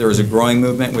 There is a growing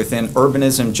movement within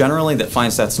urbanism generally that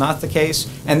finds that's not the case,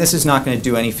 and this is not going to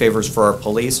do any favors for our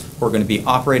police. We're going to be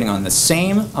operating on the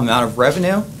same amount of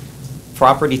revenue,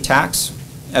 property tax,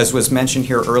 as was mentioned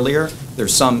here earlier.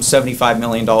 There's some $75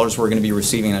 million we're going to be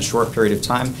receiving in a short period of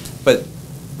time, but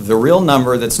the real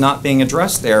number that's not being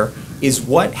addressed there is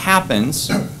what happens,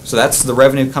 so that's the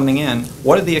revenue coming in,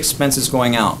 what are the expenses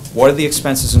going out? What are the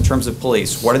expenses in terms of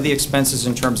police? What are the expenses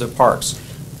in terms of parks?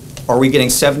 Are we getting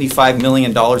 $75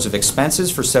 million of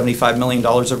expenses for $75 million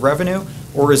of revenue,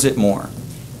 or is it more?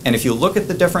 And if you look at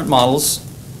the different models,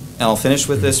 and I'll finish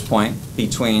with this point,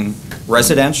 between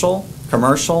residential,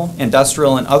 commercial,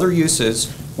 industrial, and other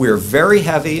uses, we're very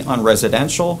heavy on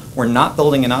residential. We're not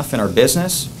building enough in our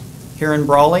business here in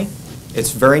Brawley.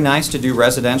 It's very nice to do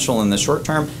residential in the short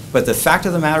term, but the fact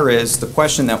of the matter is, the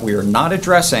question that we are not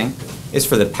addressing is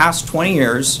for the past 20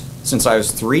 years, since I was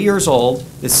 3 years old,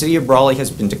 the city of Brawley has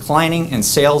been declining in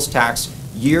sales tax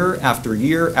year after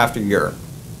year after year.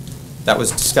 That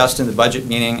was discussed in the budget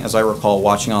meeting, as I recall,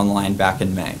 watching online back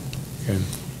in May. Okay.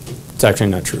 It's actually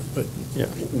not true, but Yeah.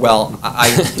 Well,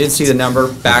 I did see the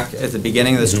number back at the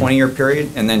beginning of this 20-year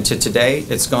period, and then to today,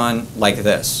 it's gone like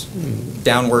this,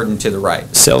 downward and to the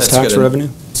right. Sales That's tax good. revenue?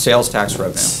 Sales tax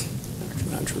revenue.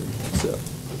 Not true.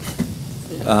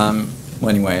 Well,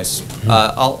 anyways,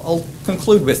 I'll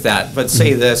conclude with that, but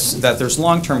say this, that there's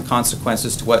long-term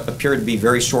consequences to what appear to be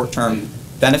very short-term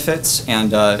benefits,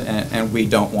 and we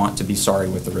don't want to be sorry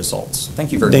with the results.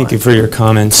 Thank you very much. Thank you for your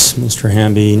comments, Mr.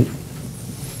 Hamby.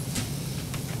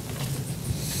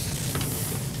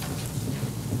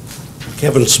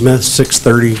 Kevin Smith,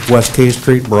 630 West K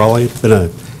Street, Brawley. Been a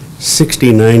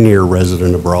 69-year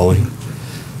resident of Brawley.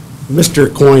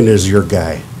 Mr. Coyne is your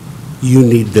guy. You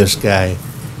need this guy.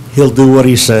 He'll do what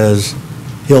he says.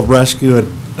 He'll rescue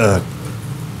a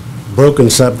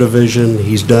broken subdivision.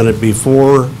 He's done it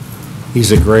before.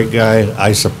 He's a great guy.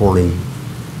 I support him.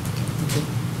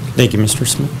 Thank you, Mr.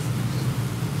 Smith.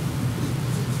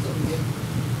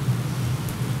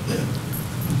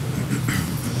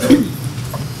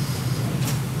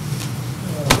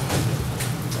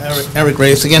 Eric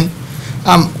Reyes again.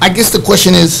 I guess the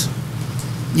question is,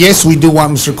 yes, we do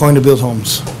want Mr. Coyne to build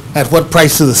homes. At what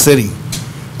price to the city?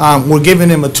 We're giving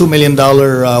him a $2 million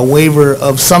waiver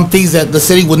of some fees that the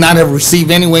city would not have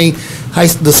received anyway.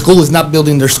 The school is not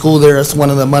building their school there. That's one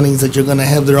of the monies that you're going to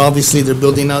have there. Obviously, they're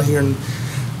building out here.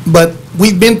 But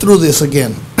we've been through this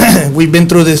again. We've been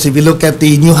through this. If you look at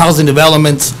the new housing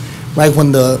developments, right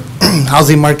when the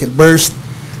housing market burst,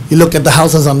 you look at the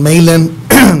houses on Mayland,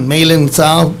 Mayland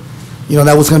South, you know,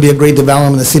 that was going to be a great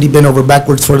development. The city bent over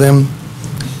backwards for them.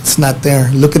 It's not there.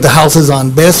 Look at the houses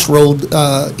on Best Road,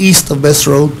 east of Best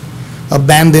Road,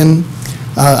 abandoned.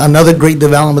 Another great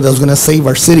development that was going to save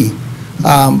our city.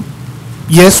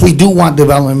 Yes, we do want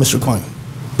development, Mr. Coyne,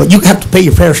 but you have to pay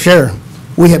your fair share.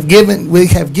 We have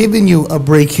given you a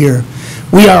break here.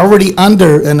 We are already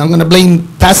under, and I'm going to blame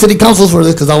past city councils for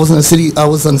this because I was on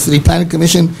the city planning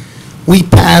commission. We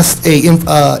passed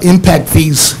impact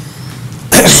fees.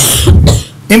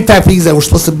 Impact fees that were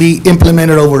supposed to be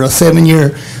implemented over a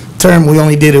 7-year term. We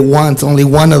only did it once. Only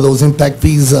one of those impact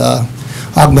fees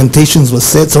augmentations was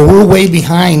set. So we're way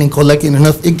behind in collecting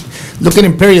enough. Look at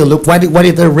Imperial. Look, why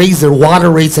did they raise their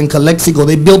water rates in Calexico?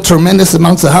 They built tremendous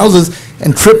amounts of houses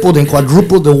and tripled and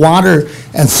quadrupled the water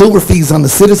and sewer fees on the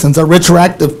citizens. A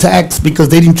retroactive tax because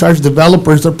they didn't charge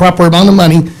developers the proper amount of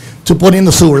money to put in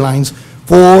the sewer lines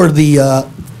for the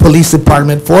police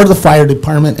department, for the fire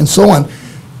department, and so on.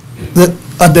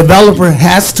 A developer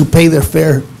has to pay their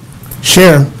fair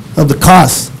share of the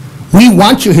costs. We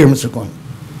want you here, Mr. Coyne.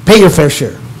 Pay your fair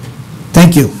share.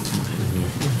 Thank you.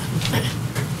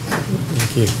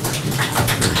 Thank you.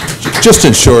 Just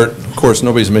in short, of course,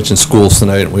 nobody's mentioned schools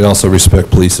tonight. We also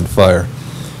respect police and fire.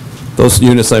 Those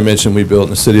units I mentioned we built in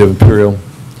the city of Imperial.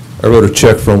 I wrote a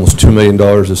check for almost $2 million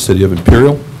to the city of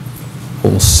Imperial,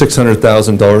 almost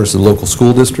 $600,000 to the local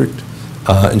school district,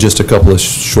 and just a couple of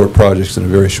short projects in a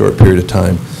very short period of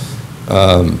time.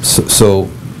 So,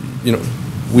 you know,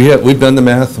 we've done the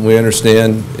math and we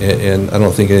understand, and I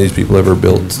don't think any of these people ever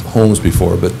built homes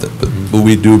before, but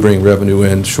we do bring revenue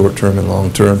in short-term and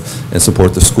long-term and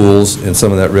support the schools, and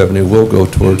some of that revenue will go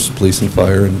towards police and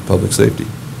fire and public safety.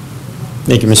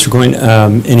 Thank you, Mr. Coyne.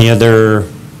 Any other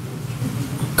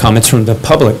comments from the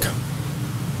public?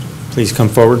 Please come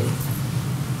forward.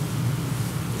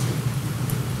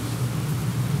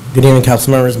 Good evening,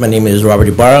 council members. My name is Robert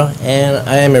Ibarra, and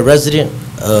I am a resident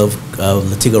of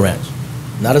Latigo Ranch.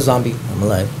 Not a zombie, I'm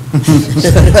alive.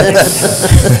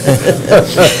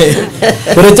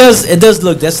 But it does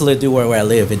look desolate where I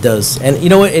live, it does. And you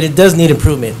know what, it does need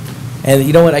improvement. And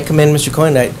you know what, I commend Mr.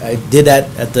 Coyne. I did that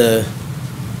at the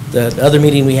other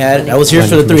meeting we had. I was here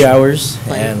for the 3 hours,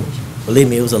 and believe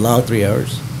me, it was a long 3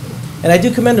 hours. And I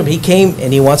do commend him. He came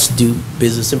and he wants to do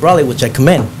business in Brawley, which I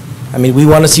commend. I mean, we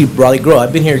want to see Brawley grow.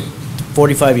 I've been here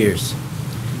 45 years,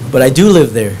 but I do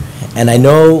live there, and I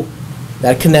know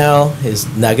that canal is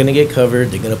not going to get covered.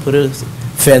 They're going to put a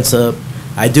fence up.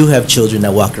 I do have children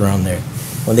that walk around there.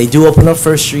 When they do open up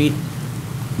First Street,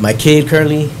 my kid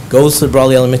currently goes to the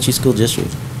Brawley Elementary School District.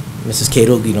 Mrs.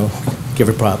 Cato, you know, give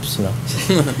her props, you know.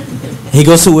 He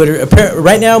goes to Witter.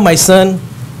 Right now, my son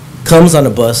comes on a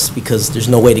bus because there's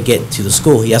no way to get to the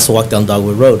school. He has to walk down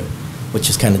Dogwood Road, which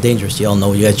is kind of dangerous. You all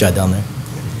know, you guys drive down there.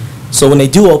 So when they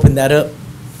do open that up,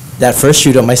 that First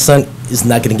Street up, my son is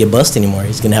not going to get bused anymore.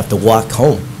 He's going to have to walk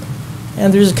home.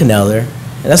 And there's a canal there,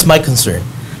 and that's my concern.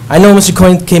 I know Mr.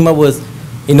 Coyne came up with,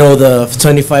 you know, the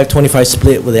 25-25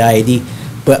 split with the IAD,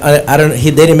 but I don't.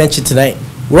 They didn't mention tonight.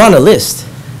 We're on a list.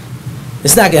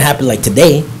 It's not going to happen like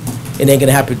today. It ain't going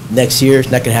to happen next year. It's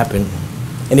not going to happen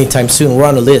anytime soon. We're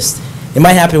on a list. It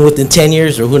might happen within 10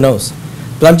 years or who knows.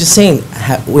 But I'm just saying,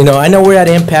 I know we're at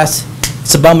an impasse.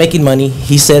 It's about making money.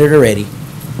 He said it already.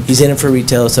 He's in it for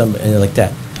retail or something like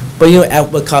that. But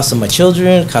at what cost of my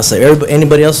children, cost of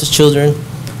anybody else's children.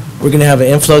 We're going to have an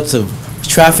influx of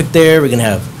traffic there. We're going to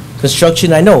have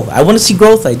construction. I know. I want to see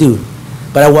growth. I do.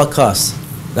 But at what cost?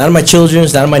 Not of my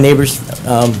children's, not of my neighbors'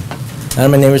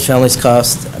 family's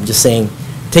cost. I'm just saying,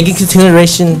 take into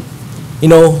consideration,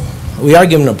 we are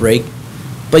giving a break.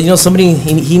 But, somebody,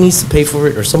 he needs to pay for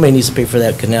it, or somebody needs to pay for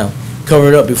that canal. Cover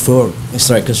it up before we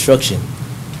start construction,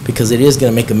 because it is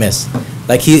going to make a mess.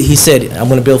 Like he said, I'm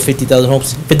going to build 50,000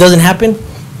 homes. If it doesn't happen,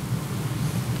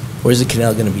 where's the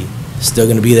canal going to be? Still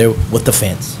going to be there with the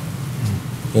fence.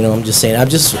 I'm just saying, I'm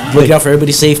just looking out for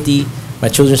everybody's safety, my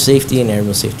children's safety, and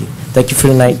everyone's safety. Thank you for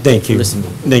tonight. Thank you. Listen.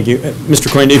 Thank you.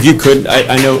 Mr. Coyne, if you could,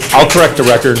 I know, I'll correct the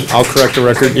record.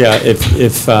 Yeah, I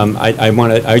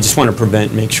just want to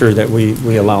make sure that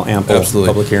we allow ample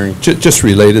public hearing. Just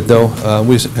related, though,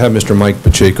 we have Mr. Mike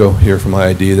Pacheco here from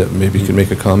IID that maybe can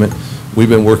make a comment. We've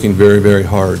been working very, very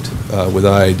hard with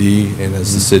IID and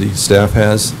as the city staff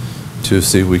has to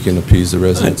see if we can appease the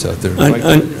residents out there.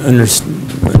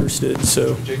 Understood.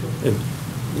 So,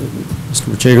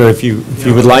 Mr. Pacheco, if you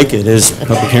would like it as a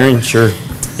public hearing, sure.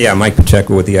 Yeah, Mike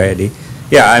Pacheco with the IID.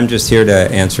 Yeah, I'm just here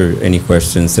to answer any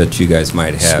questions that you guys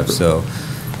might have. Super. So,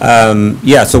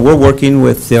 so we're working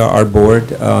with our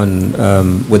board on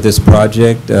with this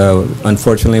project.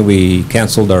 Unfortunately, we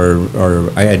canceled our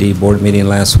IID board meeting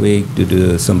last week due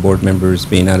to some board members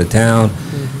being out of town.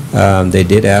 They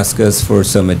did ask us for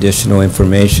some additional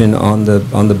information on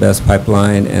the BEST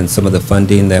pipeline and some of the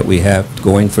funding that we have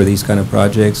going for these kind of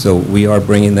projects. So we are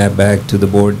bringing that back to the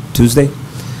board Tuesday.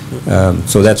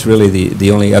 So that's really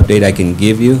the only update I can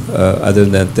give you. Other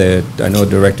than that, I know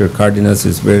Director Cardenas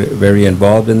is very, very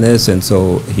involved in this, and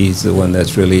so he's the one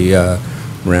that's really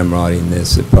ramrodding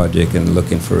this project and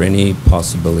looking for any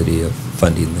possibility of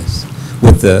funding this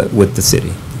with the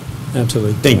city.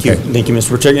 Absolutely. Thank you. Thank you,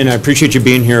 Mr. Pacheco. And I appreciate you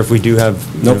being here. If we do have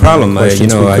no problem.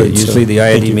 Questions, Usually the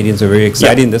IID meetings are very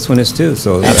exciting. Yeah. This one is too.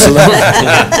 So absolutely.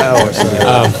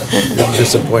 Don't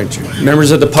disappoint you.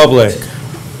 Members of the public,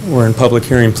 we're in public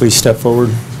hearing. Please step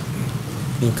forward.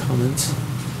 Any comments?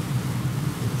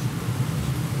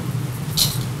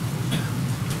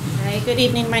 Hi, good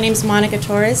evening. My name is Monica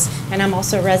Torres, and I'm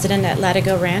also a resident at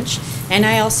Latigo Ranch. And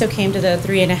I also came to the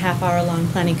 3.5-hour-long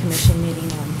Planning Commission meeting.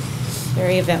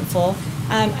 Very eventful.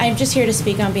 I'm just here to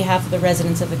speak on behalf of the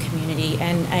residents of the community,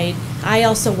 and I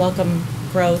also welcome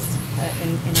growth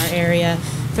in our area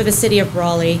for the city of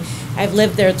Brawley. I've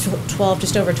lived there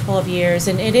just over 12 years,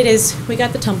 and we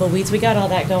got the tumbleweeds, we got all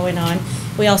that going on.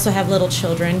 We also have little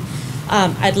children.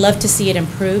 I'd love to see it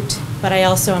improved, but I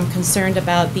also am concerned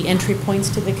about the entry points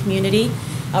to the community.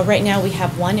 Right now we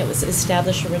have one. It was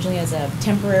established originally as a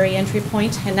temporary entry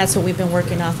point, and that's what we've been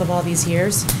working off of all these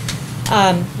years.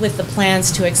 With the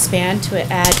plans to expand, to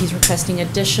add, he's requesting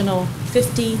additional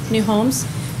 50 new homes.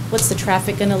 What's the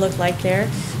traffic going to look like there?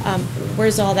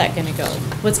 Where's all that going to go?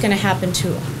 What's going to happen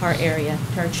to our area,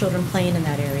 to our children playing in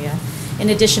that area? In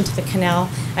addition to the canal,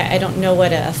 I don't know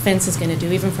what a fence is going to do,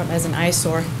 even as an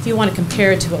eyesore. If you want to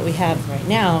compare it to what we have right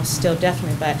now, still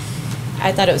definitely, but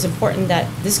I thought it was important that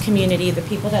this community, the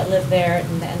people that live there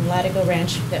and Latigo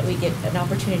Ranch, that we get an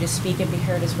opportunity to speak and be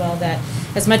heard as well, that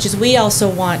as much as we also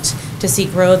want to see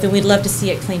growth and we'd love to see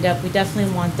it cleaned up, we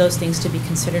definitely want those things to be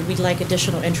considered. We'd like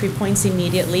additional entry points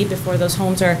immediately before those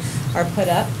homes are put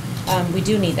up. We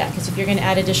do need that, because if you're going to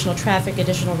add additional traffic,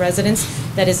 additional residents,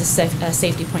 that is a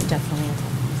safety point definitely.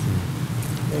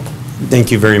 Thank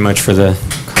you very much for the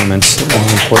comments.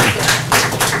 Important.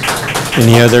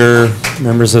 Any other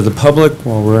members of the public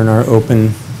while we're in our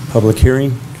open public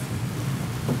hearing?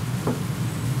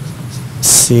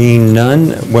 Seeing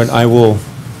none,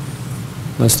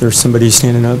 unless there's somebody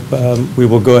standing up, we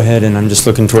will go ahead, and I'm just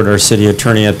looking toward our city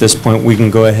attorney at this point. We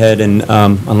can go ahead and,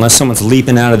 unless someone's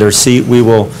leaping out of their seat, we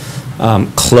will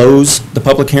close the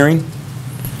public hearing,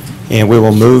 and we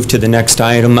will move to the next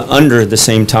item under the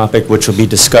same topic, which will be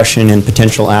discussion and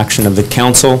potential action of the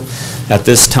council. At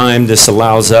this time, this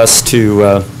allows us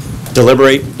to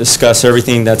deliberate, discuss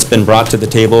everything that's been brought to the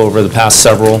table over the past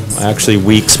several, actually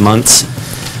weeks, months.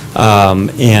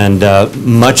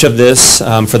 Much of this,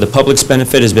 for the public's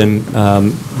benefit, has been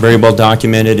very well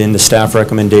documented in the staff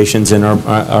recommendations in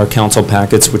our council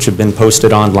packets, which have been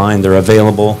posted online. They're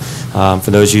available.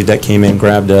 For those of you that came in,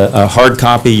 grabbed a hard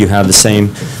copy, you have the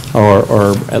same,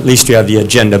 or at least you have the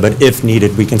agenda, but if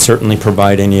needed, we can certainly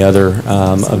provide any other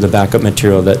of the backup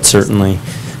material that certainly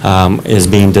is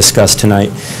being discussed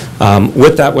tonight.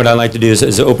 With that, what I'd like to do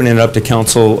is open it up to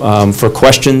council for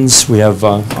questions. We have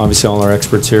obviously all our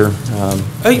experts here.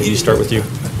 You start with you.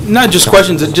 Not just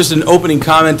questions, just an opening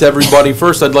comment to everybody.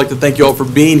 First, I'd like to thank you all for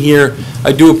being here.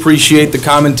 I do appreciate the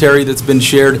commentary that's been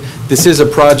shared. This is a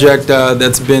project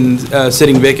that's been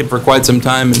sitting vacant for quite some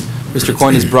time, and Mr.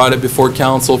 Coyne has brought it before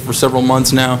council for several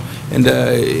months now. And,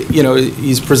 you know,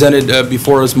 he's presented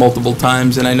before us multiple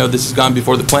times, and I know this has gone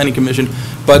before the Planning Commission.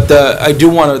 But I do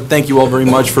want to thank you all very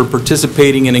much for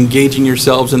participating and engaging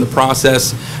yourselves in the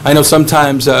process. I know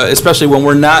sometimes, especially when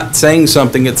we're not saying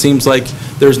something, it seems like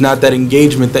there's not that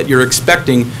engagement that you're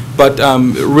expecting. But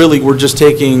really, we're just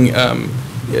taking,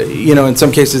 you know, in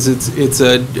some cases, it's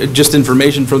just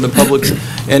information from the public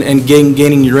and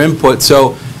gaining your input.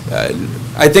 So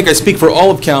I think I speak for all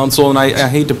of council, and I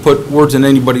hate to put words in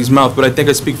anybody's mouth, but I think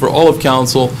I speak for all of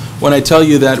council when I tell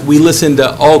you that we listen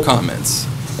to all comments,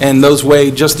 and those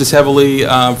weigh just as heavily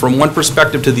from one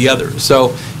perspective to the other.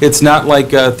 So it's not like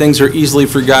things are easily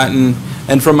forgotten.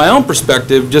 And from my own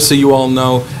perspective, just so you all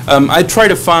know, I try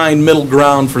to find middle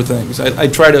ground for things. I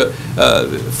try to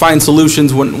find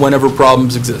solutions whenever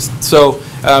problems exist. So,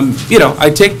 you know, I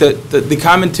take the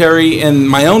commentary and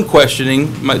my own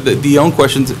questioning, my own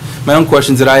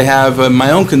questions that I have,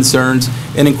 my own concerns,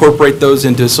 and incorporate those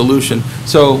into a solution.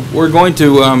 So we're going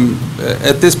to,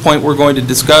 at this point, we're going to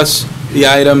discuss the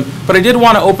item. But I did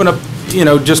want to open up, you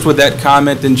know, just with that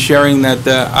comment and sharing that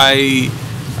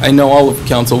I know all of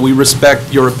council. We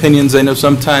respect your opinions. I know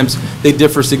sometimes they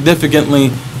differ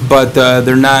significantly, but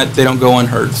they don't go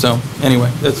unheard. So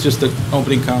anyway, that's just an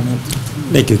opening comment.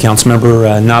 Thank you,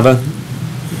 Councilmember Nava.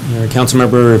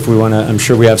 Councilmember, if we want to, I'm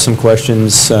sure we have some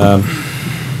questions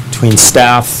between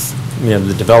staff. We have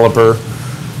the developer.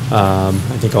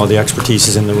 I think all the expertise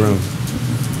is in the room.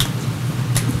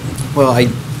 Well,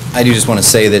 I do just want to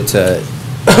say that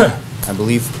I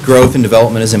believe growth and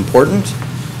development is important.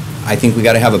 I think we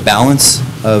got to have a balance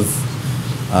of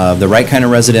the right kind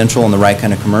of residential and the right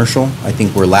kind of commercial. I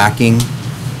think we're lacking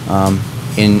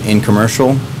in commercial,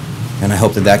 and I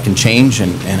hope that can change.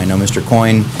 And I know Mr.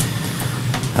 Coyne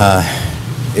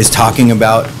is talking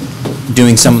about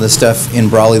doing some of the stuff in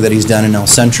Brawley that he's done in El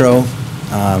Centro.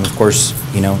 Of course,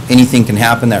 you know, anything can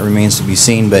happen. That remains to be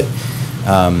seen. But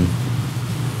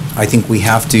I think we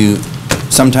have to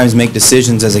sometimes make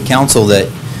decisions as a council that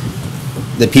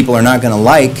people are not going to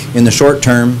like in the short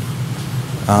term,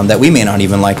 that we may not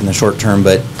even like in the short term,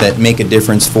 but that make a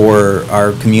difference for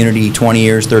our community 20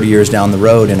 years, 30 years down the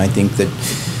road. And I think that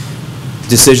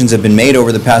decisions have been made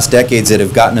over the past decades that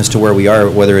have gotten us to where we are,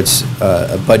 whether it's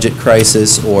a budget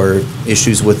crisis or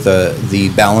issues with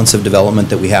the balance of development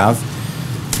that we have.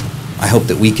 I hope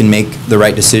that we can make the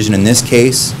right decision in this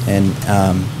case and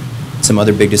some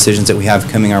other big decisions that we have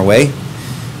coming our way.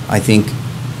 I think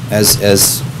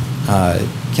as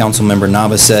Council Member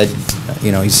Nava said,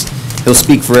 you know, he'll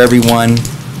speak for everyone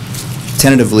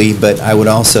tentatively, but I would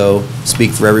also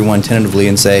speak for everyone tentatively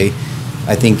and say,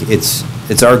 I think it's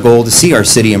our goal to see our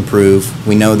city improve.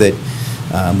 We know that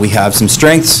we have some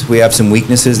strengths, we have some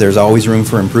weaknesses. There's always room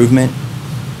for improvement,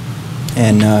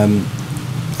 and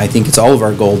I think it's all of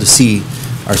our goal to see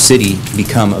our city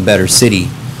become a better city,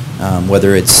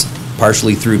 whether it's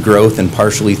partially through growth and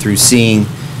partially through seeing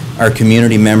our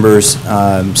community members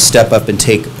step up and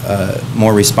take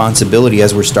more responsibility,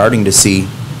 as we're starting to see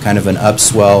kind of an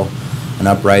upswell, an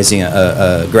uprising,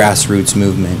 a grassroots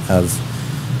movement of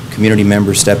community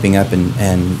members stepping up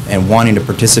and wanting to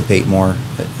participate more.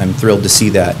 I'm thrilled to see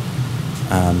that.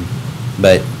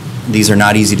 But these are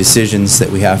not easy decisions that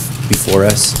we have before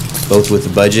us, both with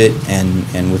the budget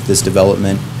and with this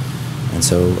development. And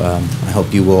so I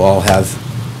hope you will all have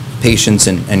patience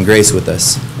and grace with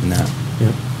us in that.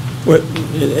 Yeah. Well,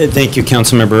 thank you,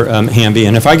 Councilmember Hamby.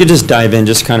 And if I could just dive in,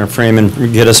 just kind of frame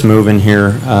and get us moving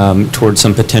here towards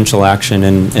some potential action.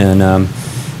 And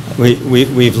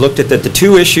we've looked at the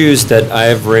two issues that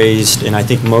I've raised, and I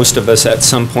think most of us at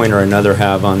some point or another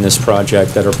have on this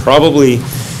project that are probably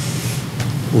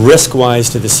risk-wise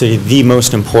to the city. The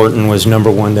most important was,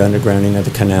 number one, the undergrounding of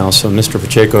the canal. So, Mr.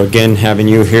 Pacheco, again, having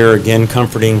you here, again,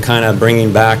 comforting, kind of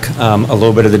bringing back a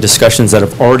little bit of the discussions that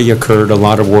have already occurred, a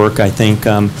lot of work, I think,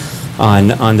 on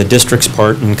the district's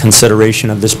part in consideration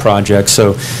of this project.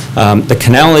 So the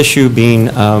canal issue being,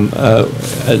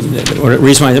 the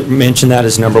reason why I mentioned that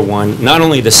is, number one, not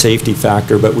only the safety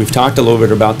factor, but we've talked a little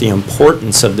bit about the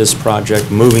importance of this project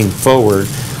moving forward.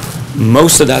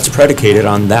 Most of that's predicated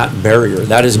on that barrier.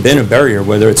 That has been a barrier,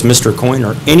 whether it's Mr. Coyne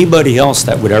or anybody else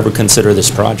that would ever consider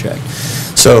this project.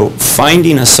 So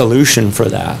finding a solution for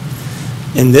that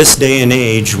in this day and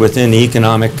age, within the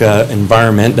economic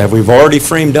environment that we've already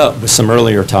framed up with some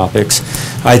earlier topics,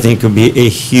 I think would be a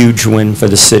huge win for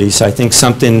the city. So I think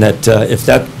something that, if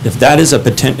that is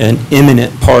an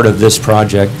imminent part of this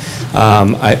project,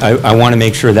 I want to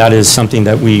make sure that is something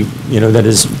that we, that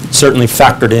is certainly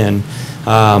factored in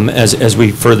as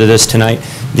we further this tonight.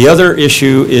 The other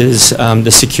issue is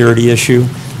the security issue.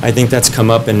 I think that's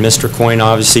come up, and Mr. Coyne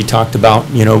obviously talked about,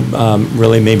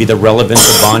 really maybe the relevance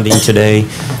of bonding today.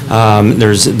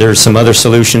 There's some other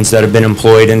solutions that have been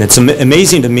employed, and it's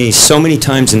amazing to me, so many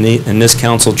times in this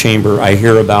council chamber, I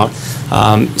hear about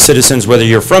citizens, whether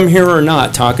you're from here or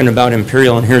not, talking about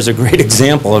Imperial, and here's a great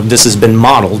example of this has been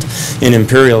modeled in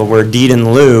Imperial, where deed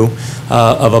in lieu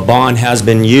of a bond has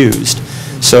been used.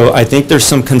 So I think there's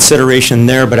some consideration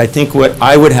there, but I think what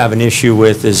I would have an issue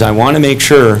with is I want to make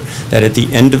sure that at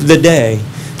the end of the day,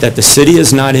 that the city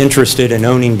is not interested in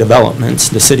owning developments.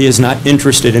 The city is not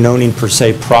interested in owning, per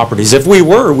se, properties. If we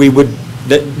were,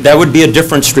 that would be a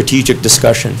different strategic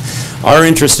discussion. Our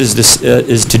interest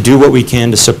is to do what we can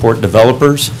to support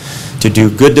developers, to do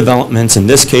good developments, in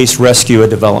this case, rescue a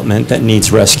development that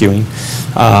needs rescuing.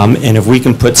 And if we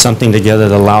can put something together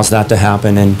that allows that to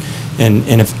happen, and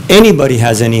if anybody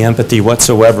has any empathy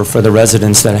whatsoever for the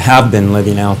residents that have been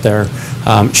living out there,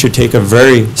 should take a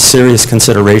very serious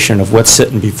consideration of what's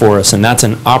sitting before us. And that's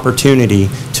an opportunity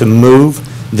to move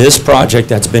this project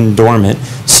that's been dormant,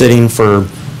 sitting for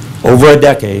over a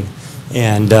decade.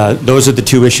 And those are the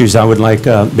two issues I would like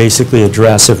basically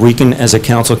address. If we can, as a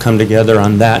council, come together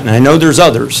on that. And I know there's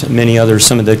others, many others,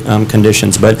 some of the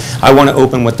conditions, but I want to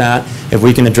open with that. If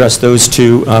we can address those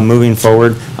two moving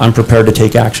forward, I'm prepared to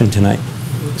take action tonight.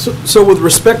 So with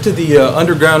respect to the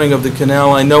undergrounding of the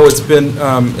canal, I know it's been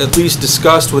at least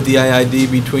discussed with the IID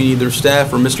between either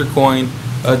staff or Mr. Coyne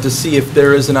to see if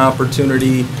there is an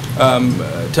opportunity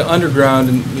to underground.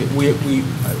 And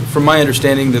from my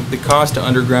understanding, the cost to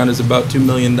underground is about $2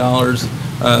 million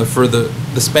for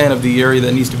the span of the area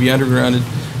that needs to be undergrounded.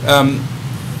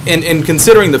 And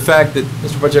considering the fact that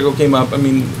Mr. Pacheco came up, I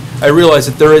mean, I realize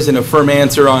that there isn't a firm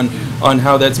answer on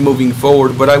how that's moving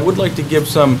forward, but I would like to give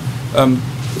some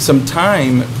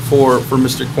time for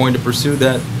Mr. Coyne to pursue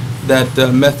that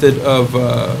method of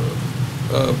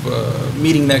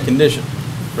meeting that condition,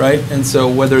 right? And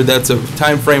so whether that's a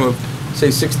time frame of,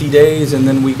 say, 60 days, and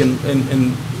then we can,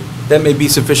 and that may be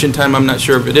sufficient time, I'm not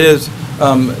sure if it is,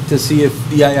 to see if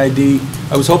the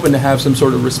IID, I was hoping to have some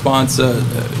sort of response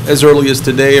as early as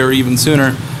today or even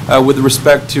sooner with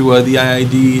respect to the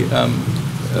IID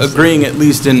agreeing at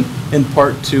least in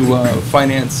part to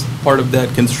finance part of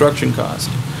that construction cost.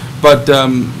 But,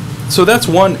 so that's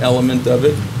one element of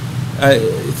it. I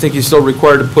think he's still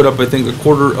required to put up, I think, a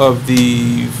quarter of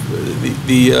the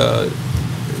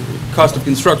cost of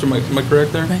construction. Am I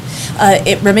correct there? Right.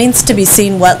 It remains to be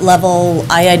seen what level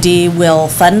IID will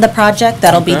fund the project.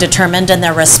 That'll be determined in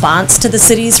their response to the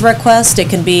city's request. It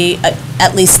can be,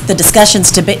 at least the discussions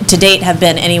to date have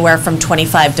been anywhere from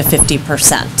 25 to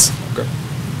 50%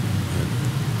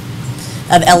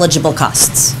 of eligible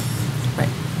costs.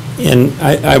 And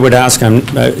I would ask,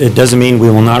 it doesn't mean we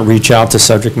will not reach out to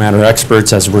subject matter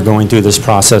experts as we're going through this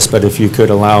process, but if you could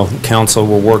allow council,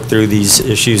 we'll work through these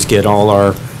issues, get all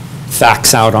our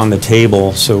facts out on the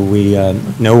table so we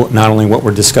know not only what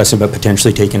we're discussing, but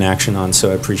potentially taking action on.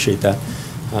 So I appreciate that.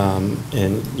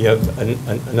 And you have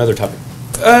another topic.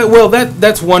 Well,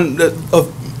 that's one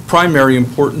of primary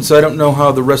importance. I don't know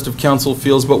how the rest of council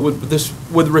feels, but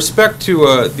with respect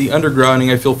to the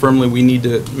undergrounding, I feel firmly we need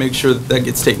to make sure that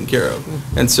gets taken care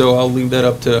of. And so I'll leave that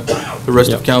up to the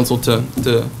rest of council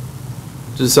to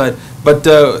decide. But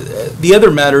the other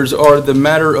matters are the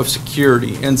matter of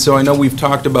security. And so I know we've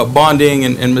talked about bonding,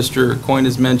 and Mr. Coyne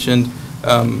has mentioned,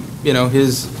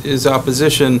 his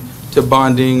opposition to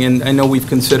bonding, and I know we've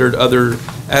considered other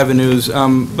avenues.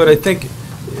 But I think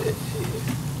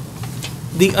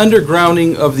the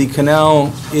undergrounding of the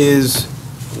canal is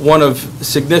one of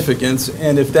significance,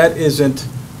 and if that isn't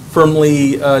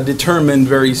firmly determined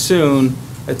very soon,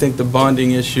 I think the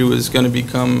bonding issue is going to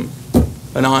become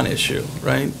a non-issue,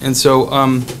 right? And so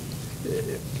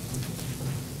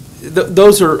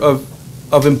those are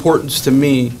of importance to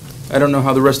me. I don't know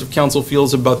how the rest of council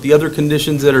feels about the other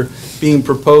conditions that are being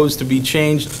proposed to be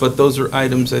changed, but those are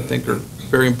items I think are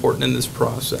very important in this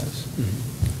process.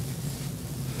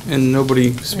 And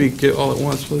nobody speak all at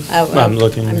once, please. I'm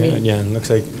looking. Yeah,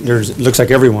 it looks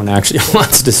like everyone actually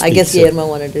wants to speak. I guess Guillermo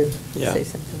wanted to say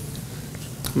something.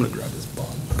 I'm going to grab this ball.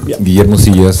 Yeah. Guillermo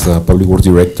Sillas, Public Works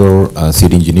Director,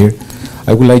 City Engineer.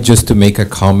 I would like just to make a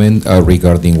comment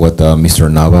regarding what Mr.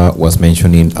 Nava was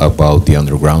mentioning about the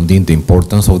undergrounding, the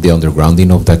importance of the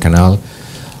undergrounding of the canal.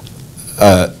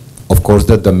 of course,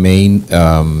 that the main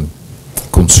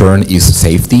concern is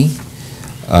safety.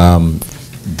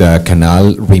 The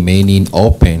canal remaining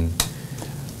open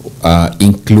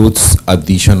includes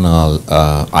additional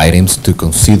items to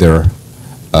consider.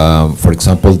 For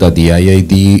example, that the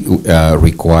IID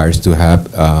requires to have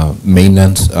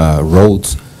maintenance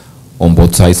roads on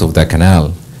both sides of the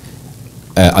canal.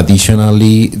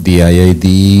 Additionally, the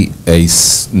IID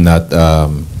is not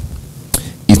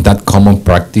common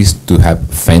practice to have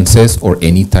fences or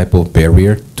any type of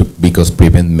barrier because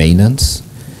prevent maintenance.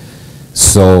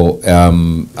 So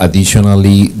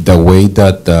additionally, the way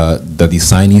that the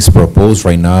design is proposed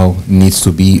right now needs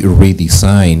to be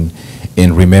redesigned.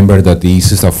 And remember that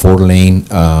this is a 4-lane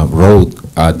road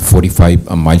at 45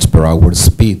 miles per hour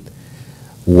speed,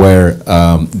 where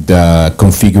the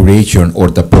configuration or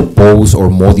the proposed or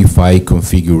modified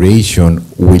configuration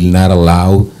will not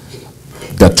allow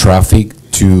the traffic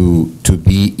to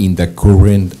be in the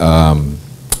current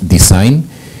design.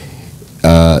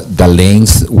 The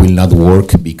lanes will not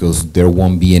work because there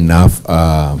won't be enough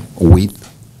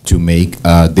width to make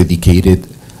dedicated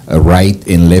right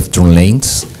and left turn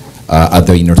lanes at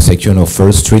the intersection of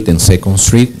 1st Street and 2nd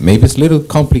Street. Maybe it's a little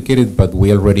complicated, but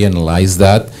we already analyzed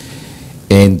that.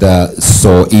 And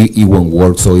so it won't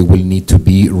work, so it will need to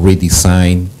be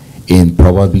redesigned and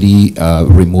probably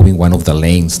removing one of the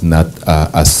lanes, not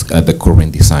as the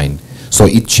current design. So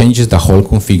it changes the whole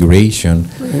configuration.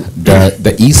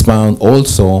 The eastbound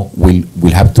also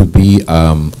will have to be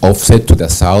offset to the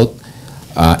south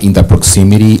in the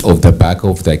proximity of the back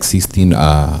of the existing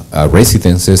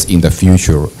residences in the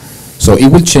future. So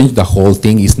it will change the whole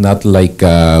thing. It's not like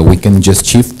we can just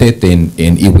shift it and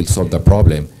it will solve the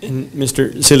problem. And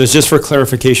Mr. Silas, just for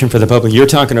clarification for the public, you're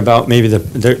talking about maybe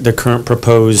the current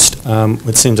proposed,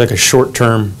 what seems like a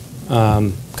short-term,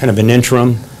 kind of an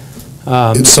interim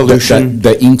solution.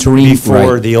 The interim,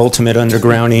 before right. the ultimate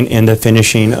undergrounding and the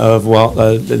finishing of, well,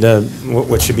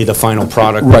 what should be the final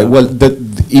product. Right, well,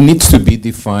 it needs to be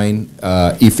defined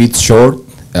if it's short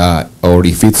or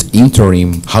if it's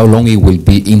interim, how long it will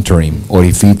be interim, or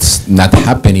if it's not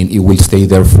happening, it will stay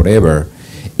there forever.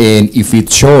 And if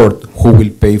it's short, who will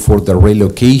pay for the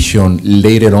relocation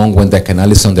later on when the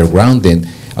canal is undergrounded,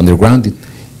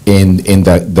 and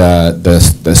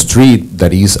the street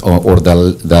that is, or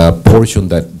the portion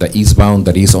that the eastbound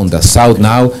that is on the south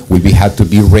now will have to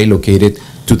be relocated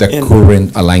to the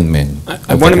current alignment.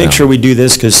 I want to make sure we do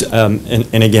this because,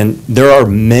 and again, there are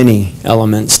many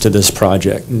elements to this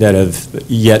project that have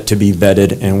yet to be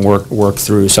vetted and worked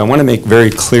through. So I want to make very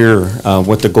clear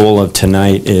what the goal of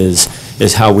tonight is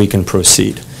how we can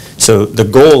proceed. So the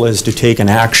goal is to take an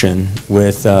action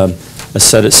with a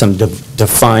set of some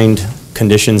defined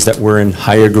conditions that we're in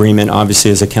high agreement, obviously,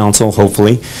 as a council,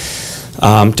 hopefully,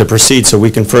 to proceed so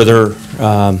we can further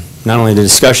not only the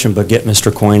discussion, but get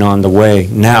Mr. Coyne on the way.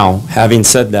 Now, having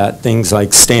said that, things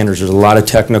like standards, there's a lot of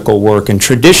technical work, and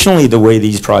traditionally the way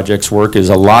these projects work is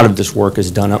a lot of this work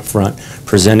is done up front,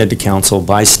 presented to council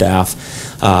by staff.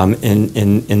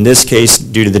 In this case,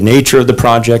 due to the nature of the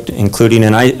project, including,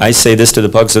 and I say this to the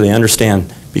public so they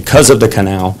understand, because of the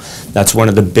canal, that's one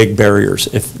of the big barriers.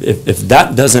 If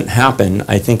that doesn't happen,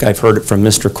 I think I've heard it from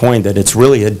Mr. Coyne that it's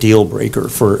really a deal breaker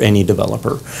for any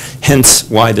developer. Hence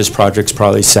why this project's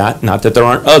probably sat, not that there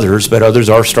aren't others, but others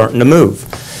are starting to move.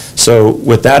 So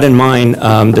with that in mind,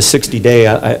 the 60-day,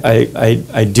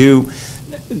 I do,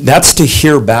 that's to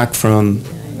hear back from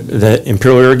the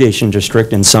Imperial Irrigation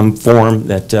District in some form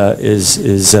that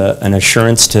is an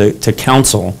assurance to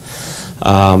council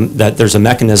that there's a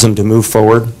mechanism to move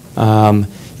forward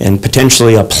and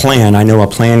potentially a plan. I know a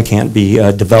plan can't be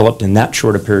developed in that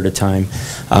short a period of time,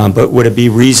 but would it be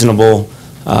reasonable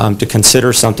to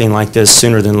consider something like this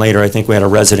sooner than later? I think we had a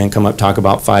resident come up, talk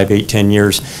about 5, 8, 10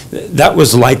 years. That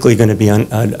was likely going to be,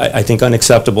 I think,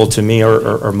 unacceptable to me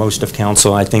or most of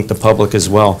council. I think the public as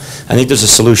well. I think there's a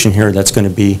solution here that's going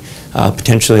to be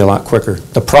potentially a lot quicker.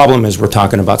 The problem is we're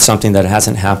talking about something that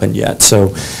hasn't happened yet.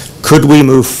 So could we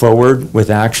move forward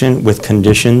with action, with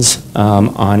conditions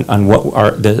on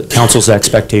what the council's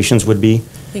expectations would be?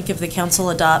 I think if the council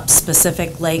adopts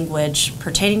specific language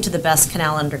pertaining to the best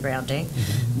canal undergrounding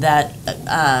that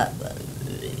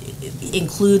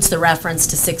includes the reference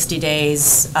to 60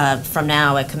 days from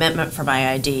now, a commitment from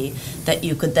IID, that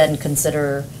you could then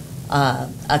consider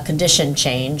a condition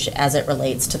change as it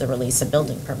relates to the release of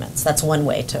building permits. That's one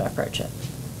way to approach it.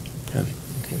 Okay.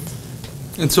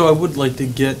 And so I would like to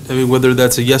get, I mean, whether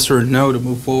that's a yes or a no to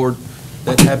move forward,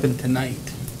 that happened tonight.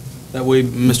 That way,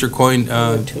 Mr. Coyne,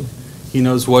 he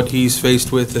knows what he's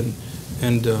faced with,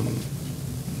 and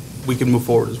we can move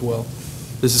forward as well.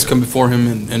 This has come before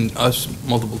him and us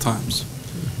multiple times.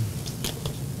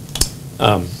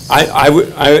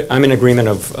 I'm in agreement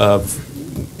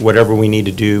of whatever we need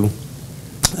to do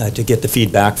to get the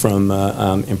feedback from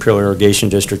Imperial Irrigation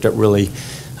District that really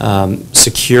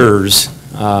secures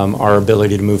our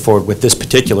ability to move forward with this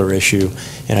particular issue.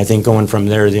 And I think going from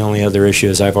there, the only other issue,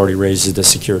 as I've already raised, is the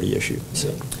security issue.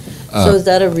 So is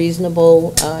that a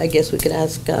reasonable, I guess we could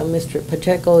ask Mr.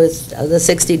 Pacheco, is the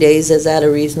 60 days, is that a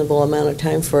reasonable amount of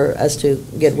time for us to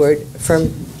get a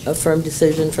firm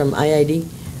decision from IID?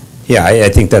 Yeah, I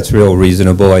think that's real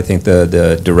reasonable. I think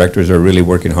the directors are really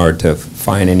working hard to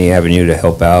find any avenue to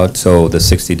help out, so the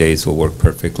 60 days will work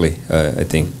perfectly. I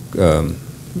think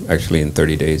actually in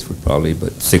 30 days would probably,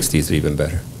 but 60 is even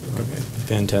better. Okay.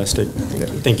 Fantastic.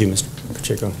 Thank you, Mr.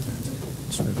 Pacheco.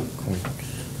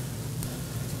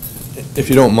 If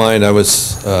you don't mind, I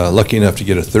was lucky enough to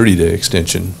get a 30-day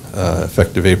extension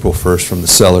effective April 1st from the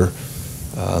seller.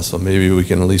 So maybe we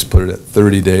can at least put it at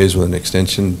 30 days with an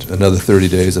extension, another 30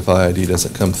 days if IID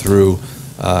doesn't come through.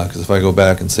 Because if I go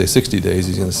back and say 60 days,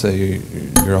 he's going to say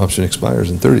your option expires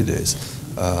in 30 days.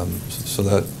 So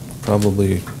that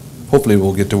probably, hopefully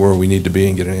we'll get to where we need to be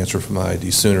and get an answer from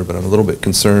IID sooner, but I'm a little bit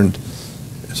concerned.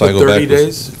 So I go 30 back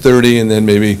days? 30, and then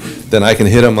maybe, then I can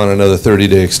hit them on another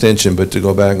 30-day extension, but to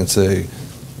go back and say,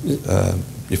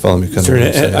 you follow me? Kind of Sure, what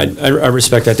I'm saying? I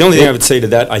respect that. The only thing I would say to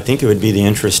that, I think it would be the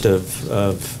interest of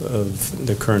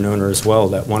the current owner as well,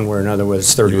 that one way or another, whether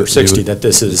it's 30 or 60, that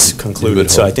this is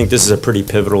concluded. So I think this is a pretty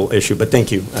pivotal issue, but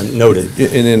thank you, noted.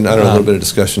 And then, I don't know, a little bit of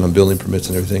discussion on building permits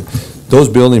and everything. Those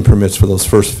building permits for those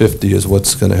first 50 is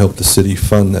what's going to help the city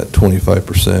fund that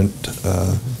 25%,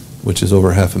 which is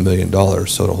over $500,000.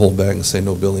 So to hold back and say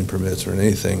no building permits or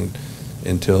anything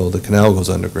until the canal goes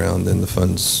underground, then the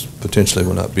funds potentially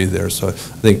will not be there. So I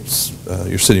think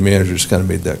your city manager just kind of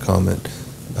made that comment.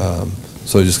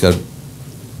 So you just got to,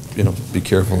 be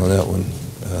careful on that one.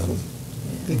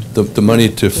 The money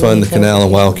to fund the canal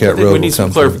and Wildcat Road will come. We need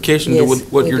some clarification to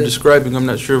what you're describing. I'm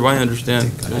not sure if I understand,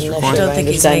 Mr. I Coyne. don't think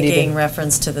he's making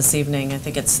reference to this evening. I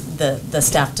think it's the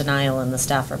staff denial and the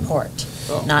staff report,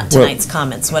 not tonight's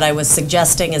comments. What I was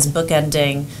suggesting is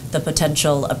bookending the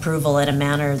potential approval in a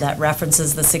manner that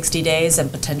references the 60 days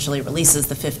and potentially releases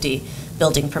the 50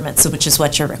 building permits, which is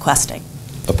what you're requesting.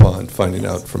 Upon finding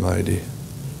out from IID.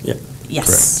 Yeah.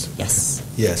 Yes, yes.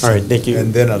 Yes. All right, thank you.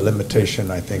 And then a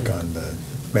limitation, I think, on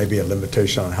maybe a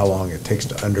limitation on how long it takes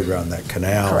to underground that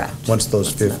canal. Correct. Once those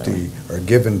 50 are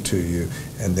given to you,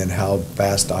 and then how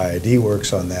fast IID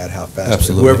works on that, how fast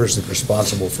Absolutely. whoever's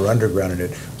responsible for undergrounding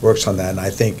it works on that. And I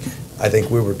think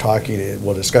we were talking,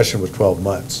 discussion was 12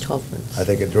 months. 12 months. I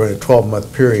think during a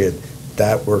 12-month period,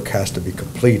 that work has to be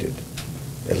completed,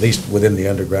 at least within the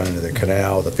undergrounding of the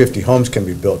canal. The 50 homes can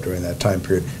be built during that time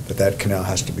period, but that canal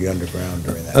has to be underground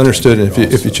during that Understood. time And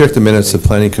period if you check the minutes of the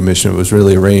Planning Commission, it was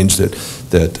really arranged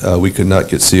that we could not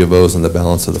get C of Os on the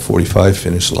balance of the 45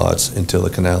 finished lots until the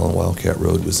canal and Wildcat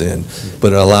Road was in.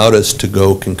 But it allowed us to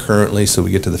go concurrently, so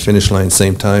we get to the finish line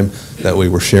same time. That way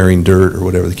we're sharing dirt or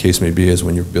whatever the case may be as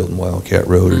when you're building Wildcat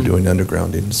Road or doing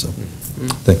undergrounding. So,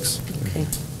 thanks. Okay.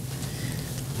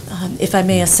 If I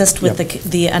may assist with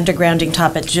the undergrounding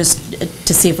topic, just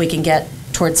to see if we can get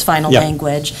towards final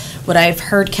language. What I've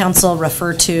heard council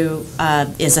refer to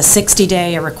is a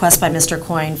 60-day, a request by Mr.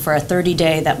 Coyne for a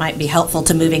 30-day that might be helpful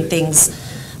to moving things,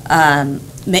 an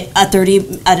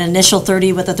initial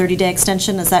 30 with a 30-day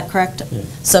extension, is that correct? Yeah.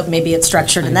 So maybe it's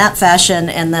structured in that fashion,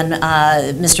 and then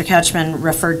Mr. Couchman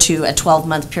referred to a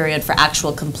 12-month period for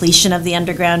actual completion of the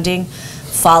undergrounding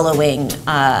following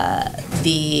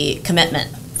the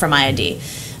commitment from IID.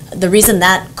 The reason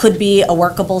that could be a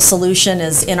workable solution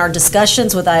is in our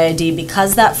discussions with IID,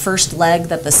 because that first leg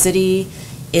that the city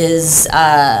is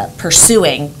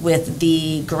pursuing with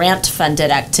the grant-funded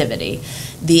activity,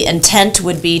 the intent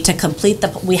would be to complete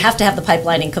we have to have the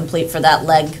pipelining complete for that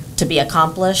leg to be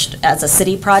accomplished as a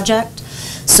city project.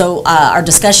 So our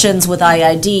discussions with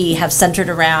IID have centered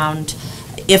around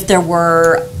if there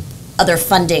were other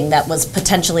funding that was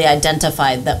potentially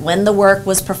identified, that when the work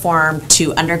was performed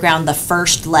to underground the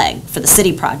first leg for the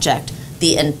city project,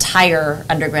 the entire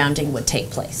undergrounding would take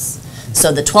place.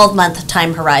 So the 12-month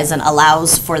time horizon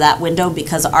allows for that window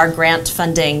because our grant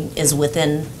funding is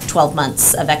within 12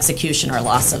 months of execution or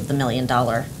loss of the $1 million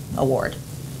award.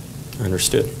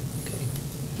 Understood.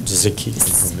 Which is a key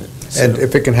component. And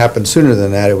if it can happen sooner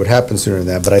than that, it would happen sooner than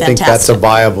that. But I think that's a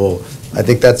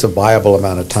viable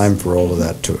amount of time for all of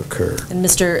that to occur. And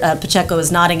Mr. Pacheco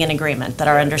is nodding in agreement that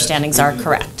our understandings are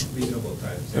correct.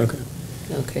 Okay.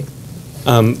 Okay.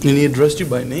 And he addressed you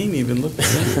by name even, look at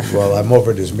that. Well, I'm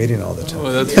over at his meeting all the time.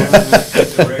 Oh,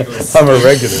 that's I'm a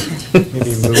regular.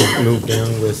 Maybe move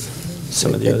down with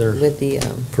some of the other. With the,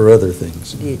 for other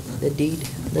things. the deed.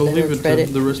 I'll leave letter of it credit.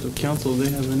 to the rest of council. Do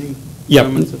they have any Yeah.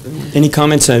 comments that they want? Any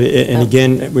comments? And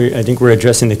again, I think we're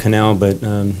addressing the canal, but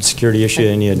security issue,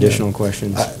 any additional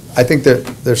questions? I think that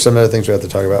there's some other things we have to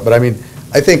talk about, but I mean,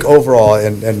 I think overall,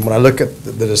 and when I look at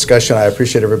the discussion, I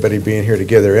appreciate everybody being here to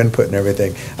give their input and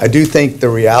everything. I do think the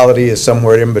reality is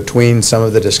somewhere in between some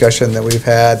of the discussion that we've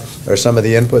had or some of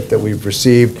the input that we've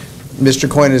received. Mr.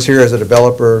 Coyne is here as a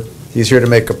developer. He's here to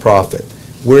make a profit.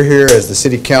 We're here as the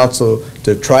city council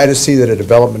to try to see that a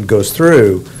development goes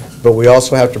through, but we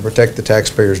also have to protect the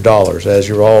taxpayers' dollars, as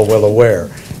you're all well aware.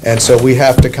 And so we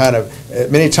have to kind of,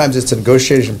 many times it's a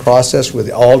negotiation process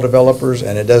with all developers,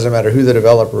 and it doesn't matter who the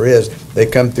developer is, they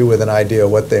come through with an idea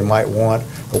of what they might want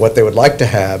or what they would like to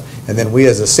have, and then we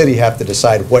as a city have to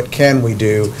decide what can we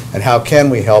do and how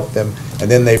can we help them, and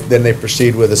then they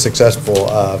proceed with a successful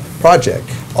project.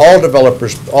 All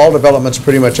developments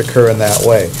pretty much occur in that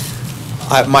way.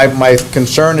 My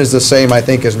concern is the same, I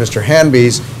think, as Mr.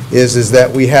 Hanby's, is that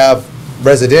we have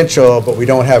residential, but we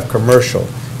don't have commercial.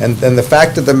 And the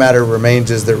fact of the matter remains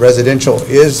is that residential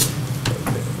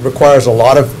requires a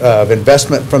lot of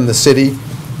investment from the city,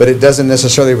 but it doesn't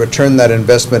necessarily return that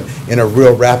investment in a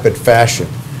real rapid fashion,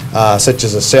 such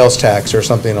as a sales tax or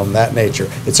something of that nature.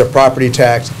 It's a property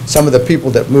tax. Some of the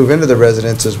people that move into the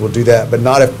residences will do that, but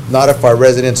not if our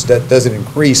residence doesn't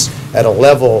increase at a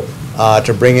level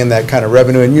to bring in that kind of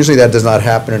revenue, and usually that does not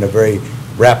happen in a very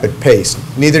rapid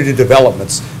pace. Neither do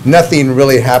developments. Nothing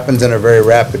really happens in a very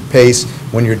rapid pace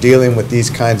when you're dealing with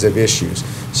these kinds of issues.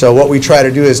 So what we try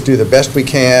to do is do the best we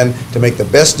can to make the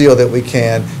best deal that we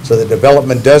can so that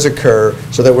development does occur,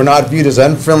 so that we're not viewed as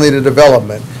unfriendly to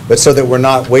development, but so that we're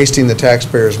not wasting the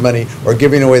taxpayers' money or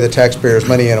giving away the taxpayers'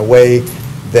 money in a way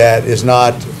that is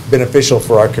not beneficial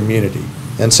for our community.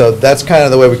 And so that's kind of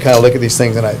the way we kind of look at these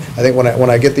things. And I think when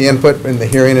I get the input in the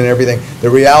hearing and everything, the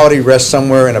reality rests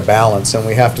somewhere in a balance, and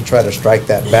we have to try to strike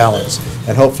that balance.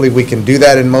 And hopefully we can do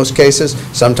that in most cases.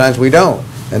 Sometimes we don't,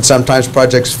 and sometimes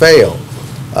projects fail.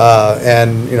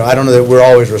 And I don't know that we're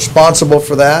always responsible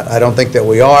for that. I don't think that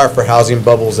we are for housing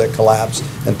bubbles that collapse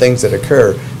and things that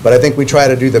occur. But I think we try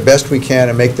to do the best we can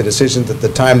and make the decisions at the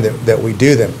time that we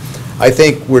do them. I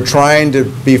think we're trying to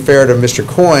be fair to Mr.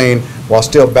 Coyne while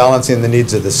still balancing the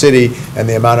needs of the city and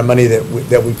the amount of money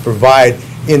that we provide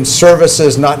in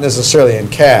services, not necessarily in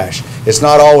cash. It's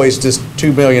not always just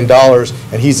 $2 million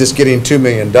and he's just getting $2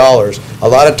 million. A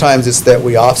lot of times it's that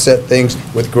we offset things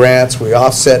with grants, we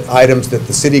offset items that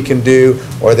the city can do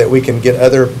or that we can get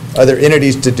other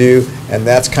entities to do, and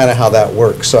that's kind of how that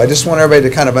works. So I just want everybody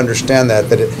to kind of understand that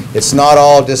it's not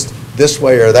all just this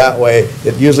way or that way.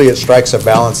 Usually it strikes a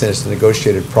balance and it's a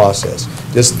negotiated process,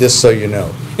 just so you know.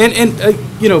 And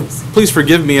please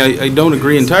forgive me, I don't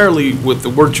agree entirely with the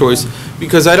word choice,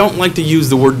 because I don't like to use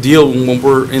the word deal when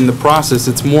we're in the process.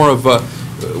 It's more of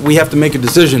we have to make a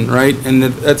decision, right? And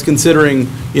that's considering,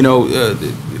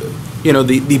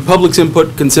 the public's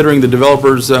input, considering the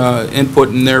developers' input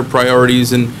and their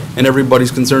priorities and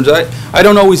everybody's concerns. I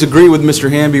don't always agree with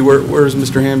Mr. Hamby. Where is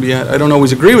Mr. Hamby at? I don't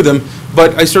always agree with him,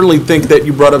 but I certainly think that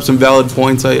you brought up some valid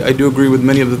points. I do agree with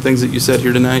many of the things that you said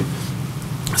here tonight.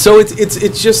 So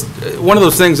it's just one of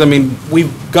those things. I mean,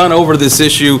 we've gone over this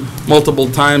issue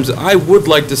multiple times. I would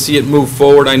like to see it move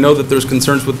forward. I know that there's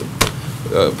concerns with the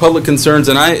public concerns,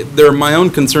 and there are my own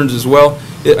concerns as well.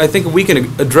 I think if we can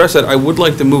address it, I would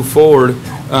like to move forward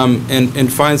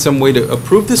and find some way to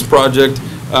approve this project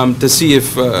to see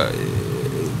if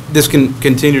this can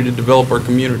continue to develop our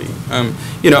community.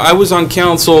 I was on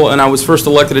council, and I was first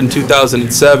elected in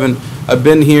 2007. I've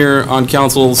been here on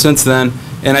council since then,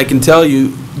 and I can tell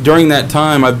you, during that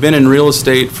time, I've been in real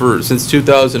estate since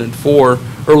 2004,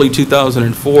 early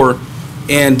 2004,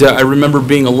 and I remember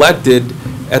being elected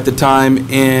at the time,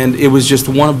 and it was just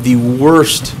one of the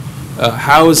worst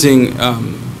housing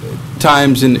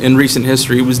times in recent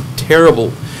history. It was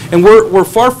terrible. And we're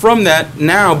far from that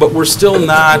now, but we're still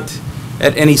not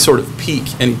at any sort of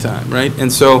peak anytime, right?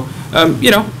 And so,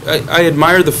 I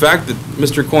admire the fact that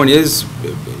Mr. Coyne is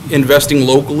investing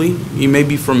locally. He may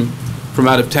be from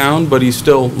out of town, but he's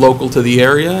still local to the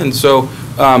area. And so,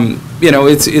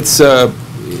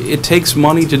 it takes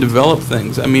money to develop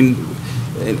things. I mean,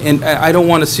 and I don't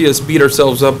want to see us beat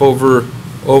ourselves up over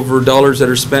dollars that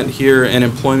are spent here and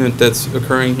employment that's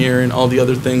occurring here and all the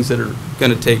other things that are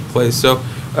going to take place. So,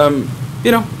 I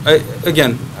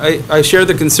share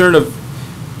the concern of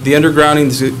the undergrounding,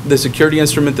 the security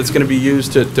instrument that's going to be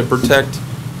used to protect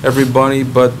everybody,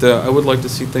 but I would like to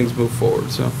see things move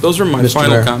forward. So those are my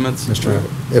final comments. Mr. Mayor,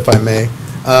 if I may.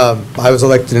 I was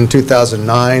elected in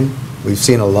 2009. We've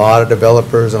seen a lot of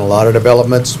developers and a lot of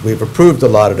developments. We've approved a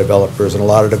lot of developers and a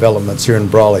lot of developments here in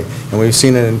Brawley. And we've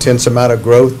seen an intense amount of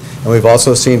growth, and we've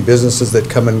also seen businesses that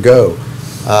come and go.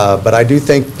 But I do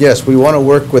think, yes, we want to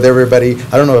work with everybody.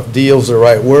 I don't know if deal's the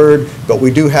right word, but we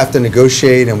do have to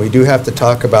negotiate, and we do have to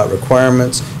talk about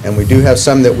requirements, and we do have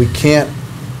some that we can't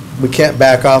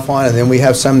back off on, and then we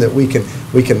have some that we can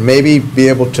maybe be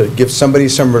able to give somebody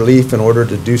some relief in order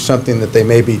to do something that they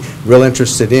may be real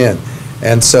interested in.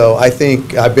 And so I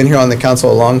think I've been here on the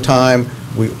council a long time.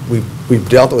 We've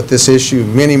dealt with this issue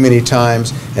many, many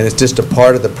times, and it's just a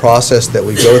part of the process that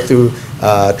we go through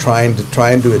trying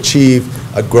to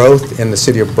achieve a growth in the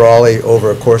city of Brawley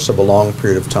over a course of a long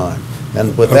period of time.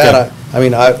 And with that,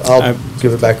 I'll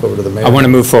give it back over to the mayor. I want to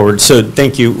move forward, so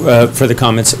thank you for the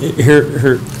comments.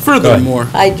 Here, furthermore.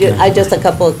 I just a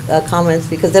couple of comments,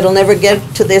 because it'll never get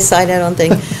to this side, I don't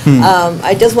think.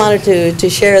 I just wanted to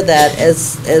share that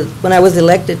as when I was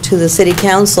elected to the city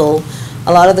council,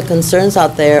 a lot of the concerns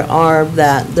out there are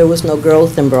that there was no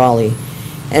growth in Brawley.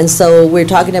 And so we're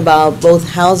talking about both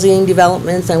housing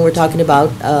developments, and we're talking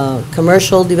about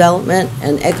commercial development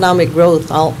and economic growth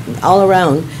all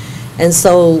around. And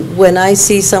so when I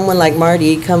see someone like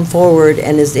Marty come forward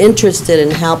and is interested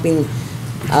in helping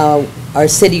our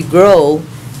city grow,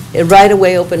 it right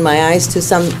away opened my eyes to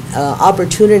some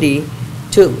opportunity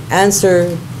to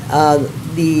answer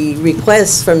the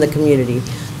requests from the community.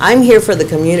 I'm here for the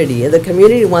community, and the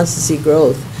community wants to see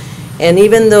growth. And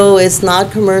even though it's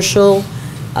not commercial,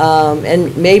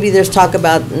 and maybe there's talk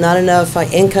about not enough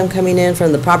income coming in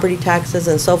from the property taxes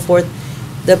and so forth,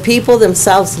 the people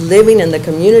themselves living in the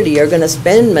community are going to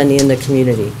spend money in the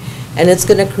community. And it's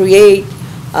going to create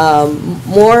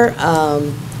more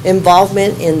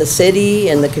involvement in the city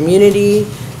and the community.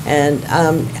 And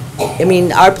I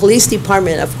mean, our police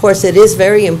department, of course, it is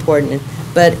very important.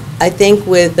 But I think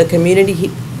with the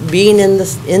community being in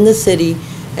the city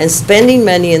and spending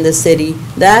money in the city,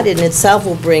 that in itself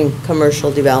will bring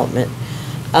commercial development.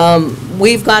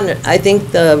 We've gotten, I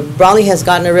think Brawley has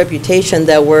gotten a reputation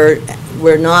that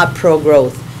we're not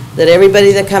pro-growth, that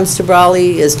everybody that comes to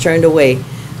Brawley is turned away.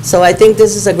 So I think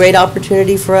this is a great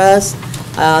opportunity for us.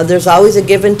 There's always a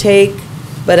give and take,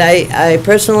 but I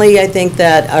personally, I think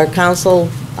that our council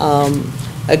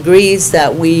agrees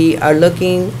that we are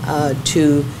looking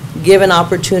to give an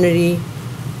opportunity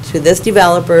to this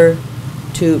developer,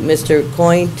 to Mr.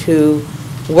 Coyne, to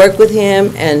work with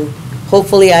him, and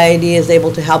hopefully IID is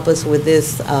able to help us with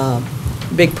this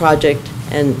big project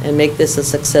and make this a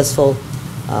successful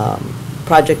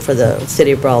project for the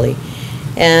city of Brawley.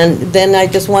 And then I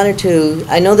just wanted to,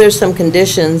 I know there's some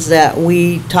conditions that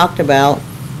we talked about.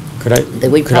 Could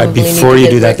I, before you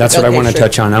do that, that's what I want to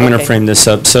touch on. I'm going to frame this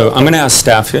up. So I'm going to ask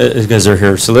staff, because they're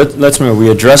here. So let's remember, we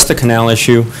addressed the canal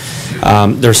issue.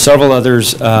 There's several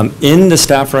others. In the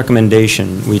staff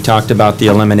recommendation, we talked about the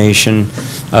elimination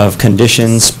of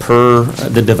conditions per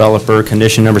the developer,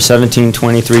 condition number 17,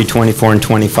 23, 24, and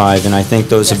 25, and I think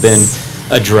those have been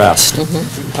addressed.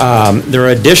 There are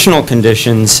additional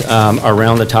conditions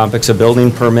around the topics of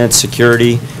building permits,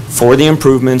 security, for the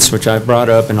improvements, which I've brought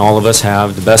up, and all of us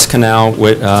have, the best canal,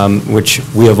 which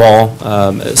we have all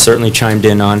certainly chimed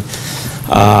in on,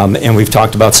 and we've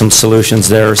talked about some solutions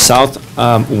there.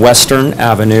 Southwestern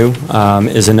Avenue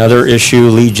is another issue,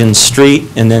 Legion Street,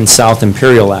 and then South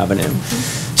Imperial Avenue.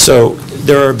 So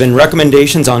there have been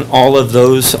recommendations on all of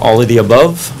those, all of the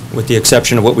above, with the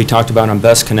exception of what we talked about on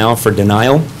Best Canal for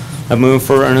denial of moving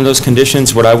forward under those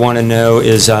conditions. What I want to know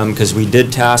is, because we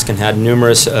did task and had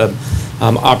numerous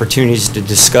opportunities to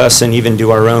discuss and even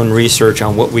do our own research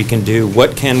on what we can do.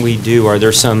 What can we do? Are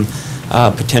there some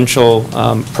potential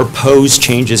proposed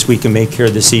changes we can make here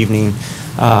this evening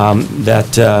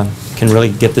that can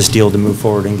really get this deal to move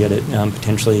forward and get it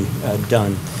potentially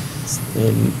done?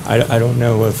 And I don't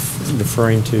know if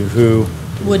referring to who.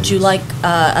 Would you like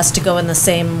us to go in the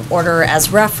same order as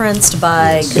referenced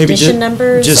by condition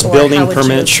numbers? Just building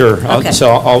permits, sure. Okay. So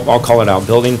I'll call it out,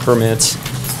 building permits.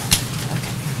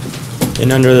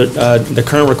 And under the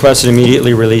current requested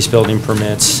immediately release building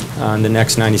permits on the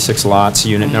next 96 lots,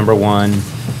 unit number 1,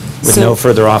 with no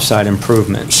further offsite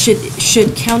improvements.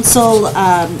 Should council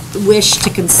wish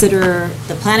to consider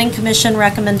the planning commission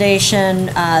recommendation,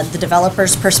 the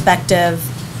developer's perspective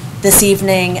this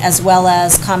evening, as well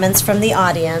as comments from the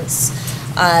audience?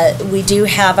 We do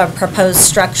have a proposed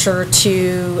structure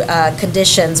to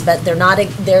conditions, but they're not,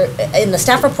 they're in the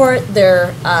staff report,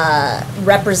 they're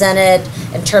represented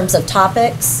in terms of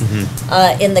topics.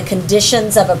 In the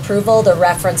conditions of approval, they're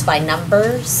referenced by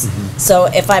numbers. So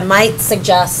if I might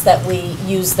suggest that we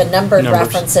use the numbered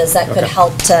references, that could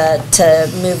help to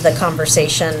move the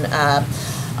conversation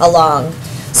along.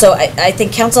 So I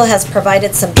think council has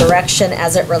provided some direction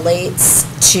as it relates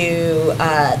to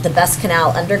the Best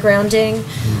Canal undergrounding.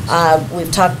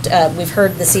 We've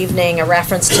heard this evening a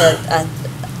reference to a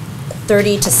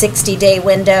 30 to 60 day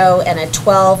window and a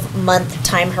 12-month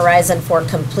time horizon for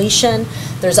completion.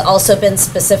 There's also been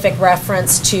specific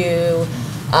reference to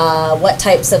what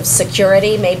types of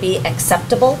security may be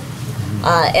acceptable.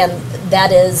 And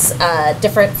that is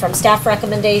different from staff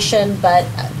recommendation, but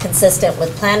consistent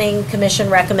with Planning Commission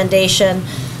recommendation.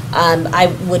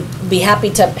 I would be happy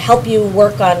to help you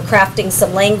work on crafting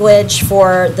some language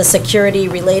for the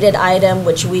security-related item,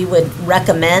 which we would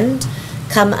recommend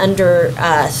come under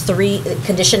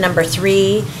condition number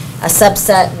 3, a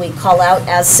subset we call out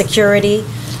as security.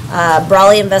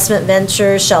 Brawley Investment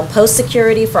Ventures shall post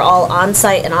security for all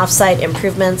on-site and off-site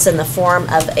improvements in the form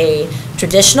of a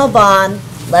traditional bond,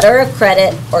 letter of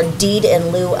credit, or deed in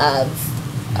lieu of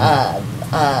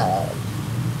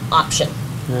option.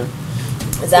 Yeah.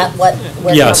 Is that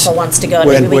where Yes. council wants to go?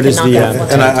 Maybe we can knock out one.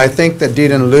 And I think that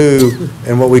deed in lieu,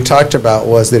 and what we talked about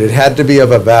was that it had to be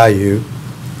of a value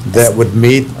that would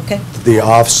meet the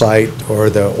off-site or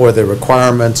the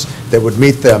requirements that would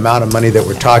meet the amount of money that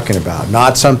we're talking about,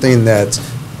 not something that's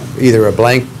either a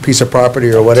blank piece of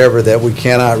property or whatever that we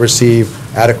cannot receive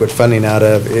adequate funding out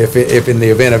of if in the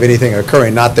event of anything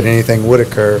occurring, not that anything would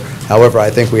occur. However, I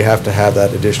think we have to have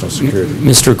that additional security.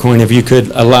 Mr. Coyne, if you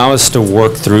could allow us to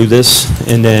work through this,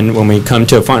 and then when we come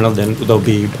to a final, then there'll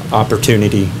be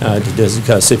opportunity to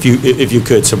discuss, if you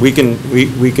could, so we can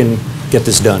get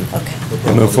this done. Okay.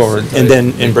 And move forward,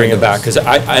 and bring it back, because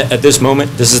I at this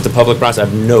moment, this is the public process, I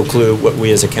have no clue what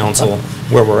we as a council,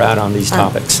 where we're at on these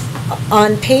topics.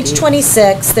 On page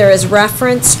 26, there is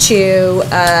reference to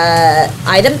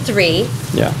item 3.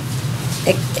 Yeah.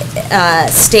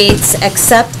 States,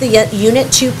 accept the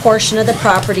Unit 2 portion of the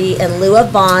property in lieu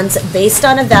of bonds based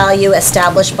on a value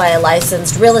established by a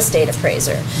licensed real estate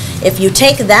appraiser. If you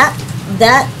take that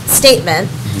statement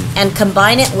and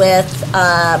combine it with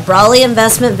Brawley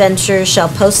Investment Ventures shall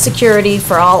post security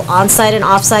for all on-site and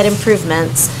off-site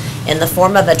improvements in the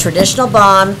form of a traditional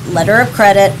bond, letter of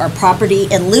credit, or property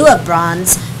in lieu of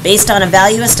bonds based on a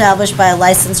value established by a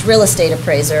licensed real estate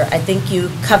appraiser, I think you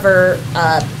cover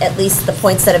at least the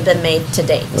points that have been made to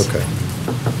date. Okay.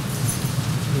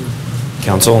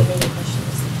 Council,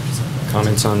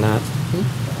 comments on that?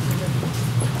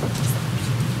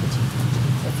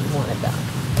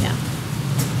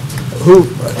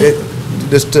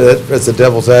 Just as a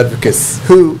devil's advocate,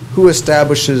 who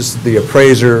establishes the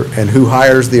appraiser and who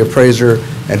hires the appraiser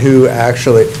and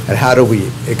and how do we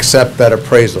accept that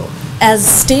appraisal? As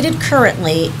stated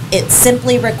currently, it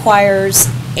simply requires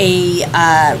a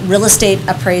real estate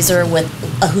appraiser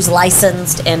who's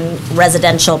licensed in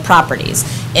residential properties.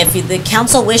 If the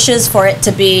council wishes for it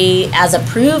to be as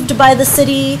approved by the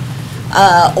city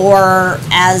or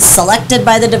as selected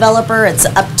by the developer, it's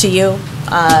up to you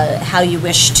how you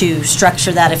wish to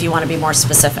structure that if you want to be more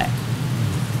specific.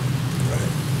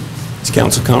 Is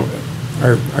council,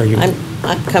 are you?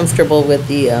 I'm comfortable with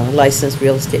the licensed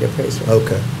real estate appraiser.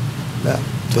 Okay. Yeah.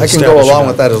 I can go along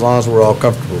with that as long as we're all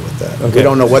comfortable with that. Okay. We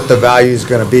don't know what the value is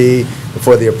going to be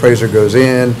before the appraiser goes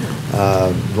in,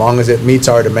 as long as it meets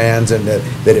our demands and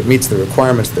that it meets the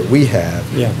requirements that we have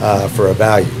for a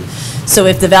value. So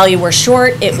if the value were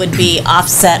short, it would be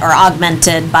offset or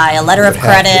augmented by a letter of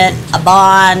credit, a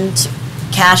bond,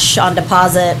 cash on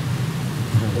deposit.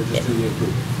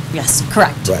 Yes,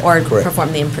 correct. Right, or correct.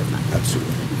 perform the improvement.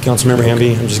 Absolutely. Councilmember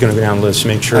Hamby, I'm just going to go down the list to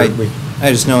make sure.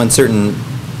 I just know in certain,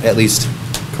 at least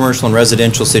commercial and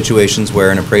residential situations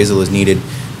where an appraisal is needed,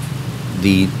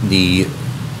 the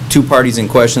two parties in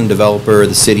question, developer,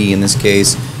 the city in this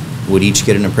case, would each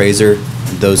get an appraiser.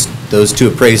 Those two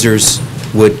appraisers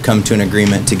would come to an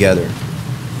agreement together.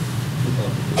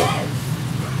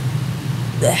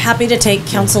 Happy to take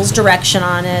council's direction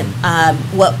on it.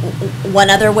 One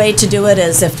other way to do it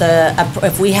is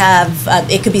if we have,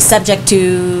 it could be subject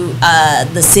to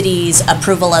the city's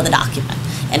approval of the document.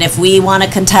 And if we want to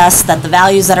contest that the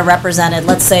values that are represented,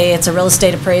 let's say it's a real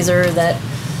estate appraiser that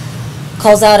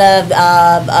calls out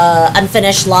a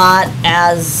unfinished lot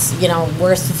as,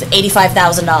 worth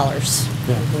 $85,000.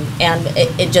 And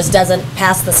it just doesn't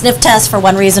pass the sniff test for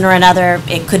one reason or another,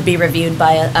 it could be reviewed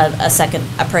by a second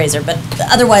appraiser. But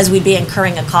otherwise, we'd be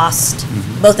incurring a cost.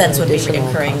 Both ends would be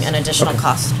incurring an additional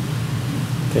cost.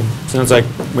 Okay, sounds like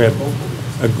we have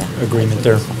agreement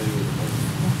there.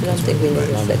 I don't think we need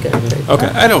a second appraiser. Okay.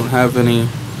 I don't have any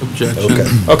objection.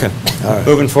 Okay. All right.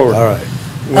 Moving forward. All right.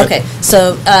 Okay,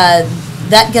 so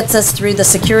that gets us through the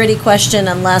security question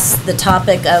unless the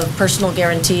topic of personal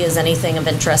guarantee is anything of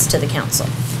interest to the council.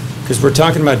 Because we're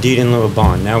talking about deed in lieu of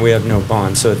bond. Now we have no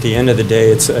bond. So at the end of the day,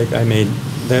 it's, I made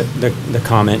the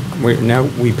comment, now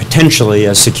we potentially,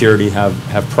 as security, have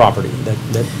property that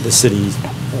the city.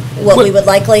 What we would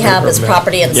likely have is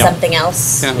property and Yeah. something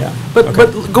else. Yeah. But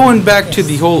going back to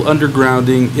the whole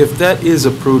undergrounding, if that is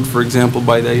approved, for example,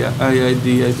 by the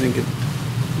IID, I think it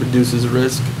reduces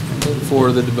risk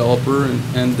for the developer,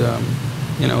 and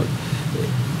you know,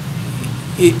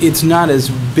 it's not as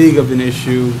big of an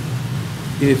issue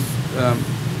if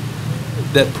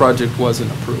that project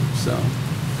wasn't approved, so,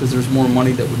 because there's more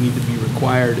money that would need to be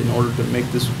required in order to make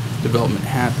this development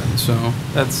happen, so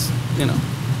that's, you know,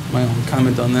 my own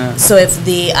comment on that. So if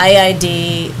the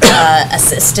IID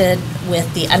assisted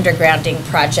with the undergrounding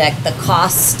project, the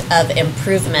cost of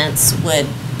improvements would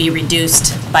be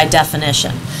reduced by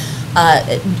definition.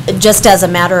 Just as a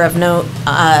matter of note,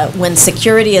 when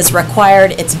security is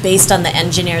required, it's based on the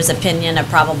engineer's opinion of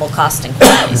probable cost and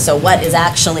quality. So what is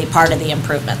actually part of the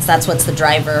improvements? That's what's the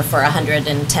driver for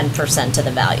 110% of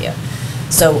the value.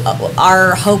 So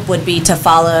our hope would be to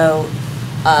follow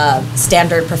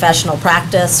standard professional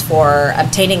practice for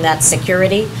obtaining that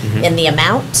security in the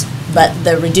amount, but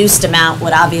the reduced amount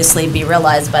would obviously be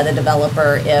realized by the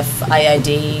developer if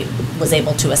IID was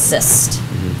able to assist.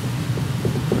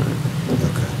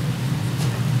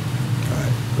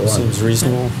 Seems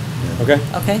reasonable. Okay.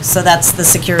 Okay, so that's the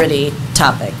security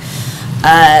topic.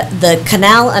 The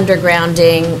canal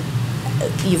undergrounding,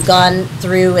 you've gone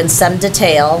through in some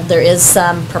detail. There is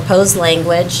some proposed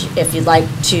language. If you'd like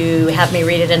to have me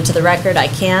read it into the record, I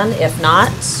can. If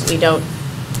not, we don't.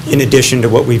 In addition to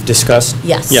what we've discussed?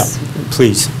 Yes. Yeah,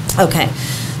 please. Okay.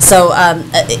 So,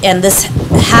 and this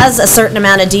has a certain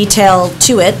amount of detail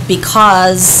to it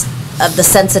because of the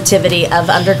sensitivity of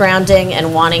undergrounding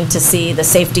and wanting to see the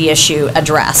safety issue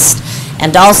addressed.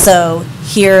 And also,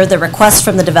 here, the request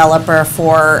from the developer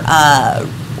for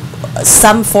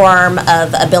some form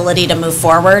of ability to move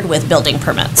forward with building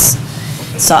permits.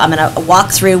 So I'm going to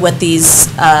walk through what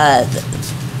these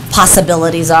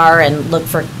possibilities are and look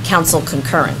for council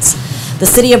concurrence. The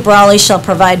City of Brawley shall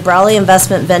provide Brawley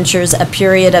Investment Ventures a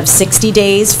period of 60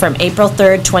 days from April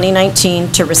 3rd,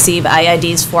 2019 to receive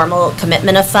IID's formal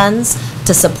commitment of funds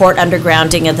to support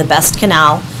undergrounding of the Best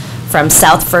Canal from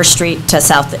South First Street to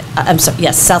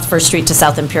South First Street to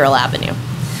South Imperial Avenue.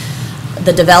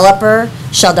 The developer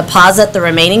shall deposit the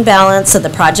remaining balance of the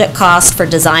project cost for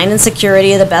design and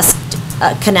security of the Best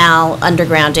Canal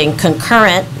undergrounding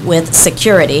concurrent with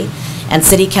security and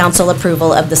City Council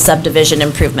approval of the subdivision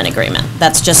improvement agreement.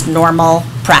 That's just normal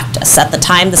practice. At the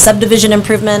time the subdivision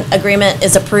improvement agreement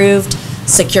is approved,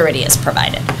 security is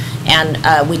provided.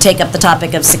 And we take up the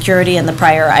topic of security in the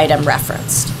prior item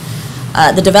referenced.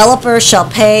 The developer shall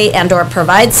pay and/or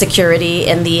provide security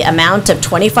in the amount of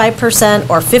 25%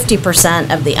 or 50%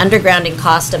 of the undergrounding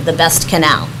cost of the Best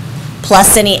Canal,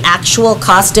 plus any actual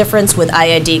cost difference with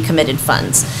IID committed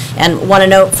funds. And want to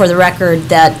note for the record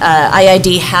that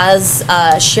IID has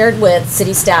shared with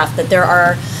city staff that there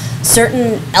are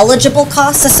certain eligible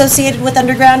costs associated with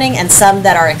undergrounding and some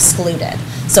that are excluded.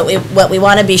 So what we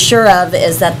want to be sure of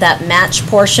is that that match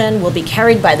portion will be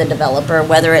carried by the developer,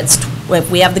 whether it's, if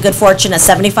we have the good fortune of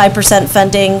 75%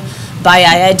 funding by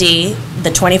IID, the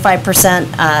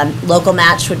 25% local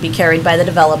match would be carried by the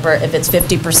developer. If it's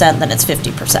 50%, then it's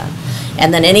 50%.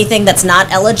 And then anything that's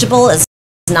not eligible is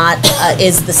not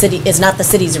the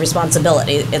city's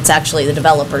responsibility. It's actually the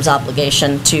developer's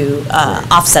obligation to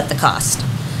offset the cost.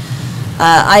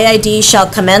 IID shall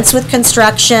commence with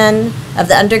construction of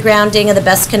the undergrounding of the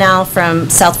Best Canal from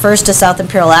South First to South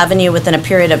Imperial Avenue within a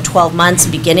period of 12 months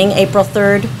beginning April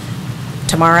 3rd,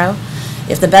 tomorrow.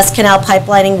 If the Best Canal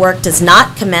pipelining work does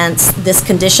not commence, this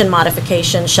condition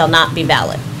modification shall not be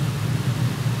valid.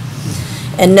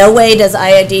 In no way does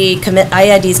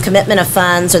IID's commitment of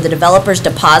funds or the developer's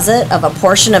deposit of a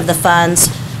portion of the funds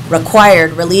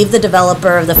required relieve the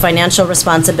developer of the financial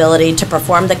responsibility to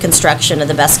perform the construction of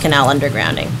the Best Canal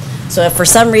undergrounding. So if for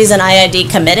some reason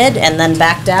IID committed and then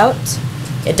backed out,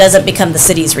 it doesn't become the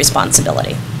city's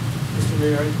responsibility. Mr.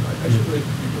 Mayor, I should really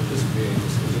be participating in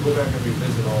this, because you go back and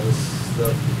revisit all this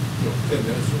stuff, 10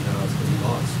 minutes from now, it's going to be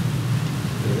lost.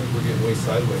 I think we're getting way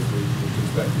sideways with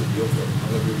respect to the deal for it. I'm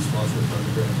going to be responsible for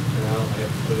underground canal. I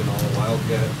have to put in all the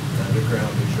wildcat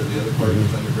underground, make sure the other part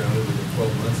is undergrounded within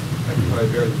 12 months. I can probably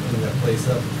barely clean that place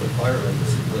up and put fire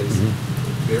hydrants in place.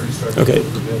 Barely start to Okay.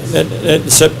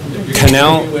 permits. So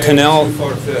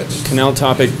canal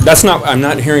topic, that's not, I'm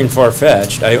not hearing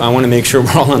far-fetched. I want to make sure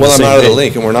we're all on the Well, same I'm out of the page.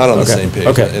 link, and we're not on the Okay. same page.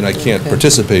 Okay. And I can't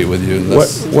participate with you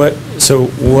unless... So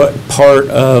what part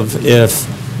of if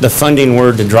the funding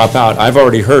were to drop out, I've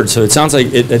already heard, so it sounds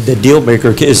like the deal breaker,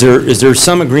 is there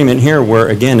some agreement here where,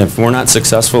 again, if we're not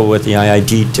successful with the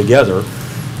IID together,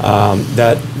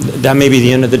 that may be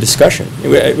the end of the discussion?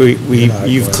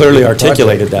 You've clearly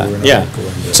articulated that, yeah.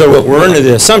 So we're under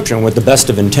the assumption with the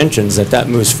best of intentions that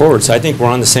moves forward, so I think we're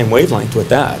on the same wavelength with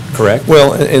that, correct?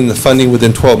 Well, and the funding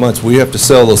within 12 months, we have to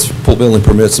sell those full building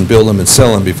permits and build them and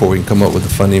sell them before we can come up with the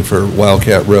funding for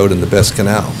Wildcat Road and the Best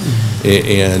Canal.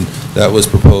 And that was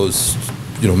proposed,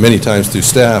 many times through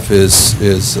staff I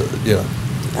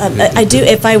do,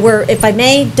 if I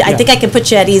may, I think I can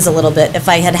put you at ease a little bit, if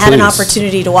I had an Please.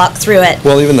 opportunity to walk through it.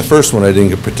 Well, even the first one I didn't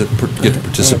get to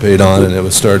participate on, and it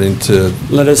was starting to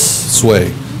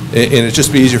sway. And it'd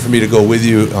just be easier for me to go with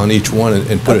you on each one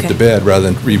and put it to bed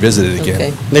rather than revisit it again. Okay.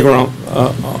 I think we're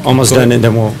almost done, and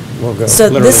then we'll go. So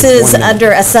this literally is 1 minute.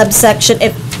 under a subsection,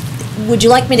 would you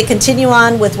like me to continue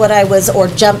on with what I was, or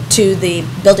jump to the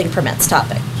building permits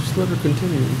topic? Just let her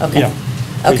continue. Okay. Yeah,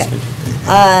 please Okay.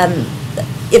 continue.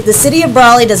 If the City of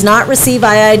Brawley does not receive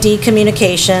IID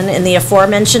communication in the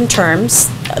aforementioned terms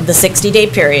of the 60-day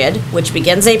period, which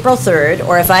begins April 3rd,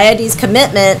 or if IID's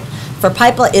commitment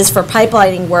is for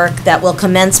pipelining work that will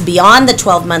commence beyond the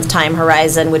 12-month time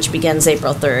horizon, which begins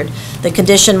April 3rd, the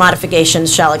condition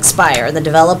modifications shall expire. The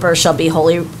developer shall be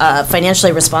wholly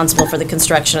financially responsible for the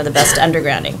construction of the best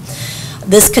undergrounding.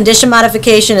 This condition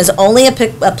modification is only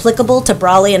applicable to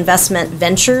Brawley Investment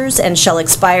Ventures and shall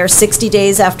expire 60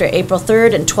 days after April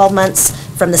 3rd and 12 months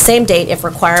from the same date if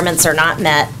requirements are not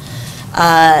met.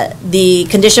 The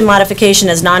condition modification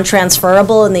is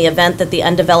non-transferable in the event that the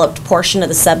undeveloped portion of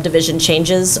the subdivision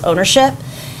changes ownership.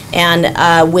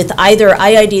 And with either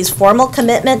IID's formal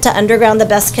commitment to underground the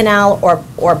Best Canal or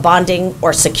bonding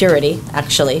or security,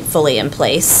 actually, fully in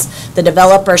place, the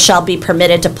developer shall be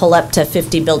permitted to pull up to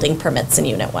 50 building permits in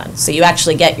Unit 1. So you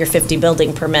actually get your 50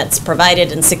 building permits,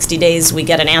 provided in 60 days we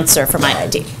get an answer from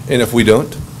IID. And if we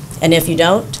don't? And if you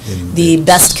don't, the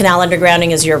Best Canal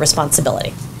undergrounding is your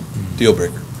responsibility. Deal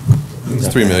breaker. It's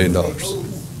 $3 million.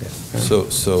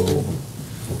 So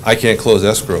I can't close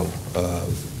escrow,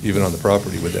 even on the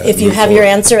property with that. If you have your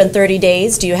answer in 30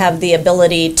 days, do you have the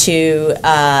ability to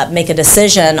make a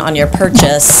decision on your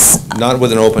purchase? Not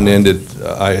with an open-ended,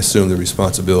 I assume the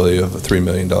responsibility of a $3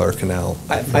 million canal.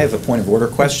 I have a point of order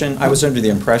question. I was under the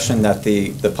impression that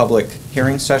the public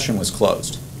hearing session was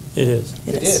closed. It is.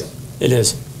 It is. It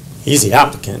is. He's the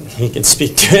applicant. He can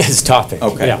speak to his topic.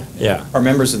 Okay. Yeah. Are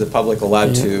members of the public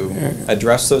allowed to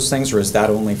address those things, or is that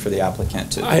only for the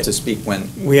applicant to speak when?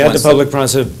 We had the public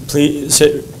process,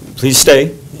 please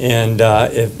stay, and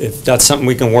if that's something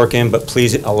we can work in, but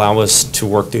please allow us to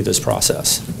work through this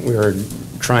process. We are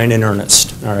trying in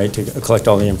earnest, all right, to collect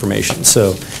all the information.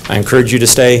 So I encourage you to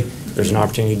stay. There's an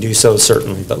opportunity to do so,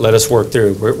 certainly, but let us work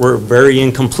through. We're very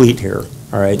incomplete here,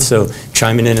 all right? So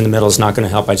chiming in the middle is not going to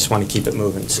help. I just want to keep it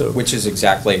moving, so. Which is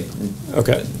exactly.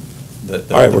 Okay. All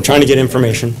right, we're trying to get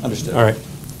information. Understood. All right.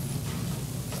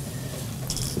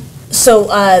 So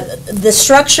the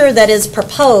structure that is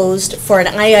proposed for an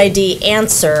IID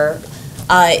answer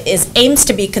aims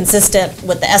to be consistent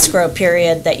with the escrow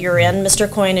period that you're in,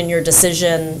 Mr. Coyne, and your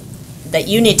decision that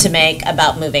you need to make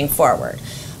about moving forward.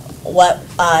 What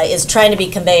is trying to be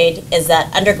conveyed is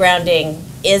that undergrounding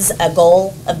is a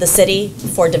goal of the city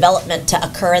for development to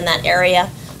occur in that area.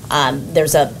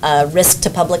 There's a risk to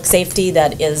public safety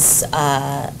that is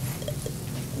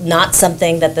not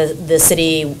something that the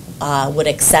city would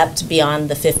accept beyond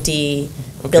the 50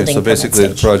 building permit Okay, so basically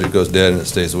the stage. project goes dead and it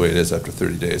stays the way it is after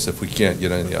 30 days if we can't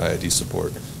get any IID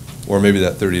support, or maybe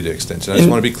that 30-day extension. I just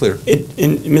want to be clear.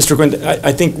 And Mr. Quinn,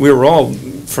 I think we were all,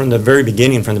 from the very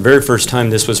beginning, from the very first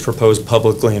time this was proposed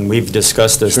publicly and we've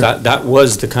discussed this, that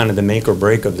was the kind of the make or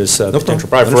break of this potential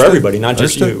project for everybody, not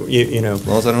just you, you know. As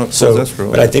long as I don't have to So, close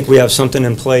escrow. but I think we have something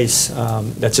in place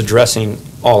that's addressing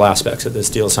all aspects of this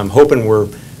deal. So I'm hoping we're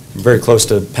very close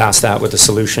to past that with a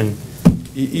solution.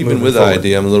 Even moving with forward.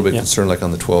 IID, I'm a little bit Yeah. concerned, like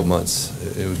on the 12 months,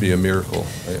 it would be a miracle.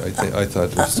 I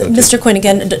thought it was gonna Mr. Quinn,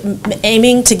 again,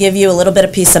 aiming to give you a little bit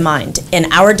of peace of mind.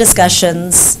 In our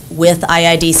discussions with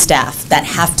IID staff that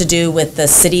have to do with the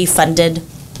city-funded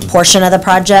portion of the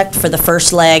project for the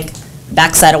first leg,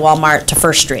 backside of Walmart to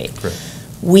First Street,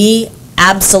 we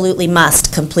absolutely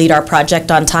must complete our project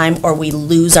on time or we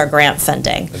lose our grant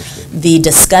funding. The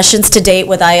discussions to date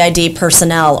with IID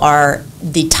personnel are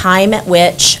the time at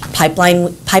which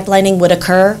pipelining would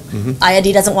occur.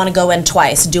 IID doesn't want to go in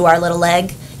twice, do our little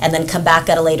leg, and then come back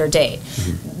at a later date.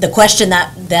 The question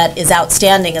that is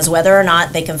outstanding is whether or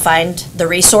not they can find the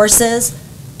resources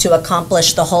to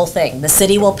accomplish the whole thing. The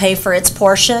city will pay for its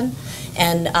portion,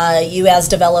 and you as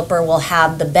developer will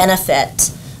have the benefit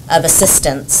of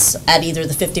assistance at either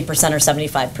the 50% or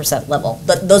 75% level.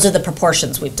 But those are the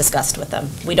proportions we've discussed with them.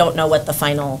 We don't know what the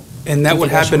final. And that would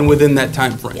happen within that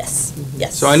time frame. Yes,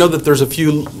 yes. So I know that there's a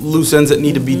few loose ends that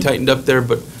need to be tightened up there,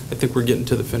 but I think we're getting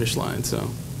to the finish line, so.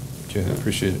 Okay, I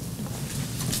appreciate it.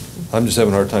 I'm just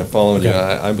having a hard time following you.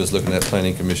 I was looking at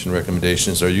planning commission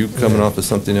recommendations. Are you coming off of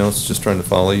something else, just trying to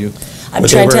follow you? I'm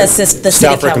trying to assist the city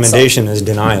council. Staff recommendation is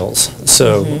denials.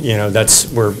 So, you know,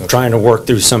 we're trying to work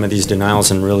through some of these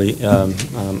denials and really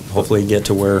hopefully get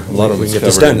to where we can get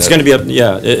this done. It's going to be,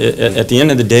 at the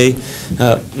end of the day,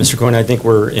 Mr. Coyne, I think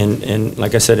we're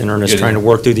like I said, in earnest, trying to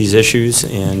work through these issues.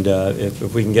 And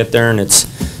if we can get there and it's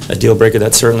a deal breaker,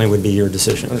 that certainly would be your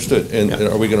decision. Understood. And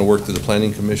are we going to work through the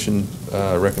planning commission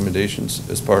recommendations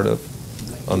as part of,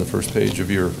 on the first page of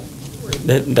your?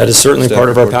 That is certainly part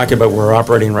of our packet, but we're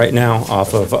operating right now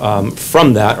off of,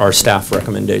 from that, our staff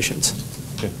recommendations,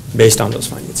 based on those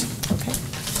findings. Okay.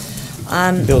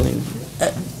 Building.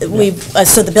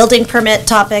 So the building permit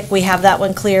topic, we have that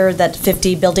one clear, that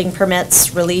 50 building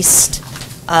permits released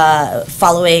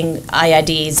following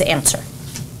IID's answer.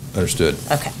 Understood.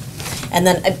 Okay. And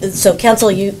then, so council,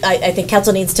 I think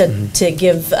council needs to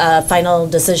give a final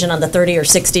decision on the 30 or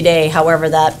 60-day, however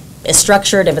that is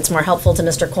structured. If it's more helpful to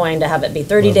Mr. Coyne to have it be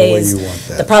 30 days.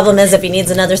 The problem is if he needs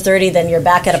another 30, then you're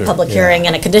back at a public hearing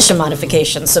and a condition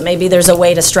modification. So maybe there's a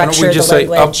way to structure the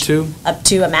language. Up to? Up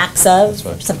to a max of,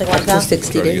 something like that? Up to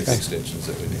 60 days. Extensions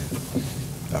that we need.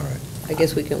 All right. I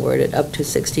guess we can word it up to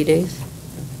 60 days.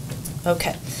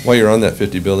 Okay. While you're on that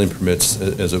 50 building permits,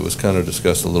 as it was kind of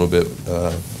discussed a little bit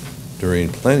during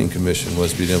planning commission,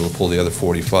 was being able to pull the other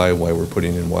 45 while we're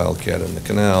putting in Wildcat in the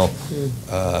canal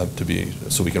to be,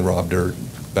 so we can rob dirt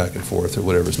back and forth or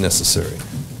whatever is necessary.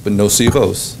 But no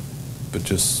CVOs, but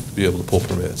just be able to pull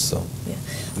permits, so.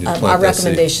 Our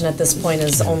recommendation at this point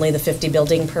is only the 50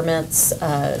 building permits.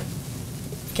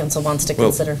 Council wants to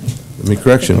consider. Let me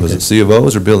correction, was it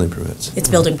CVOs or building permits? It's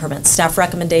building permits. Staff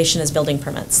recommendation is building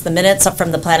permits. The minutes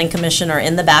from the planning commission are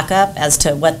in the backup as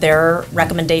to what their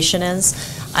recommendation is.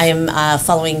 I am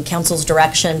following council's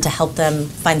direction to help them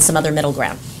find some other middle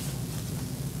ground.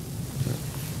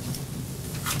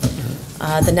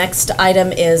 The next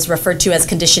item is referred to as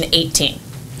condition 18,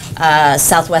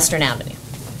 Southwestern Avenue.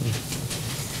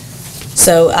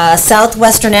 So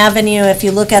Southwestern Avenue, if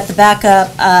you look at the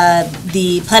backup,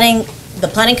 the planning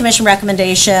commission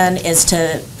recommendation is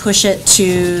to push it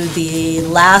to the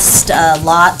last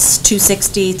lots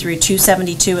 260 through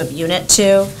 272 of Unit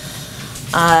 2.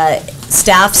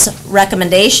 Staff's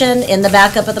recommendation in the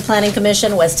backup of the planning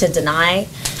commission was to deny.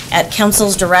 At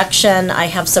council's direction, I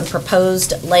have some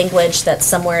proposed language that's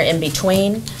somewhere in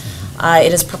between.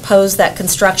 It is proposed that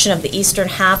construction of the eastern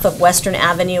half of Western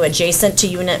Avenue adjacent to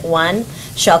Unit 1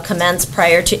 shall commence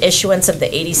prior to issuance of the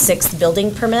 86th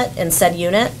building permit in said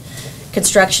unit.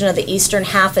 Construction of the eastern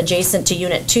half adjacent to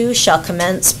Unit 2 shall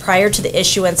commence prior to the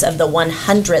issuance of the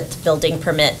 100th building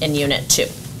permit in Unit 2.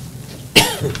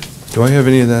 Do I have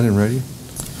any of that in writing?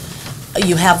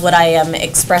 You have what I am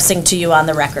expressing to you on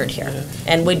the record here,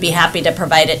 and we'd be happy to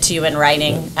provide it to you in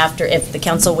writing after, if the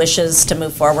council wishes to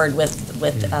move forward with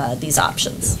these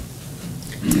options.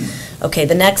 Okay,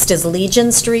 the next is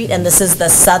Legion Street, and this is the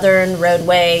southern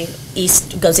roadway,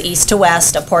 goes east to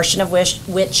west, a portion of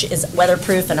which is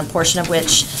weatherproof and a portion of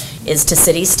which is to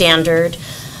city standard.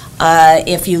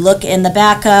 If you look in the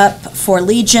backup for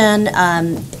Legion,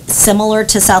 similar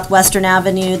to Southwestern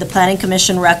Avenue, the Planning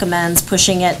Commission recommends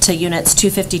pushing it to units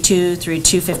 252 through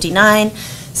 259.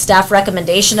 Staff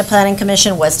recommendation to Planning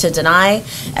Commission was to deny.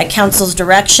 At council's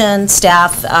direction,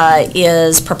 staff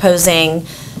is proposing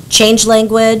change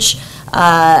language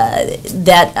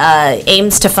that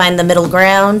aims to find the middle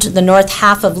ground. The north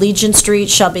half of Legion Street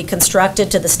shall be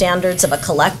constructed to the standards of a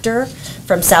collector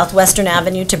from Southwestern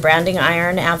Avenue to Branding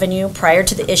Iron Avenue prior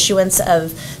to the issuance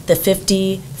of the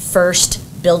 51st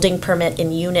building permit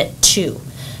in Unit 2.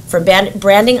 From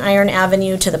Branding Iron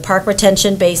Avenue to the Park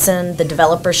Retention Basin, the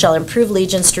developer shall improve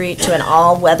Legion Street to an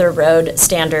all-weather road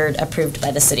standard approved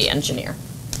by the city engineer.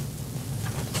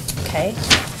 Okay.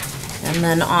 And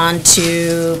then on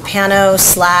to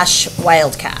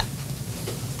Pano/Wildcat.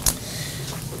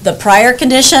 The prior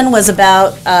condition was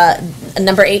about,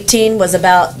 number 18 was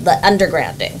about the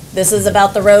undergrounding. This is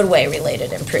about the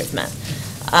roadway-related improvement.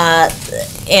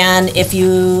 And if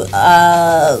you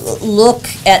look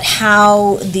at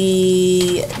how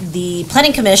the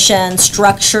Planning Commission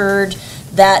structured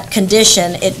that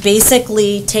condition, it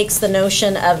basically takes the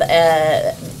notion of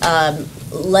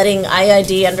letting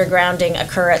IID undergrounding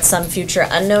occur at some future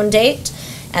unknown date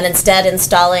and instead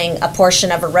installing a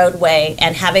portion of a roadway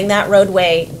and having that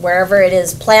roadway, wherever it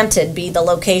is planted, be the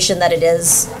location that it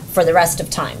is for the rest of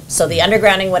time. So the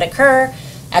undergrounding would occur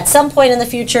at some point in the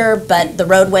future, but the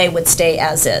roadway would stay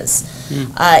as is.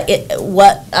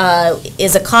 What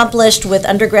is accomplished with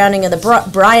undergrounding of the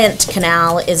Bryant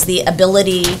Canal is the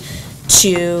ability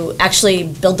to actually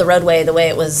build the roadway the way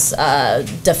it was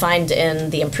defined in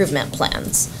the improvement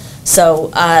plans. So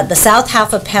the south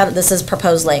half of this is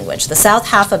proposed language. The south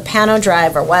half of Pano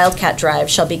Drive or Wildcat Drive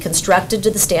shall be constructed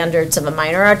to the standards of a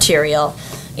minor arterial,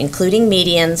 including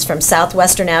medians from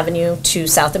Southwestern Avenue to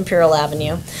South Imperial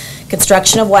Avenue.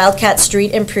 Construction of Wildcat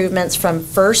Street improvements from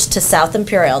First to South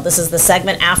Imperial. This is the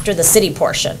segment after the city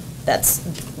portion. That's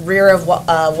rear of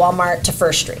Walmart to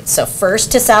First Street. So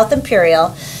First to South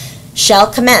Imperial shall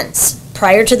commence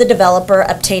prior to the developer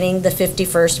obtaining the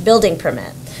 51st building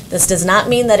permit. This does not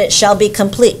mean that it shall be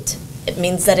complete. It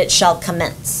means that it shall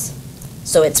commence.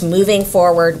 So it's moving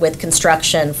forward with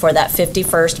construction for that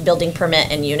 51st building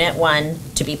permit in Unit 1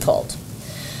 to be pulled.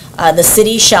 The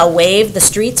city shall waive the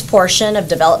streets portion of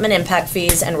development impact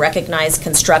fees and recognize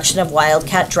construction of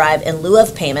Wildcat Drive in lieu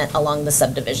of payment along the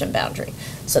subdivision boundary.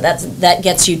 So that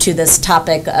gets you to this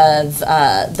topic of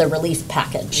the relief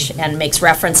package and makes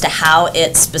reference to how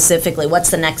it specifically,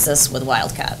 what's the nexus with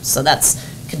Wildcat. So that's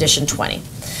condition 20.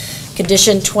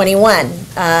 Condition 21,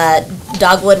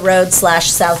 Dogwood Road /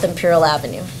 South Imperial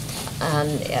Avenue.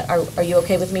 Are you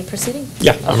okay with me proceeding?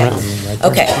 Yeah. Okay.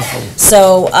 Okay.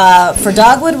 So for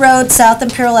Dogwood Road, South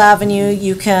Imperial Avenue,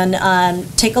 you can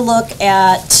take a look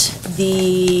at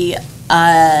the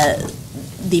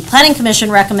Planning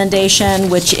Commission recommendation,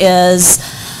 which is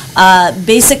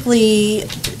basically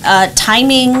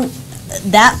timing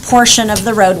that portion of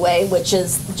the roadway, which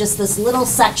is just this little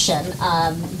section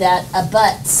that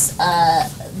abuts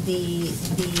the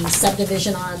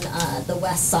subdivision on the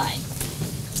west side.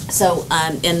 So,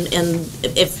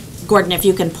 if Gordon, if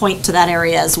you can point to that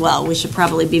area as well, we should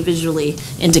probably be visually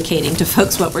indicating to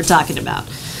folks what we're talking about.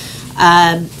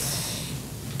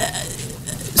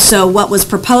 So what was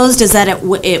proposed is that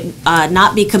it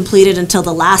not be completed until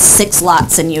the last 6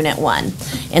 lots in Unit 1.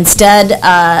 Instead,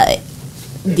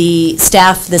 the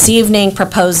staff this evening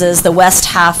proposes the west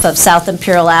half of South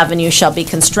Imperial Avenue shall be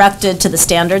constructed to the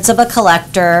standards of a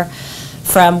collector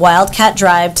from Wildcat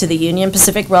Drive to the Union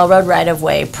Pacific Railroad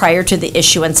right-of-way prior to the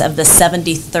issuance of the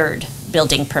 73rd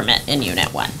building permit in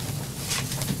Unit 1.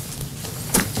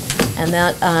 And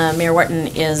that, Mayor Wharton,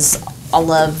 is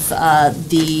all of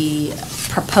the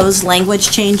proposed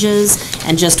language changes,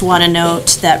 and just want to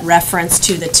note that reference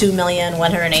to the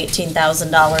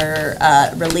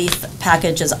 $2,118,000 relief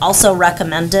package is also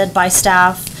recommended by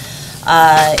staff,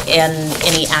 and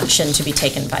any action to be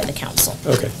taken by the council.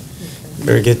 Okay.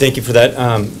 Very good. Thank you for that.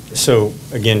 So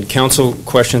again, council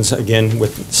questions again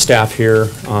with staff here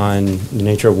on the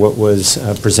nature of what was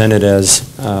presented as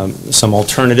some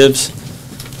alternatives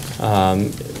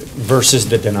versus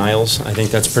the denials. I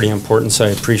think that's pretty important, so I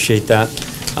appreciate that.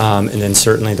 And then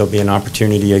certainly there'll be an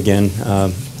opportunity again,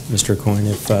 Mr.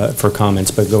 Coyne, for comments.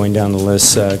 But going down the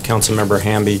list, Councilmember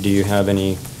Hamby, do you have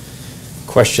any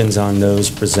questions on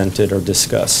those presented or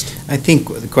discussed? I think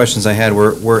the questions I had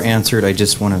were answered. I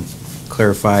just want to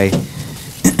clarify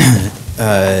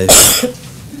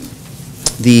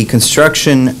the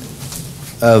construction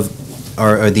of,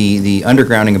 or the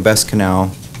undergrounding of Best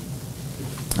Canal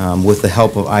with the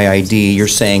help of IID, you're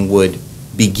saying would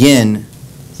begin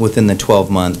within the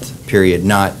 12-month period,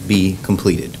 not be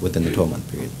completed within the 12-month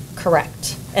period.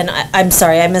 Correct. And I'm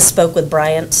sorry, I misspoke with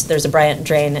Bryant. There's a Bryant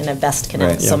drain and a Best Canal,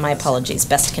 Right. so Yeah. my apologies.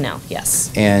 Best Canal, yes.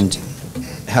 And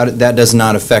how that does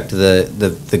not affect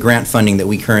the grant funding that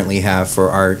we currently have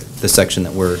for the section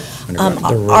that we're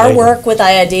undergoing? Our work with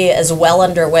IID is well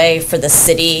underway for the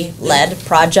city-led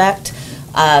project.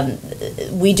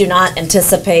 We do not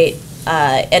anticipate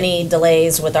any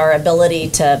delays with our ability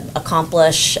to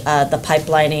accomplish the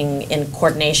pipelining in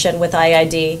coordination with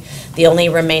IID. The only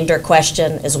remainder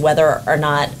question is whether or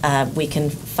not we can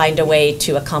find a way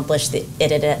to accomplish it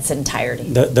in its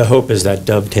entirety. The hope is that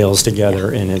dovetails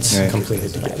together and it's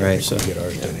completed together. Right. So.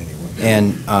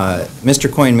 And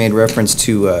Mr. Coyne made reference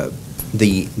to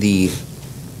the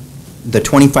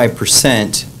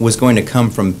 25% was going to come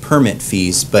from permit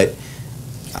fees, but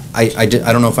I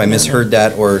don't know if I misheard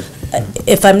that or...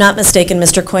 If I'm not mistaken,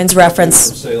 Mr. Coyne's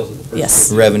reference... Yes.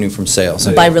 Revenue from sales.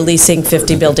 By releasing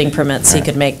 50 building permits, he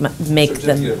could make them,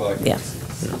 yeah.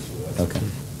 Okay.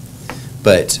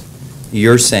 But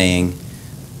you're saying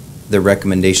the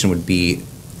recommendation would be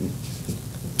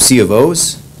C of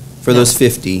O's for those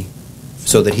 50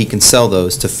 so that he can sell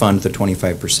those to fund the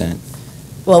 25%?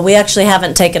 Well, we actually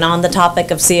haven't taken on the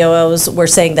topic of COOs. We're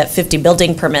saying that 50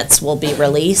 building permits will be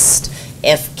released.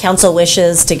 If council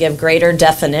wishes to give greater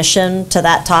definition to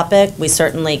that topic, we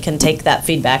certainly can take that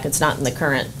feedback. It's not in the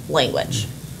current language.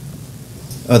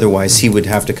 Otherwise, he would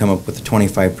have to come up with the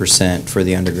 25% for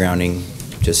the undergrounding,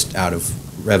 just out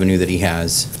of revenue that he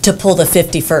has. To pull the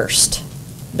 51st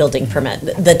building permit.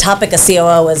 The topic of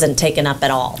COO isn't taken up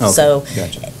at all. Okay, So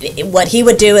gotcha. what he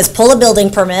would do is pull a building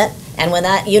permit, and when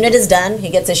that unit is done, he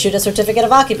gets issued a certificate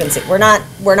of occupancy. We're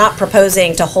not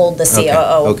proposing to hold the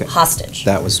COO Okay. hostage.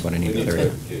 That was what I needed to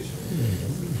clarify.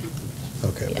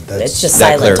 Okay, but It's just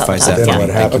That silent. clarifies that. Then Yeah, what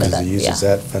thank you. happens is he Yeah. uses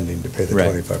that funding to pay the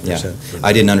Right, 25%. yeah.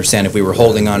 I didn't understand if we were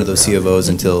holding on to those COOs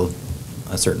until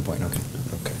a certain point, okay.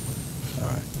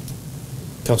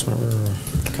 Councilmember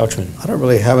Couchman. I don't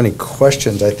really have any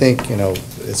questions. I think,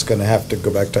 it's going to have to go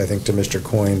back to, Mr.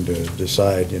 Coyne to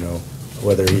decide,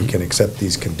 whether he can accept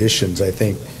these conditions. I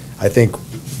think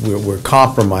we're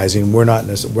compromising. We're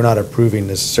not approving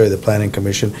necessarily the planning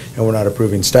commission, and we're not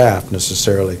approving staff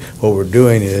necessarily. What we're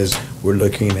doing is we're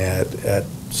looking at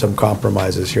some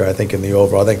compromises here, I think, in the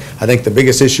overall thing. I think the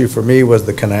biggest issue for me was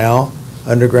the canal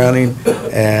undergrounding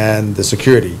and the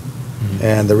security.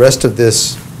 And the rest of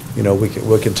this,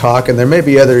 we can talk, and there may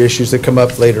be other issues that come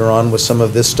up later on with some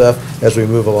of this stuff as we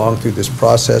move along through this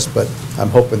process, but I'm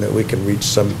hoping that we can reach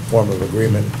some form of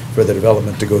agreement for the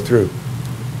development to go through.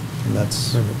 And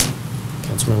that's...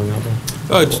 Councilmember Naldo.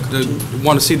 I just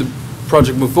want to see the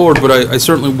project move forward, but I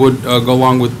certainly would go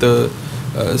along with the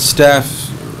staff,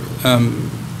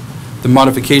 the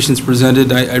modifications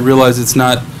presented. I realize it's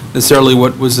not necessarily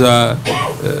what was,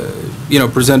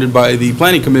 presented by the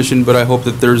Planning Commission, but I hope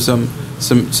that there's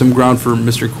some ground for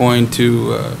Mr. Coyne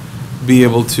to be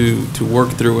able to work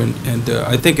through, and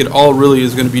I think it all really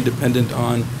is going to be dependent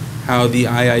on how the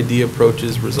IID approach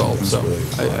is resolved. So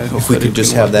I hope If we that could it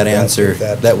just can have work. that answer,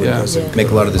 that would make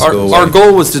a lot of this go away. Our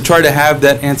goal was to try to have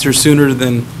that answer sooner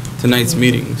than tonight's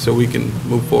meeting, so we can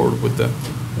move forward with that.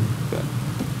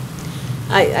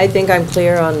 I think I'm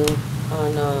clear on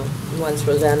once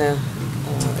Rosanna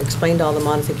explained all the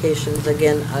modifications.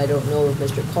 Again, I don't know if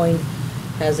Mr. Coyne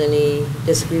has any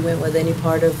disagreement with any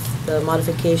part of the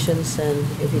modifications, and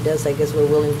if he does, I guess we're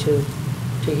willing to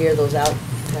hear those out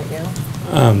right now.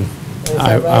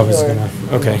 I was going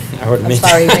to, okay. I'm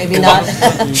sorry, maybe not.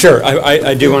 Sure,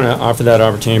 I do want to offer that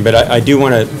opportunity, but I do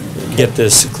want to get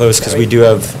this close because we do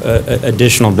have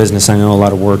additional business. I know a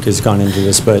lot of work has gone into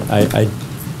this, but I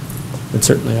would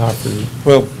certainly offer.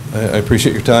 Well, I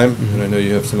appreciate your time, and I know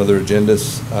you have some other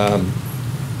agendas.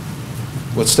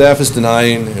 What staff is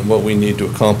denying and what we need to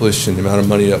accomplish and the amount of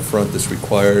money up front that's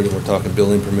required, and we're talking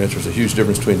building permits, there's a huge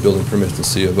difference between building permits and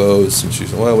CFOs, and she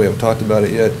said, well, we haven't talked about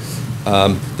it yet.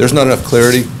 There's not enough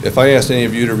clarity. If I asked any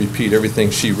of you to repeat everything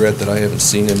she read that I haven't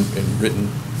seen and written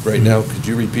right now, could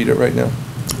you repeat it right now?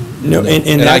 No,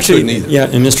 and I actually, couldn't either. yeah,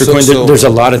 and Mr. So- Coyne, so- there's a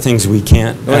lot of things we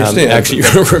can't I understand. actually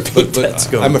repeat. That's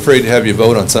going. I'm afraid to have you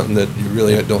vote on something that you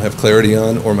really don't have clarity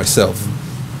on, or myself.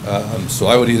 So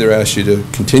I would either ask you to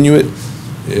continue it.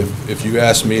 If you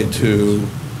ask me to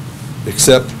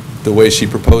accept the way she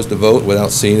proposed to vote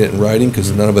without seeing it in writing,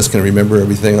 because none of us can remember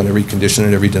everything on every condition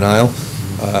and every denial,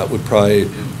 would probably,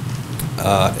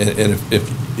 and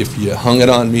if you hung it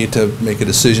on me to make a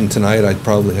decision tonight, I'd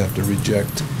probably have to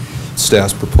reject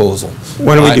staff's proposal.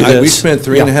 Why don't we do this? We spent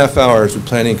 3.5 Yeah. hours with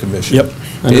Planning Commission. Yep,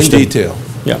 In understood. detail.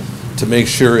 Yep. To make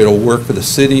sure it'll work for the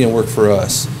city and work for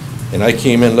us. And I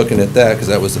came in looking at that because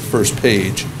that was the first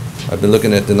page. I've been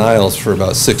looking at denials for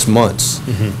about 6 months.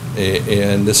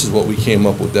 And this is what we came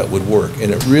up with that would work.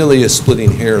 And it really is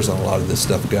splitting hairs on a lot of this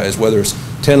stuff, guys. Whether it's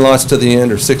 10 lots to the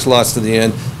end or 6 lots to the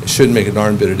end, it shouldn't make a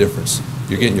darn bit of difference.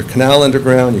 You're getting your canal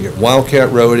underground, you get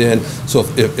Wildcat Road in. So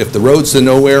if the roads to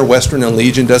nowhere, Western and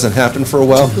Legion, doesn't happen for a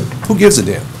while, who gives a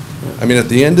damn? I mean, at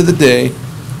the end of the day,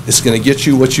 it's going to get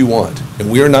you what you want. And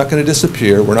we are not going to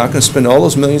disappear. We're not going to spend all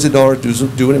those millions of dollars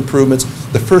doing improvements.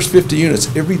 The first 50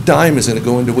 units, every dime is going to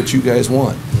go into what you guys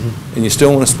want. And you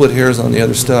still want to split hairs on the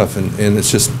other stuff. And it's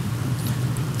just,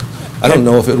 I don't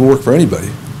know if it will work for anybody.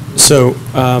 So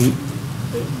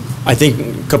I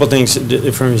think a couple things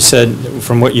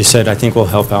from what you said, I think will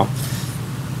help out.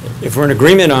 If we're in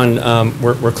agreement on,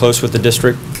 we're close with the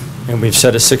district, and we've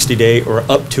set a 60-day or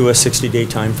up to a 60-day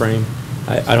time frame,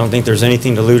 I don't think there's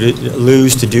anything to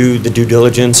lose to do the due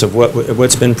diligence of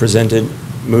what's been presented,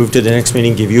 move to the next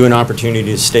meeting, give you an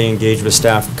opportunity to stay engaged with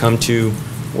staff, come to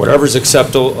whatever's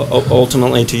acceptable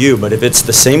ultimately to you. But if it's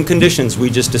the same conditions we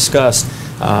just discussed,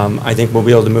 I think we'll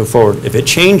be able to move forward. If it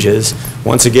changes,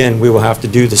 once again, we will have to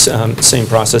do the same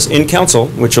process in council,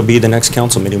 which will be the next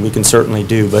council meeting. We can certainly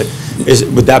do. But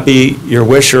would that be your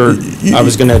wish, or I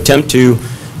was going to attempt to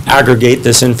aggregate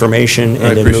this information I and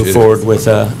then appreciate move it. forward with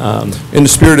a. In the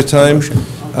spirit of time,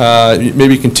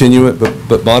 maybe continue it,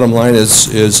 but bottom line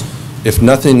is if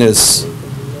nothing is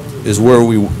where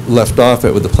we left off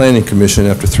at with the Planning Commission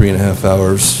after 3.5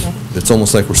 hours, it's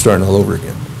almost like we're starting all over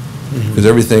again. Because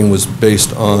everything was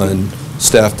based on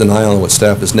staff denial and what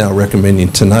staff is now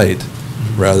recommending tonight,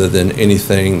 rather than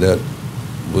anything that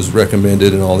was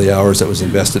recommended and all the hours that was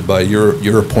invested by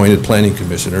your appointed planning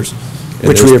commissioners. And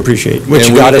Which we appreciate, which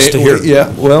got us to here.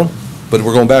 Yeah, well, but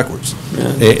we're going backwards.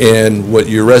 And what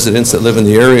your residents that live in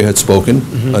the area had spoken,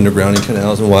 undergrounding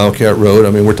canals and Wildcat Road,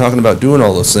 I mean, we're talking about doing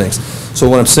all those things. So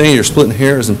what I'm saying, you're splitting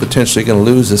hairs and potentially going to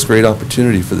lose this great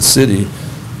opportunity for the city.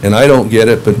 And I don't get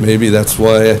it, but maybe that's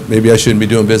why, maybe I shouldn't be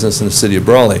doing business in the city of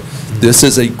Brawley. This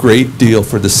is a great deal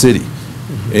for the city.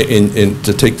 And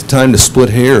to take the time to split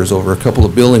hairs over a couple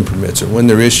of building permits or when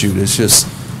they're issued is just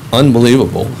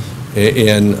unbelievable.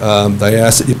 And I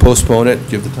ask that you postpone it,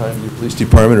 give the time to your police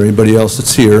department or anybody else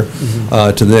that's here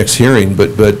to the next hearing. But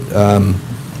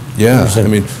yeah, I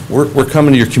mean, we're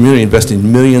coming to your community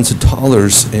investing millions of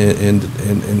dollars, and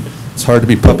it's hard to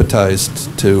be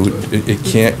puppetized to, it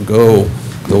can't go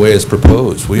the way it's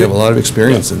proposed. We have a lot of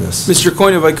experience in this. Mr.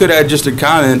 Coyne, if I could add just a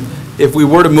comment, if we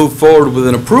were to move forward with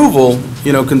an approval,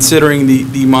 you know, considering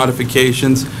the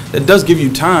modifications, it does give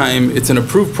you time. It's an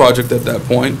approved project at that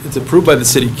point. It's approved by the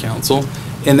city council,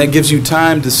 and that gives you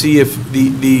time to see if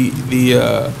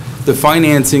the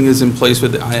financing is in place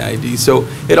with the IID. So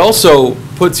it also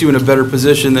puts you in a better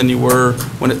position than you were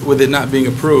with it not being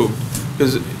approved.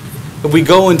 Because if we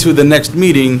go into the next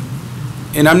meeting,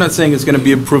 and I'm not saying it's going to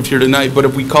be approved here tonight, but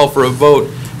if we call for a vote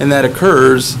and that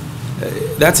occurs,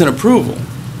 that's an approval.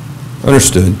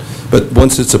 Understood. But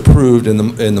once it's approved and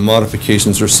the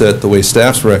modifications are set the way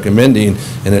staff's recommending,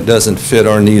 and it doesn't fit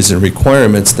our needs and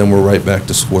requirements, then we're right back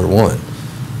to square one.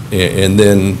 And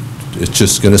then it's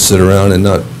just going to sit around and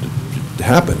not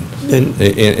happen.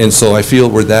 And so I feel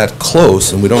we're that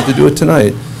close, and we don't have to do it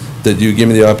tonight, that you give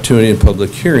me the opportunity in public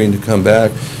hearing to come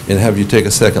back and have you take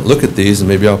a second look at these, and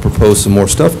maybe I'll propose some more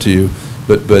stuff to you.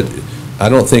 But I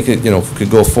don't think it,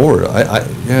 could go forward.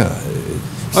 Yeah.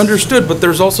 Understood, but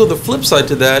there's also the flip side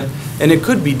to that, and it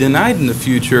could be denied in the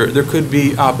future. There could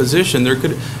be opposition. There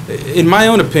could, in my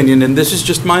own opinion, and this is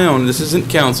just my own, this isn't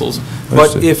council's,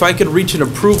 but if I could reach an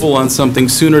approval on something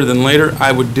sooner than later,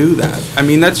 I would do that. I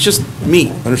mean, that's just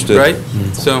me. Understood. Right?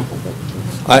 So.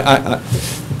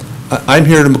 I'm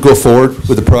here to go forward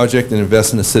with the project and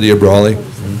invest in the city of Brawley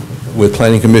with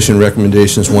Planning Commission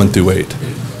recommendations 1 through 8.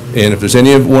 And if there's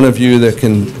any one of you that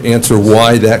can answer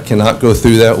why that cannot go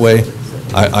through that way,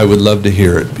 I would love to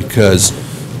hear it, because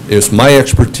it's my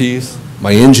expertise,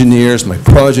 my engineers, my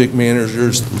project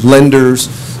managers, lenders,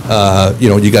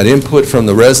 you got input from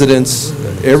the residents,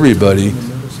 everybody,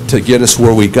 to get us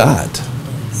where we got.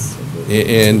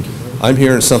 And I'm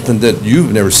hearing something that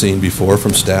you've never seen before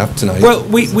from staff tonight. Well,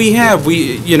 we have.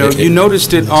 You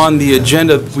noticed it on the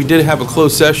agenda. We did have a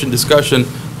closed session discussion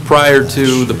prior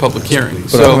to the public hearing.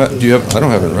 But I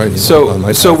don't have it right on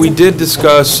my So we did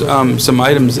discuss some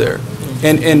items there.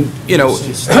 And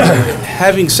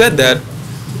having said that,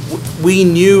 we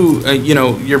knew,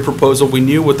 your proposal, we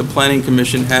knew what the Planning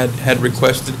Commission had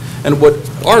requested, and what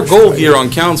our goal here on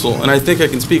council, and I think I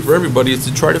can speak for everybody, is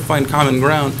to try to find common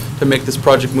ground to make this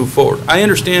project move forward. I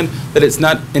understand that it's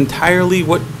not entirely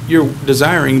what you're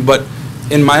desiring, but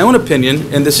in my own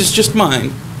opinion, and this is just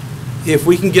mine, if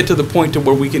we can get to the point to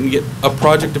where we can get a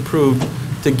project approved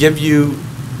to give you,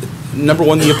 number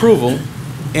one, the approval,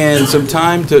 and some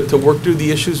time to work through the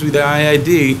issues with the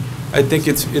IID, I think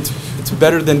it's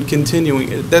better than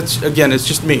continuing. That's, again, it's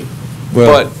just me.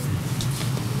 Well,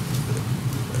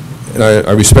 and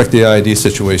I respect the IID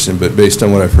situation, but based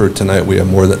on what I've heard tonight, we have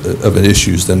more of an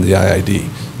issues than the IID.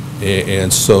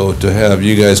 And so to have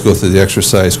you guys go through the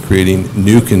exercise creating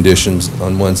new conditions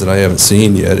on ones that I haven't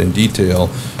seen yet in detail,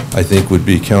 I think would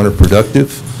be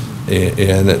counterproductive.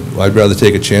 And I'd rather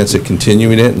take a chance at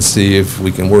continuing it and see if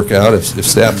we can work out if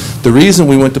staff. The reason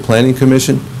we went to Planning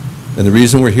Commission and the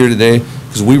reason we're here today,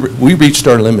 because we reached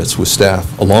our limits with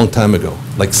staff a long time ago,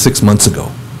 like 6 months ago.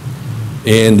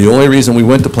 And the only reason we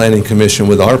went to Planning Commission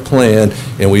with our plan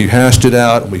and we hashed it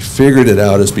out and we figured it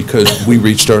out is because we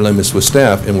reached our limits with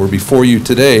staff, and we're before you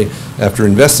today after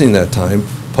investing that time,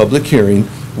 public hearing,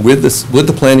 with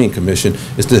the Planning Commission,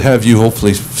 is to have you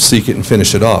hopefully seek it and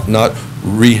finish it off, not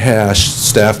rehash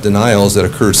staff denials that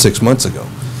occurred 6 months ago.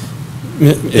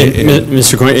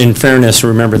 Mr. Coyne, in fairness,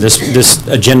 remember this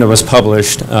agenda was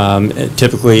published.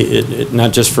 Typically,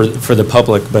 not just for the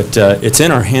public, but it's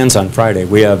in our hands on Friday.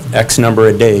 We have X number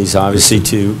of days, obviously,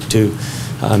 to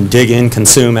dig in,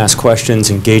 consume, ask questions,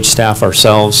 engage staff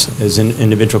ourselves as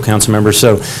individual council members.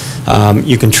 So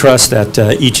you can trust that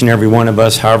each and every one of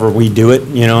us, however we do it,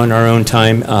 in our own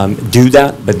time, do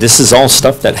that. But this is all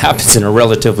stuff that happens in a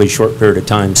relatively short period of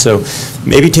time. So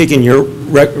maybe taking your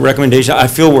recommendation, I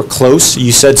feel we're close.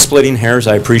 You said splitting hairs.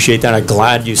 I appreciate that. I'm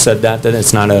glad you said that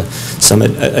it's not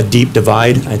a deep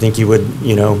divide. I think you would,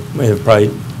 have probably,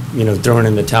 thrown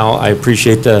in the towel. I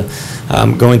appreciate the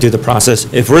going through the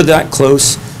process. If we're that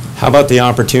close, how about the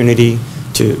opportunity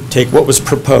to take what was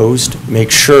proposed,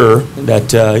 make sure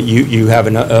that you have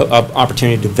an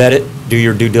opportunity to vet it, do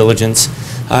your due diligence.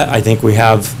 I think we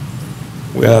have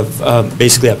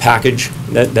basically a package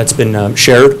that's been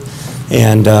shared,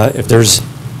 and if there's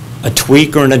a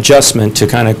tweak or an adjustment to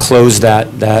kind of close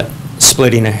that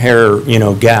splitting a hair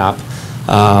gap.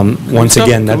 Once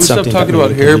again, that's something. Can we stop talking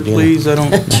about hair, please? I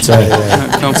don't.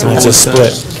 It's a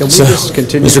split. Can we just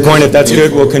continue? Mr. Coyne, if that's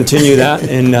good, we'll continue that,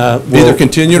 and Either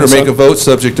continue or make a vote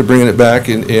subject to bringing it back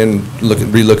and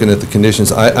re-looking at the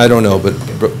conditions. I don't know, but.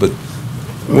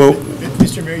 Well,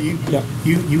 Mr. Mayor, you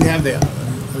have the,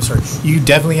 I'm sorry, you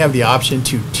definitely have the option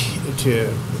to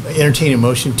entertain a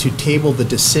motion to table the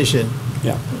decision.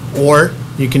 Yeah. Or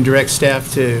you can direct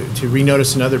staff to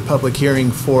renotice another public hearing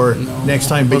for next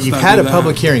time, but let's you've not had do a that.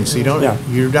 public hearing, so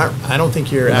you're not, I don't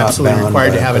think you're Not absolutely bound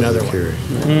required by to have a another public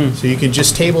one. hearing. So you can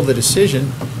just table the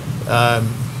decision.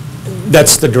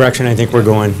 That's the direction I think we're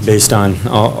going based on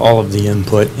all of the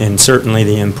input, and certainly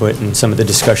the input and some of the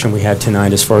discussion we had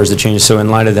tonight as far as the changes. So in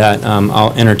light of that,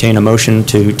 I'll entertain a motion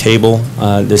to table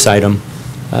this item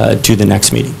to the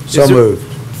next meeting. So moved.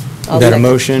 We got a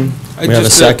motion. We have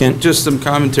a second. Just some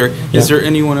commentary. Yeah. Is there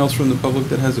anyone else from the public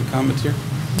that has a comment here?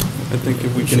 I think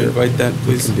if we can invite that,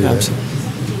 please. Mr.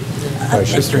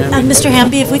 Hamby? Mr.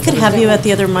 Hamby, if we could have you at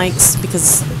the other mics,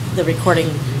 because the recording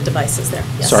device is there.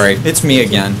 Yes. Sorry, it's me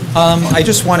again. I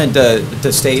just wanted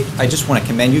to state, I just want to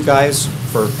commend you guys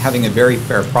for having a very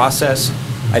fair process.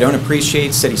 I don't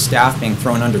appreciate city staff being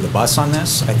thrown under the bus on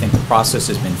this. I think the process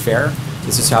has been fair.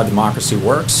 This is how democracy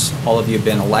works. All of you have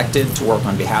been elected to work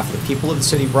on behalf of the people of the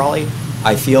city of Brawley.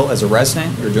 I feel, as a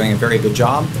resident, you're doing a very good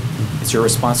job. It's your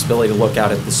responsibility to look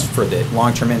out at this for the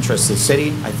long-term interests of the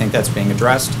city. I think that's being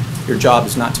addressed. Your job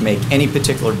is not to make any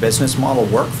particular business model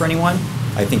work for anyone.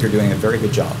 I think you're doing a very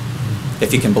good job,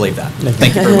 if you can believe that.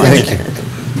 Thank you very much.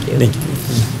 Thank you.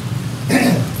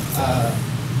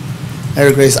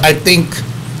 Eric Grace, I think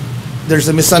there's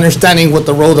a misunderstanding what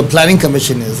the role of the Planning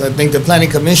Commission is. I think the Planning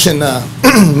Commission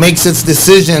makes its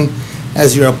decision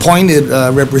as your appointed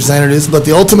representatives, but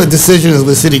the ultimate decision is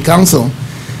with City Council.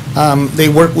 They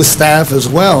work with staff as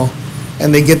well,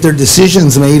 and they get their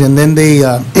decisions made, and then they,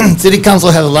 City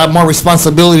Council has a lot more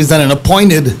responsibilities than an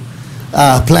appointed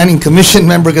Planning Commission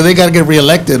member, because they got to get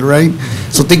reelected, right?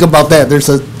 So think about that.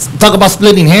 Talk about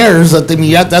splitting hairs. I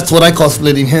mean, that's what I call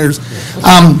splitting hairs.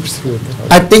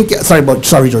 I think,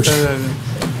 sorry, George.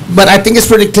 But I think it's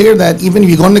pretty clear that even if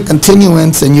you go into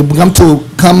continuance and you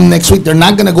come next week, they're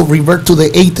not going to go revert to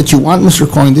the 8 that you want, Mr.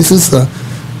 Coyne. This is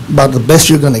about the best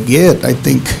you're going to get, I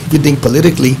think, if you think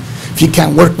politically. If you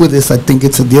can't work with this, I think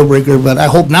it's a deal breaker, but I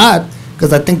hope not,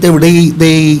 because I think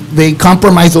they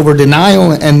compromised over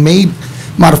denial and made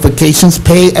modifications,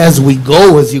 pay as we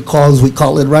go, as we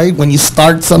call it, right? When you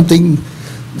start something,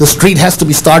 the street has to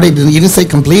be started. You didn't say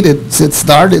completed, it's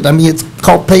started. I mean, it's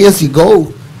called pay as you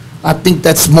go. I think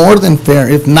that's more than fair.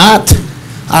 If not,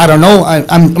 I don't know.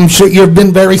 I'm sure you've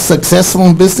been very successful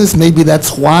in business. Maybe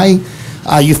that's why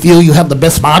you feel you have the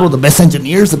best model, the best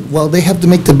engineers. Well, they have to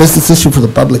make the best decision for the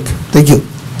public. Thank you.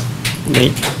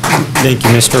 Thank you,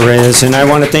 Mr. Reyes. And I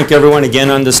want to thank everyone again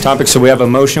on this topic. So we have a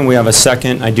motion, we have a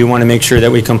second. I do want to make sure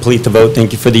that we complete the vote.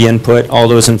 Thank you for the input. All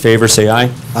those in favor say aye.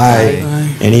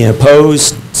 Aye. Any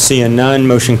opposed? Seeing none,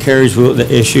 motion carries.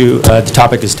 The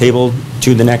topic is tabled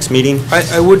to the next meeting.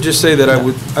 I would just say that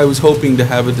I was hoping to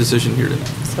have a decision here tonight.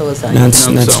 So was I.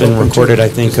 That's been recorded, I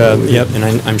think, yep, and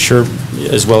I'm sure,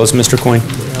 as well as Mr. Coyne.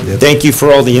 Thank you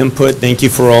for all the input. Thank you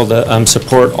for all the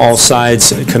support, all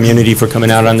sides, community for coming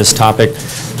out on this topic.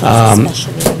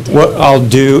 What I'll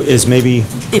do is maybe...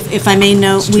 If I may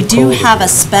note, we do have a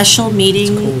special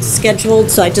meeting scheduled,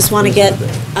 so I just want to get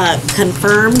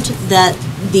confirmed that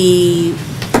the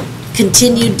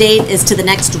continued date is to the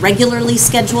next regularly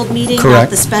scheduled meeting, not Correct.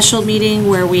 the special meeting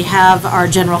where we have our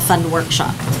general fund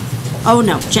workshop. Oh,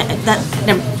 no,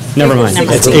 Never mind.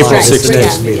 It's April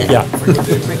 16th. Yeah.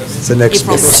 It's the next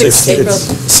April meeting.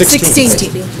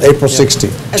 16th. April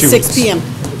 16th. At 6 p.m.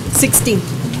 16.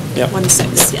 Yep.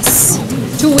 1/6, yes.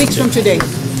 2 weeks from today.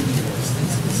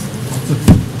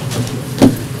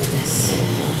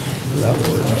 That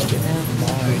works.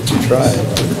 Try it.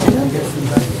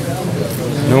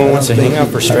 No one wants to hang out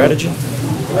for strategy? I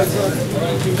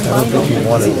don't think you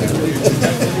wanted that.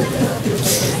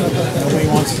 Nobody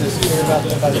wants to hear about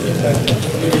the budget.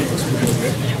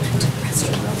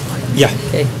 Yeah.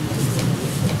 Okay.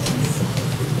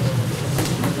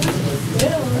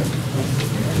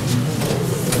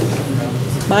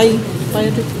 Bye.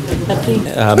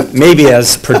 Maybe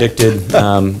as predicted,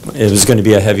 it was going to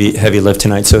be a heavy lift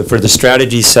tonight. So for the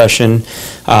strategy session,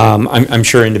 I'm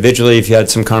sure individually, if you had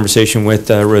some conversation with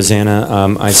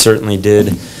Rosanna, I certainly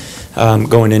did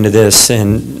going into this,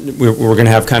 and we're going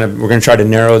to have we're going to try to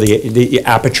narrow the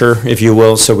aperture, if you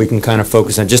will, so we can kind of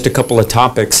focus on just a couple of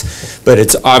topics. But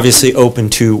it's obviously open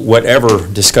to whatever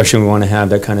discussion we want to have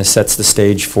that kind of sets the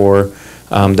stage for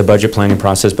the budget planning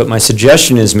process. But my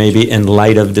suggestion is maybe in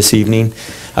light of this evening,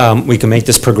 we can make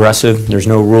this progressive. There's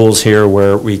no rules here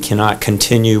where we cannot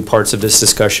continue parts of this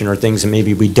discussion or things that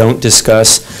maybe we don't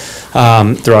discuss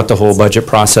throughout the whole budget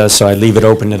process. So I leave it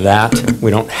open to that.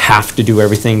 We don't have to do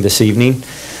everything this evening.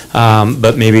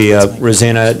 But maybe,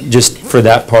 Rosanna, just for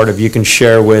that part, if you can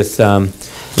share with,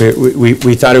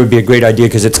 we thought it would be a great idea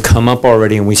because it's come up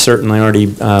already, and we certainly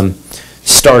already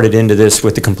started into this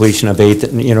with the completion of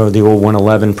the old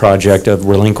 111 project of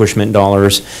relinquishment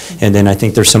dollars, and then I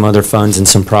think there's some other funds and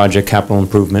some capital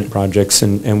improvement projects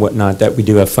and whatnot that we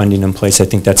do have funding in place. I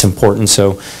think that's important,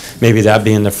 so maybe that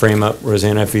being the frame up,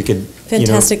 Rosanna, if you could.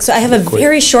 Fantastic. So I have a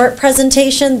very short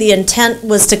presentation. The intent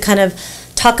was to kind of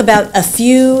talk about a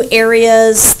few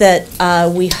areas that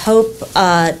we hope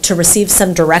to receive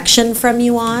some direction from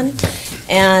you on,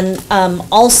 and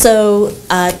also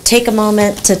take a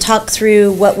moment to talk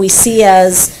through what we see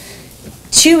as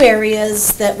two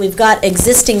areas that we've got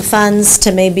existing funds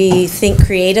to maybe think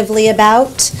creatively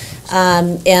about,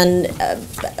 and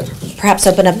perhaps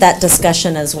open up that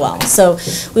discussion as well. So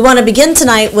we want to begin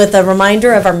tonight with a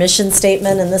reminder of our mission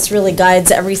statement, and this really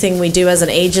guides everything we do as an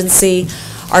agency.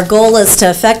 Our goal is to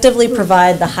effectively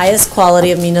provide the highest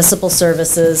quality of municipal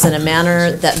services in a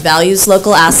manner that values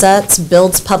local assets,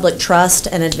 builds public trust,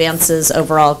 and advances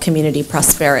overall community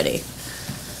prosperity.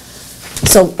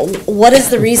 So what is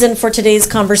the reason for today's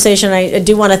conversation? I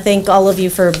do want to thank all of you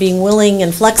for being willing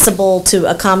and flexible to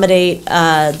accommodate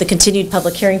the continued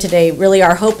public hearing today. Really,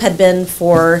 our hope had been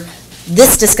for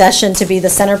this discussion to be the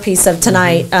centerpiece of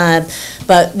tonight,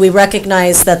 but we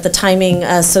recognize that the timing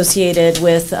associated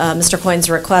with Mr. Coyne's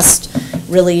request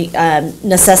really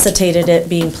necessitated it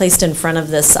being placed in front of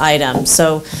this item.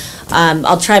 So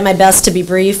I'll try my best to be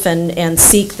brief and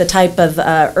seek the type of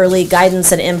early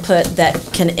guidance and input that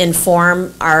can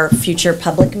inform our future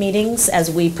public meetings as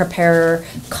we prepare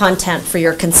content for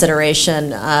your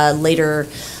consideration later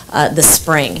this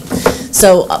spring.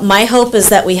 So my hope is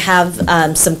that we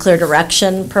have some clear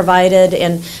direction provided,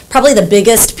 and probably the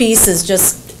biggest piece is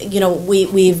just,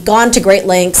 we've gone to great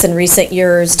lengths in recent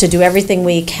years to do everything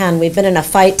we can. We've been in a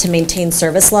fight to maintain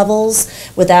service levels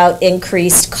without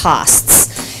increased costs.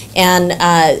 And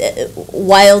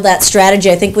while that strategy,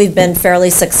 I think we've been fairly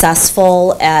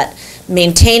successful at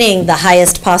maintaining the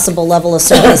highest possible level of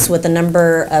service with the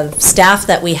number of staff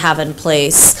that we have in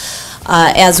place.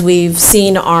 As we've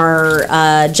seen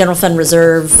our general fund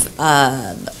reserve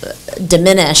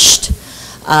diminished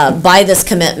by this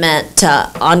commitment to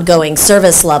ongoing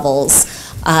service levels,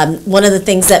 one of the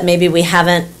things that maybe we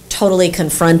haven't totally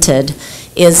confronted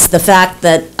is the fact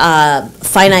that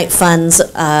finite funds,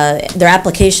 their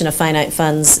application of finite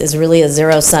funds is really a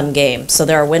zero-sum game. So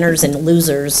there are winners and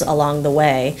losers along the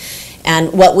way.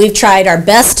 And what we've tried our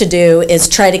best to do is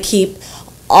try to keep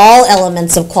all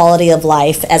elements of quality of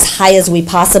life as high as we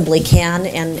possibly can,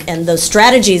 and those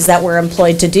strategies that were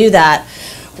employed to do that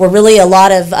were really a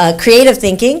lot of creative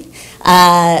thinking,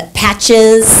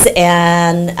 patches,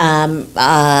 and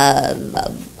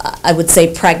I would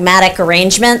say pragmatic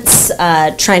arrangements,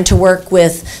 trying to work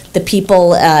with the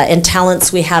people and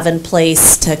talents we have in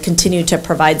place to continue to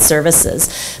provide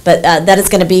services. But that is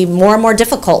going to be more and more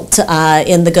difficult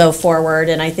in the go forward,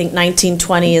 and I think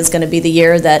 1920 is going to be the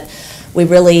year that we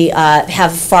really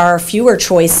have far fewer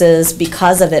choices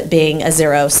because of it being a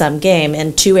zero-sum game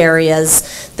in two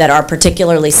areas that are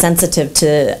particularly sensitive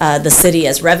to the city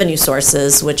as revenue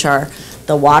sources, which are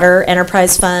the Water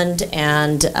Enterprise Fund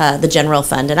and the General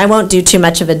Fund. And I won't do too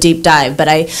much of a deep dive, but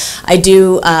I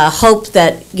do hope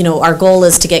that, our goal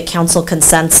is to get council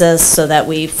consensus so that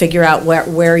we figure out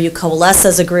where you coalesce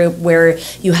as a group, where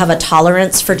you have a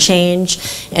tolerance for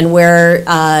change, and where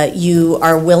you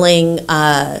are willing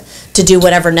to do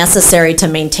whatever necessary to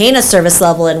maintain a service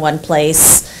level in one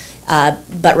place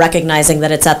but recognizing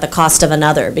that it's at the cost of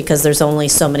another because there's only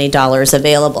so many dollars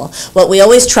available. What we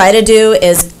always try to do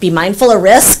is be mindful of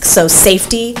risk, so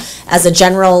safety as a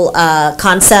general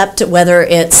concept, whether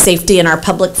it's safety in our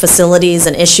public facilities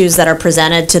and issues that are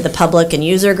presented to the public and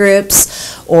user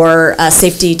groups, or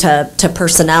safety to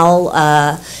personnel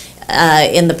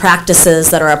in the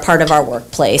practices that are a part of our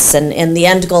workplace. And the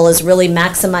end goal is really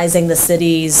maximizing the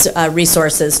city's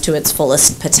resources to its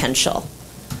fullest potential.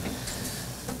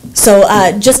 So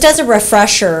just as a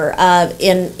refresher,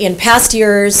 in past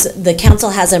years, the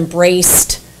council has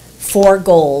embraced 4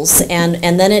 goals, and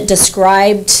then it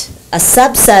described a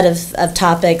subset of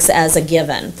topics as a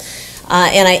given.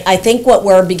 And I think what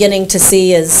we're beginning to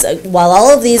see is, while all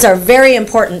of these are very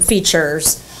important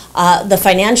features, the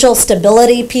financial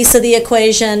stability piece of the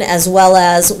equation, as well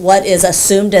as what is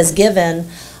assumed as given,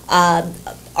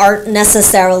 aren't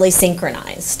necessarily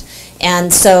synchronized.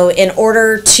 And so in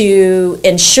order to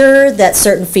ensure that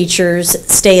certain features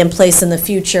stay in place in the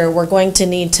future, we're going to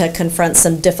need to confront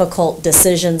some difficult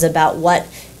decisions about what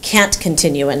can't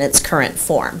continue in its current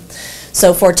form.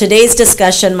 So for today's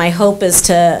discussion, my hope is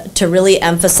to really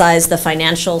emphasize the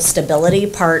financial stability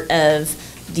part of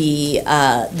the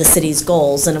city's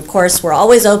goals. And of course, we're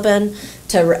always open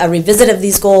to a revisit of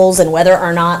these goals and whether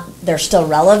or not they're still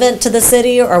relevant to the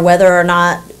city, or whether or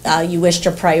not you wish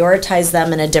to prioritize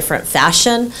them in a different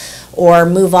fashion, or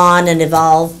move on and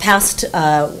evolve past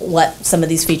what some of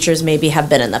these features maybe have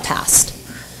been in the past.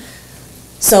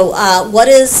 So what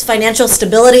is financial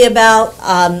stability about?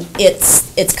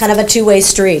 It's kind of a two-way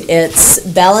street. It's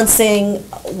balancing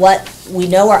what we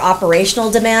know are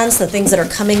operational demands, the things that are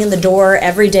coming in the door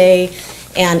every day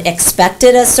and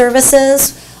expected as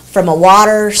services, from a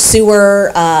water,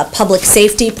 sewer, public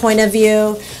safety point of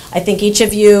view. I think each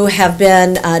of you have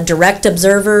been direct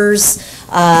observers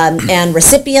and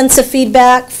recipients of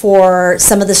feedback for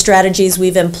some of the strategies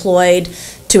we've employed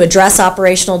to address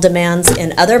operational demands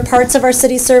in other parts of our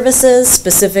city services,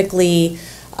 specifically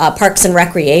parks and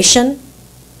recreation.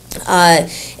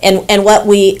 And what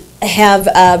we have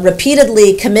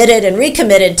repeatedly committed and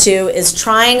recommitted to is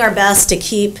trying our best to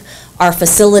keep our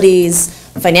facilities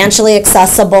financially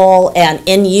accessible and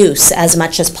in use as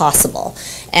much as possible.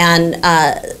 And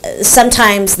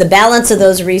sometimes the balance of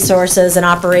those resources and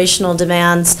operational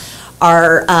demands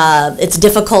are, it's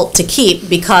difficult to keep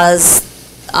because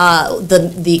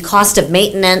the cost of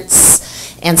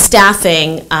maintenance and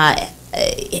staffing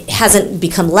hasn't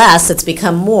become less, it's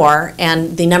become more,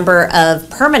 and the number of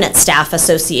permanent staff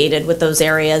associated with those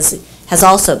areas has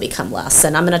also become less.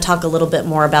 And I'm going to talk a little bit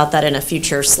more about that in a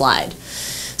future slide.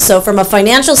 So from a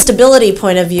financial stability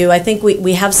point of view, I think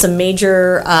we have some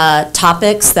major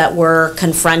topics that we're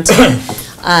confronting.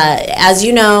 As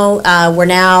you know, we're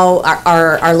now,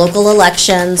 our local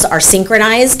elections are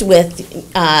synchronized with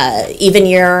even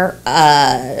year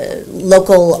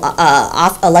local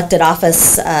elected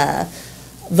office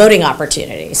voting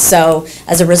opportunities. So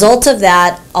as a result of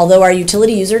that, although our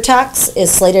utility user tax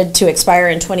is slated to expire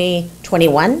in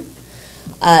 2021,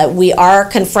 we are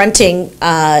confronting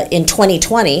in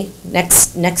 2020,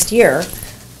 next year,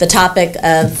 the topic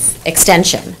of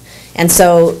extension. And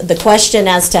so the question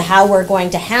as to how we're going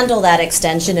to handle that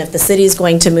extension, if the city is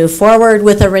going to move forward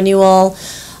with a renewal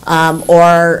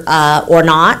or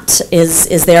not,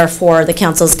 is there for the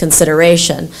council's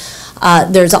consideration.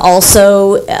 There's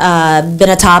also been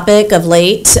a topic of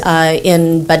late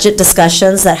in budget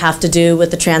discussions that have to do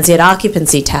with the transient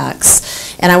occupancy tax.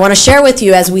 And I want to share with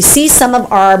you, as we see some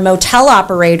of our motel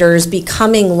operators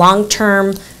becoming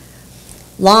long-term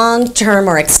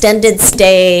or extended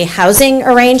stay housing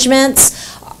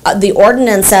arrangements, the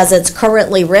ordinance as it's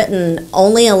currently written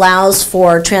only allows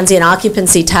for transient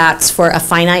occupancy tax for a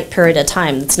finite period of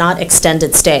time. It's not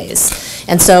extended stays.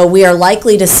 And so we are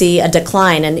likely to see a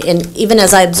decline. And even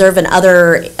as I observe in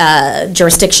other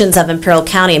jurisdictions of Imperial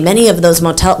County, many of those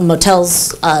motels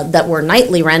that were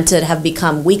nightly rented have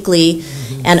become weekly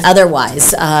and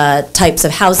otherwise types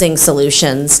of housing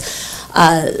solutions.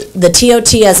 The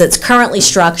TOT as it's currently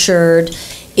structured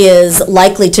is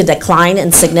likely to decline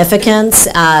in significance.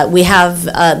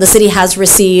 The city has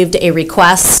received a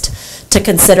request to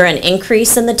consider an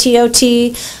increase in the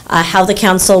TOT. How the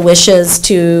council wishes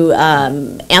to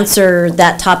answer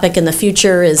that topic in the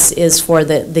future is for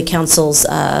the council's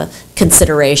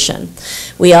consideration.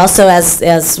 We also,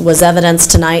 as was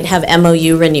evidenced tonight, have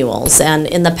MOU renewals. And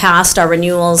in the past, our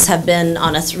renewals have been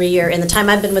on a 3-year, in the time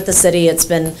I've been with the city, it's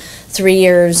been 3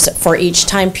 years for each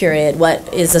time period.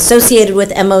 What is associated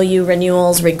with MOU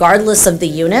renewals, regardless of the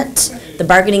unit, the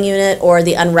bargaining unit, or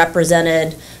the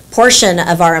unrepresented portion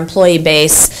of our employee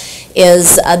base,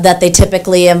 is that they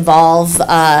typically involve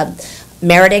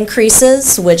merit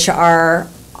increases, which are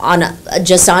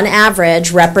just on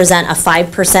average, represent a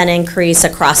 5% increase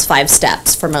across 5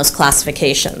 steps for most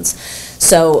classifications.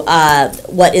 So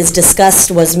what is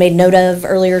discussed was made note of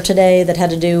earlier today that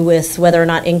had to do with whether or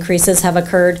not increases have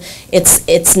occurred.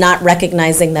 It's not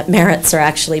recognizing that merits are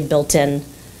actually built in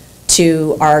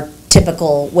to our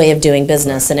typical way of doing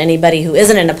business, and anybody who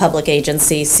isn't in a public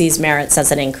agency sees merits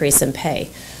as an increase in pay.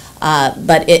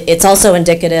 But it's also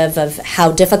indicative of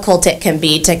how difficult it can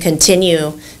be to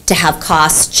continue to have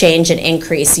costs change and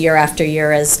increase year after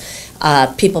year as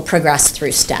people progress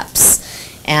through steps.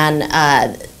 And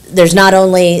there's not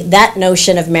only that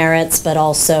notion of merits, but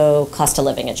also cost of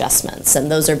living adjustments,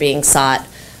 and those are being sought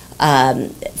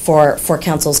for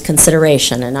council's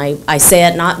consideration. And I say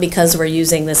it not because we're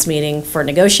using this meeting for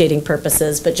negotiating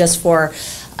purposes, but just for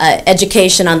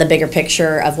education on the bigger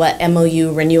picture of what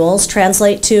MOU renewals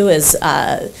translate to is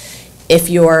if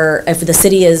the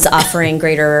city is offering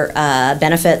greater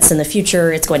benefits in the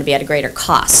future, it's going to be at a greater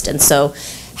cost. And so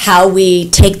how we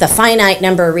take the finite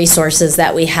number of resources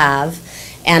that we have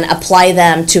and apply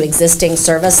them to existing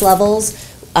service levels,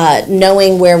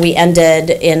 knowing where we ended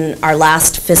in our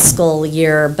last fiscal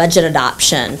year budget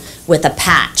adoption with a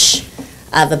patch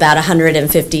of about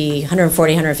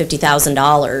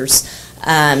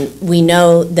 $150,000, we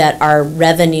know that our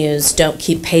revenues don't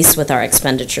keep pace with our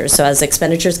expenditures. So as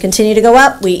expenditures continue to go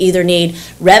up, we either need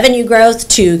revenue growth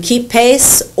to keep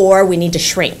pace, or we need to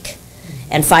shrink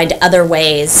and find other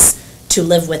ways to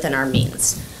live within our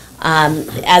means.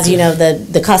 As you know,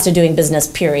 the cost of doing business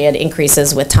period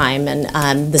increases with time,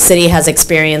 and the city has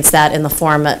experienced that in the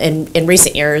form of, in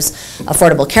recent years,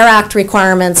 Affordable Care Act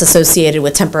requirements associated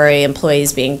with temporary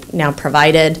employees being now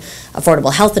provided,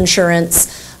 affordable health insurance,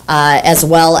 as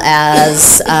well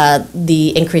as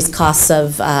the increased costs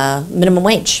of minimum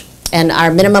wage. And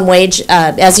our minimum wage,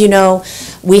 as you know,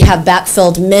 we have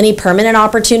backfilled many permanent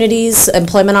opportunities,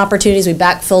 employment opportunities. We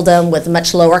backfilled them with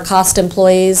much lower cost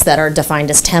employees that are defined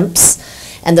as temps.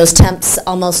 And those temps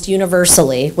almost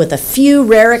universally, with a few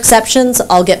rare exceptions,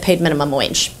 all get paid minimum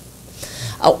wage,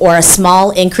 or a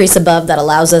small increase above that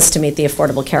allows us to meet the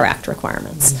Affordable Care Act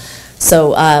requirements.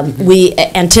 So we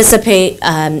anticipate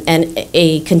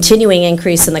a continuing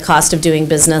increase in the cost of doing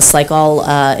business, like all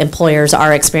employers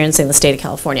are experiencing in the state of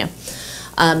California.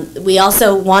 We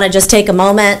also want to just take a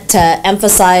moment to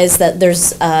emphasize that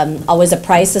there's always a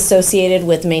price associated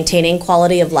with maintaining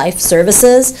quality of life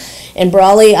services. In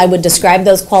Brawley, I would describe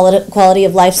those quality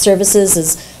of life services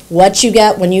as what you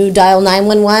get when you dial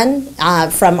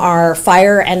 911 from our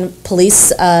fire and police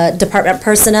department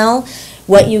personnel,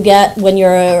 what you get when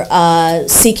you're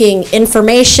seeking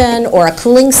information or a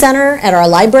cooling center at our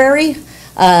library,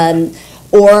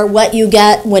 or what you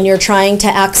get when you're trying to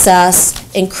access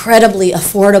incredibly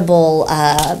affordable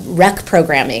rec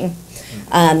programming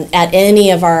at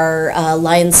any of our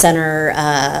Lion Center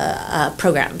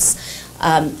programs.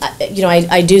 You know,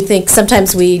 I do think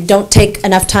sometimes we don't take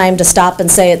enough time to stop and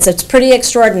say it's pretty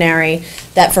extraordinary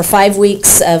that for 5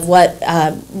 weeks of what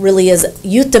really is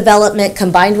youth development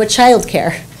combined with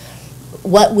childcare,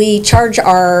 what we charge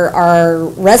our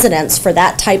residents for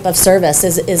that type of service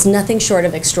is nothing short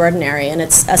of extraordinary. And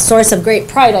it's a source of great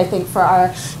pride, I think, for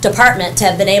our department to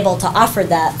have been able to offer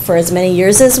that for as many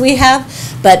years as we have.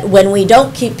 But when we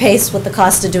don't keep pace with the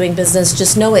cost of doing business,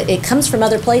 just know it comes from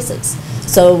other places.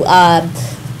 So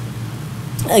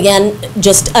again,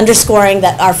 just underscoring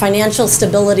that our financial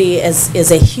stability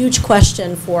is a huge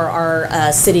question for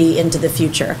our city into the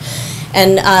future.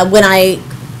 And when I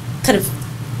kind of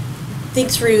think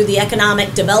through the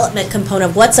economic development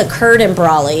component of what's occurred in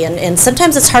Brawley, and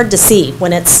sometimes it's hard to see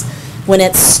when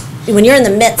you're in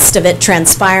the midst of it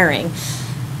transpiring.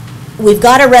 We've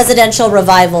got a residential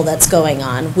revival that's going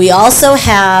on. We also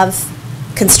have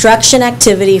construction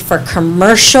activity for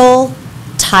commercial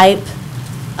type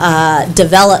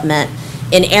development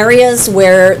in areas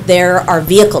where there are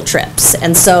vehicle trips.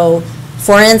 And so,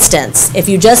 for instance, if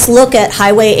you just look at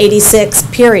Highway 86,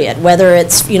 period, whether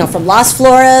it's, you know, from Las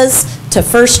Flores to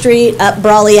First Street up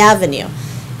Brawley Avenue,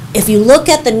 if you look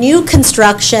at the new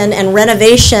construction and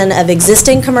renovation of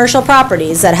existing commercial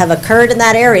properties that have occurred in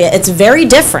that area, it's very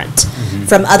different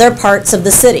from other parts of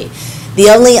the city. The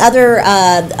only other,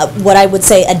 what I would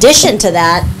say, addition to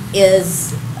that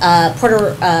is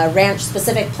Porter Ranch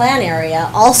specific plan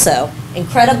area, also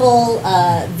incredible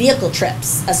vehicle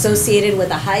trips associated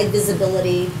with a high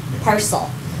visibility parcel.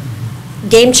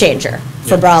 Game changer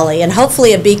for Brawley, and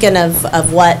hopefully a beacon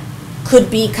of what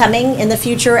could be coming in the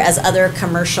future as other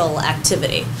commercial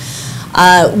activity.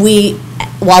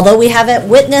 Although we haven't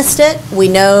witnessed it, we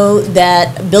know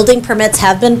that building permits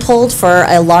have been pulled for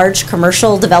a large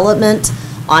commercial development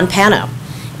on Pano.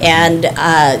 And,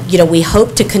 we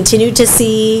hope to continue to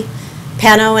see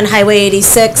Pano and Highway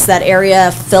 86, that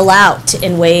area, fill out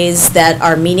in ways that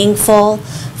are meaningful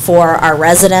for our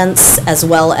residents as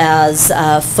well as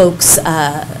folks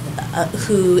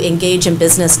who engage in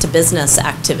business-to-business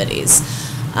activities.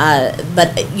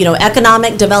 But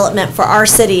economic development for our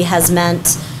city has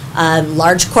meant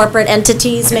large corporate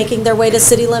entities making their way to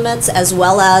city limits, as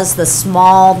well as the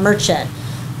small merchant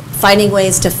finding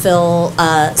ways to fill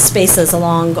spaces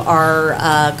along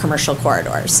our commercial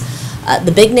corridors.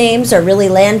 The big names are really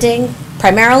landing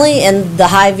primarily in the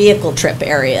high vehicle trip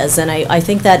areas, and I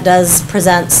think that does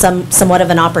present somewhat of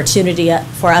an opportunity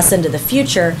for us into the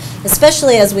future,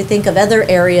 especially as we think of other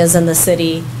areas in the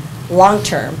city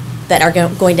long-term that are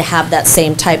going to have that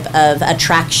same type of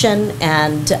attraction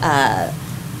and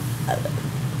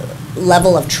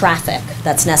level of traffic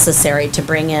that's necessary to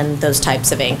bring in those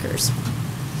types of anchors.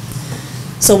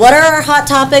 So what are our hot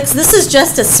topics? This is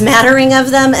just a smattering of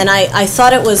them, and I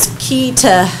thought it was key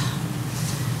to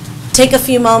take a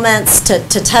few moments to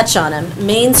touch on them.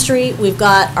 Main Street, we've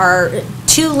got our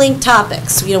two linked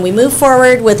topics. We move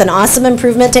forward with an awesome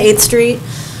improvement to 8th Street,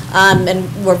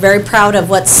 and we're very proud of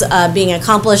what's being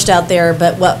accomplished out there,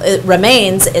 but what it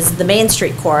remains is the Main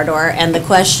Street corridor and the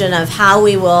question of how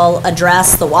we will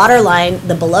address the water line,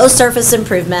 the below surface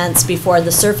improvements before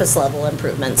the surface level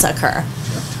improvements occur.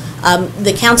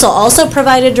 The council also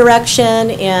provided direction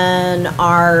in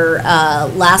our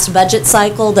last budget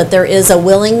cycle that there is a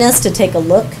willingness to take a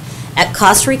look at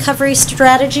cost recovery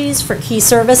strategies for key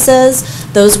services.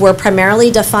 Those were primarily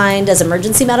defined as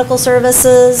emergency medical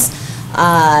services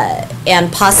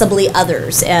and possibly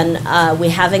others. And we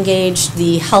have engaged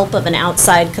the help of an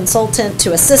outside consultant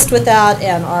to assist with that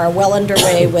and are well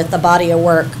underway with a body of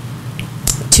work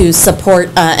to support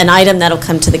an item that'll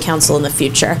come to the council in the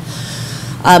future.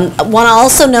 I want to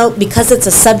also note, because it's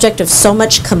a subject of so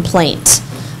much complaint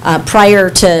prior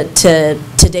to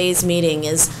today's meeting,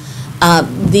 is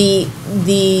the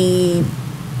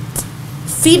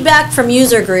feedback from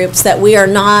user groups that we are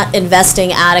not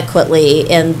investing adequately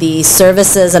in the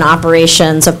services and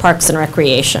operations of Parks and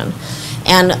Recreation.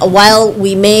 And while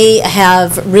we may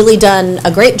have really done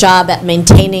a great job at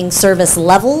maintaining service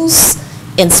levels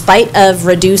in spite of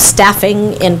reduced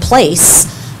staffing in place,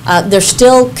 there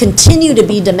still continue to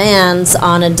be demands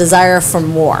on a desire for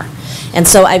more. And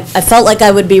so I felt like I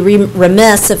would be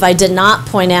remiss if I did not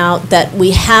point out that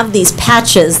we have these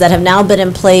patches that have now been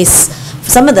in place,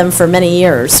 some of them for many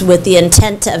years, with the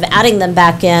intent of adding them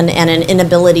back in and an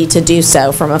inability to do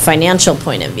so from a financial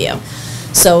point of view.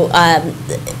 So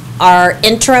our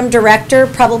interim director,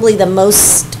 probably the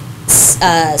most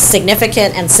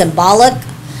significant and symbolic,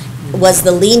 was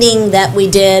the leaning that we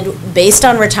did based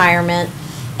on retirement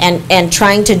and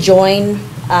trying to join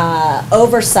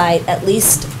oversight, at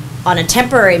least on a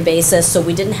temporary basis, so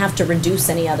we didn't have to reduce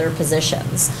any other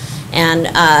positions. And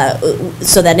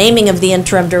so the naming of the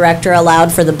interim director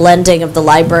allowed for the blending of the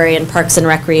library and Parks and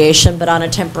Recreation, but on a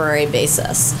temporary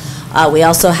basis. We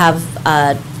also have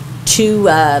two,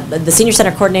 the senior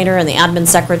center coordinator and the admin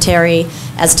secretary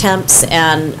as temps,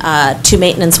 and 2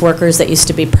 maintenance workers that used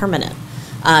to be permanent.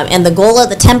 And the goal of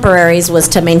the temporaries was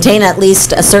to maintain at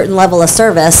least a certain level of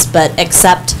service, but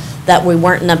accept that we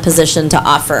weren't in a position to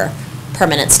offer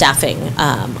permanent staffing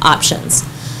options.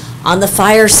 On the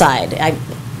fire side, I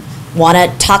want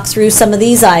to talk through some of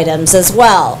these items as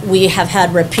well. We have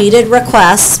had repeated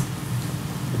requests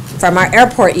from our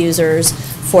airport users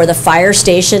for the fire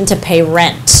station to pay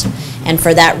rent, and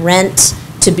for that rent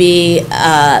to be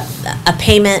a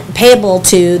payment payable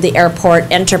to the airport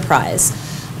enterprise.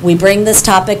 We bring this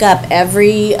topic up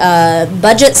every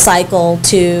budget cycle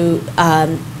to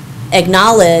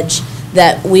acknowledge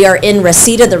that we are in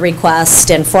receipt of the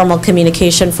request and formal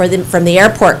communication from the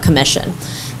Airport Commission.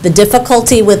 The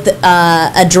difficulty with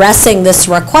addressing this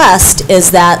request is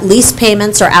that lease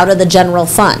payments are out of the general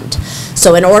fund.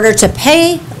 So in order to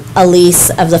pay a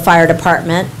lease of the fire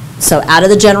department, so out of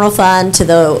the general fund to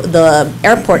the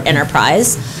airport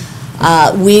enterprise,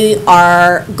 we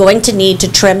are going to need to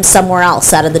trim somewhere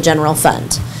else out of the general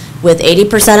fund. With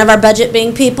 80% of our budget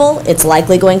being people, it's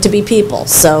likely going to be people.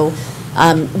 So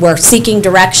we're seeking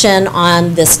direction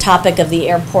on this topic of the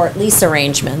airport lease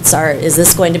arrangements. Is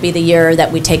this going to be the year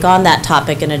that we take on that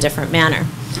topic in a different manner?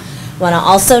 I want to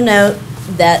also note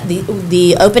that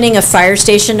the opening of Fire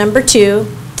Station number 2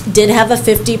 did have a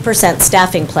 50%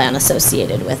 staffing plan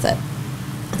associated with it.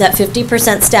 That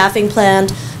 50% staffing plan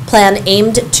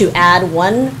aimed to add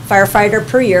 1 firefighter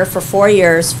per year for 4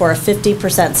 years for a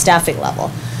 50% staffing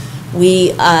level.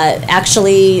 We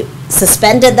actually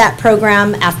suspended that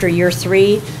program after year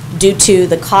 3 due to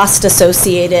the cost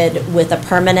associated with a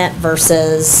permanent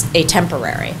versus a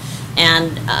temporary.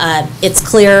 And it's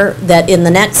clear that in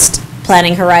the next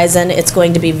planning horizon, it's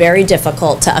going to be very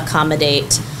difficult to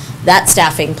accommodate that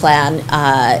staffing plan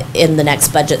in the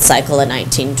next budget cycle in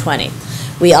 1920.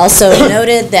 We also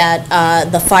noted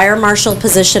that the fire marshal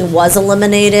position was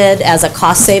eliminated as a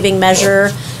cost-saving measure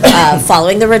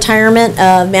following the retirement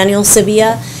of Manuel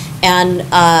Sevilla. And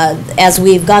as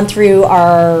we've gone through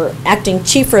our acting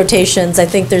chief rotations, I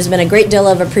think there's been a great deal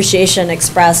of appreciation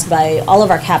expressed by all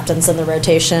of our captains in the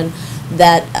rotation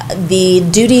that the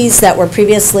duties that were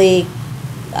previously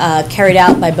carried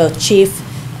out by both chief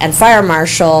and fire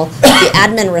marshal, the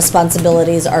admin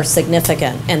responsibilities are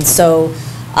significant. And so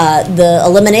the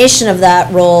elimination of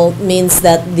that role means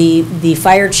that the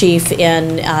fire chief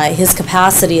in his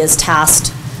capacity is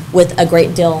tasked with a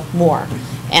great deal more.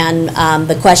 And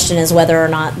the question is whether or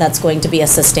not that's going to be a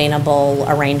sustainable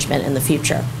arrangement in the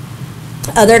future.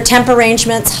 Other temp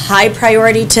arrangements, high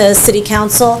priority to City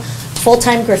Council,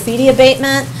 full-time graffiti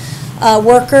abatement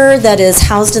worker that is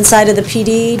housed inside of the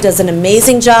PD, does an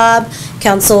amazing job.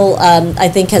 Council, I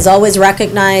think, has always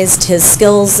recognized his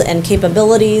skills and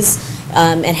capabilities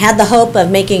and had the hope of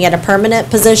making it a permanent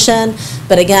position.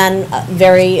 But again,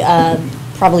 very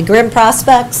probably grim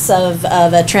prospects of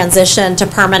a transition to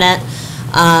permanent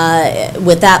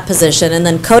with that position. And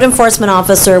then code enforcement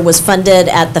officer was funded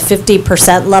at the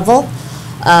 50% level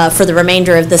for the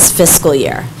remainder of this fiscal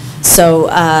year. So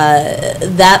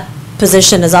that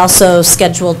position is also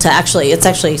scheduled to it's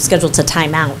actually scheduled to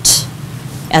time out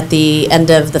at the end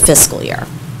of the fiscal year.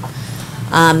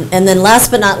 And then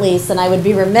last but not least, and I would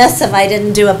be remiss if I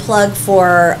didn't do a plug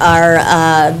for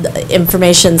our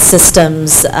information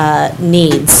systems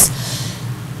needs.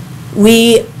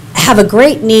 We have a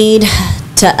great need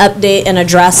to update and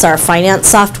address our finance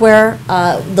software.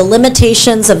 The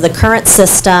limitations of the current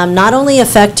system not only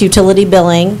affect utility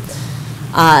billing,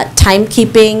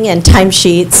 timekeeping and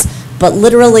timesheets, but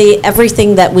literally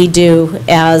everything that we do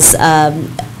as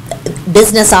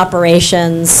business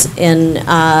operations in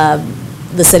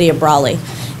the city of Brawley.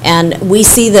 And we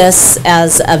see this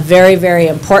as a very, very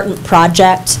important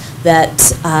project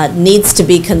that needs to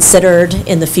be considered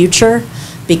in the future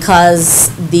because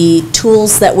the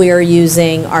tools that we are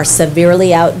using are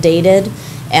severely outdated.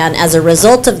 And as a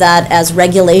result of that, as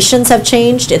regulations have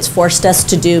changed, it's forced us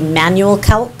to do manual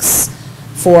calcs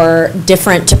for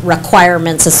different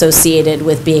requirements associated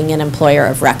with being an employer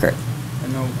of record. I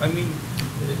know. I mean,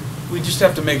 we just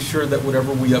have to make sure that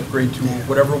whatever we upgrade to,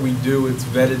 whatever we do, it's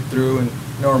vetted through. And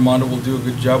I know Armando will do a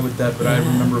good job with that. But I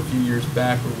remember a few years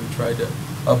back where we tried to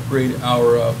upgrade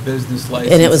our business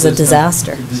license. And it was a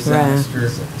disaster.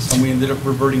 Right. And we ended up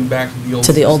reverting back to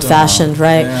the old old-fashioned,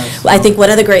 right. Yeah, so. I think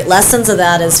one of the great lessons of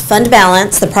that is fund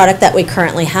balance. The product that we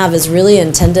currently have is really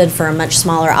intended for a much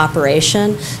smaller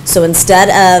operation. So instead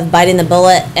of biting the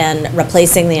bullet and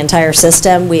replacing the entire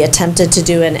system, we attempted to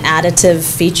do an additive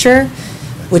feature,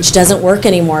 which doesn't work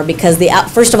anymore because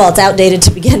first of all, it's outdated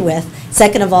to begin with.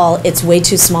 Second of all, it's way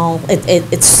too small.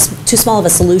 It's too small of a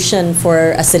solution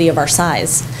for a city of our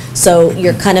size. So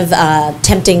you're kind of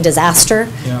tempting disaster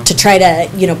to try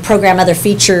to program other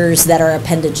features that are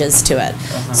appendages to it.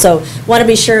 So want to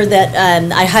be sure that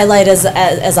I highlight as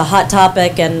a hot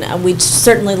topic, and we'd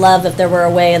certainly love if there were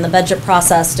a way in the budget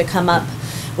process to come up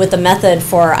with a method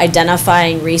for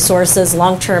identifying resources.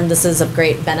 Long term, this is of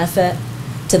great benefit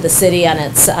to the city and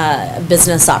its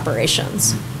business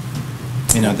operations.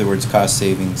 In other words, cost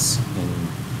savings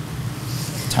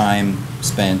in time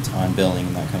spent on billing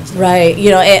and that kind of stuff. Right.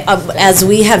 As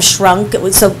we have shrunk,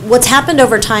 so what's happened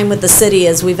over time with the city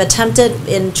is we've attempted,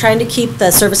 in trying to keep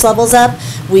the service levels up,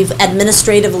 we've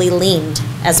administratively leaned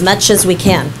as much as we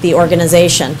can, the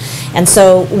organization. And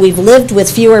so we've lived with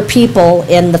fewer people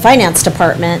in the finance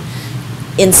department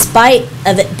in spite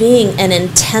of it being an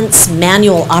intense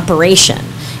manual operation.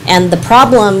 And the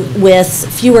problem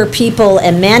with fewer people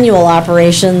and manual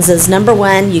operations is, number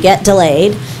one, you get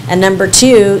delayed, and number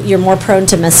two, you're more prone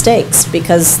to mistakes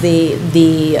because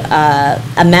the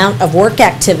amount of work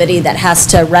activity that has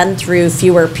to run through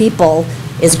fewer people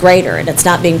is greater, and it's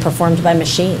not being performed by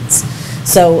machines.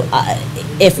 So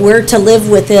if we're to live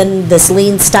within this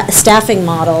lean staffing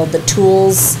model, the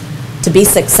tools to be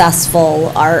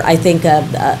successful are, I think,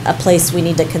 a place we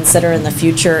need to consider in the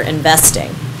future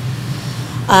investing.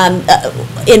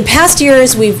 In past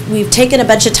years, we've taken a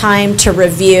bunch of time to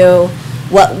review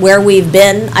where we've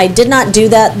been. I did not do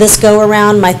that this go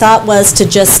around. My thought was to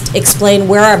just explain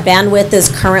where our bandwidth is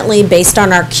currently based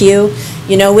on our queue.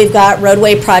 We've got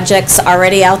roadway projects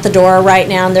already out the door right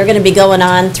now, and they're going to be going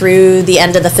on through the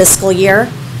end of the fiscal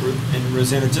year. And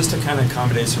Rosanna, just to kind of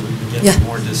accommodate so we can get Yeah. some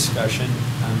more discussion,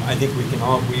 I think we can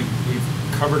all, we've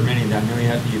covered many of that. I know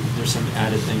there's some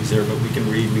added things there, but we can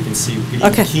read, we can see, we can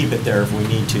Okay. even keep it there if we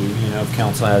need to, if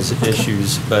council has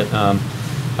issues. But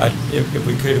if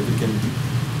we could, if we can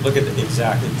look at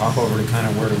exactly, pop over to kind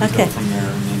of where do we go Okay. from there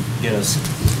and then get us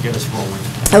rolling.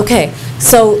 Okay,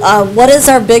 so what is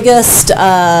our biggest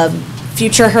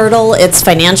future hurdle? It's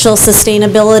financial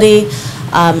sustainability.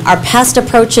 Our past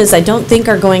approaches, I don't think,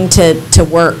 are going to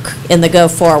work in the go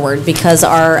forward because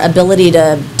our ability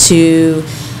to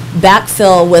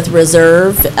backfill with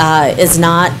reserve is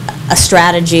not a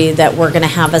strategy that we're going to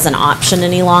have as an option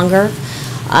any longer.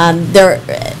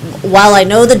 While I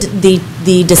know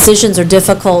the decisions are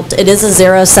difficult, it is a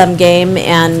zero-sum game,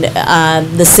 and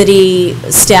the city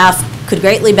staff could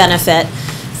greatly benefit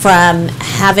from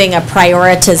having a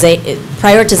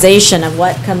prioritization of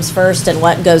what comes first and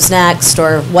what goes next,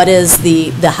 or what is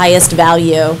the highest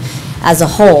value as a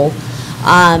whole.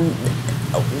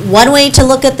 One way to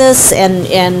look at this, and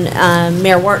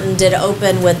Mayor Wharton did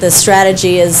open with this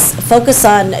strategy, is focus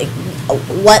on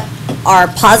what are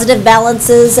positive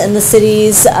balances in the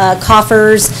city's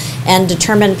coffers and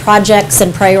determine projects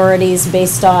and priorities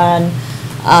based on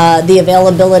the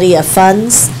availability of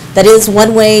funds. That is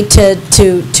one way to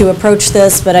approach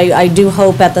this, but I do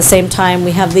hope at the same time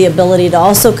we have the ability to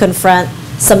also confront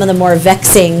some of the more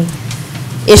vexing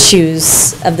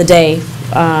issues of the day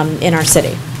in our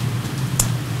city.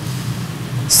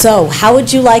 So how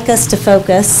would you like us to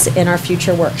focus in our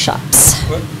future workshops?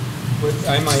 What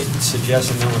I might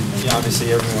suggest, and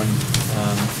obviously everyone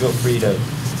feel free to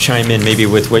chime in maybe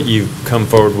with what you come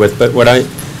forward with, but what I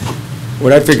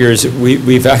figure is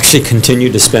we've actually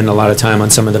continued to spend a lot of time on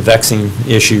some of the vexing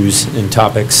issues and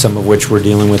topics, some of which we're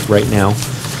dealing with right now.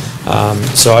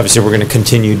 So obviously we're going to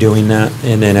continue doing that,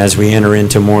 and then as we enter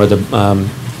into more of the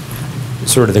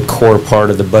sort of the core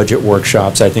part of the budget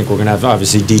workshops, I think we're going to have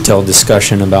obviously detailed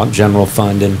discussion about general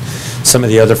fund and some of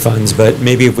the other funds, but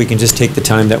maybe if we can just take the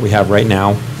time that we have right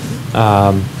now.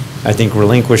 I think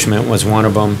relinquishment was one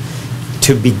of them,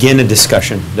 to begin a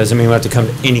discussion. Doesn't mean we have to come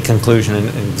to any conclusion and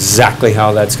exactly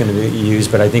how that's going to be used,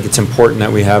 but I think it's important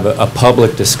that we have a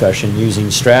public discussion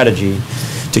using strategy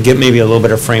to get maybe a little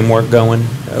bit of framework going,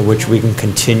 which we can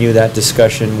continue that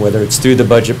discussion, whether it's through the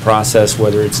budget process,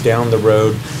 whether it's down the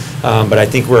road. But I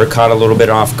think we're caught a little bit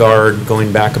off guard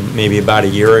going back maybe about a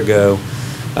year ago.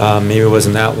 Maybe it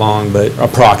wasn't that long, but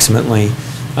approximately,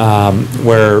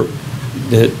 where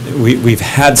we've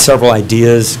had several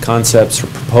ideas, concepts, or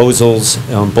proposals,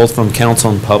 both from council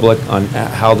and public, on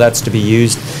how that's to be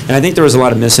used. And I think there was a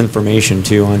lot of misinformation,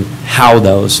 too, on how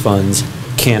those funds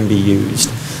can be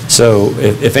used. So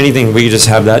if anything, we just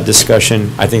have that discussion,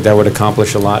 I think that would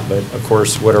accomplish a lot. But, of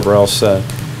course, whatever else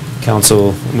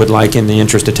council would like in the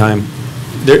interest of time,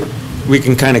 we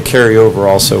can kind of carry over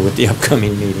also with the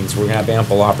upcoming meetings. We're going to have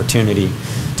ample opportunity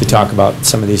to talk about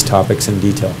some of these topics in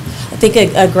detail. I think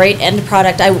a great end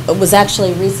product, I was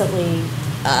actually recently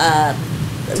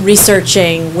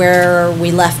researching where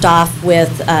we left off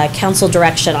with council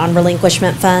direction on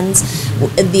relinquishment funds.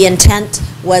 The intent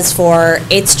was for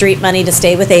 8th Street money to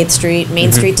stay with 8th Street,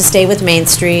 Main Street to stay with Main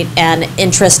Street, and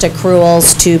interest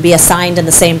accruals to be assigned in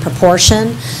the same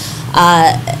proportion.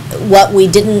 What we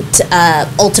didn't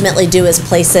ultimately do is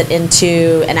place it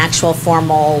into an actual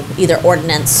formal either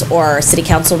ordinance or city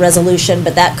council resolution,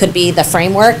 but that could be the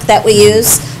framework that we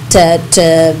use to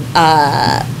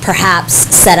perhaps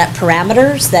set up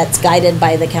parameters that's guided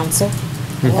by the council.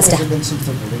 Has there been since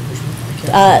the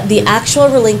relinquishment? The actual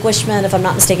relinquishment, if I'm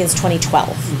not mistaken, is 2012.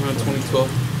 2012.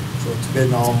 So it's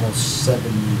been almost 7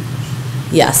 years.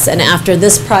 Yes, and after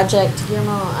this project,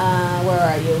 Guillermo, where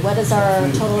are you? What is our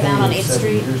total amount on 8th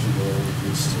Street? 7 years ago,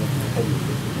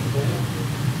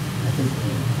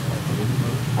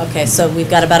 Okay, so we've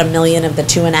got about $1 million of the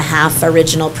 2.5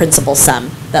 original principal sum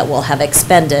that we'll have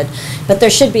expended. But there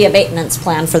should be a maintenance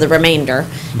plan for the remainder,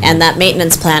 and that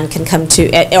maintenance plan can come to,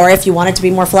 or if you want it to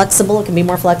be more flexible, it can be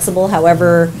more flexible,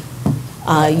 however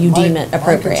you deem it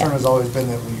appropriate. My concern has always been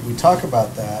that we talk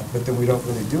about that, but then we don't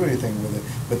really do anything with it.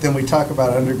 But then we talk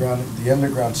about the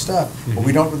underground stuff, but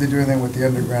we don't really do anything with the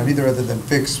underground either, other than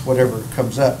fix whatever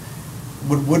comes up.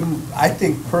 I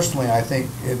think, personally,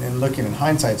 in looking in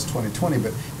hindsight, it's 2020,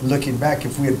 but in looking back,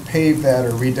 if we had paved that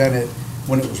or redone it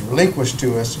when it was relinquished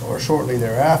to us or shortly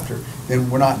thereafter, then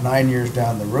we're not 9 years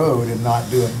down the road and not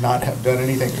have done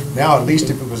anything. Now, at least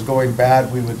if it was going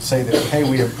bad, we would say that, hey,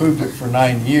 we approved it for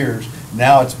 9 years,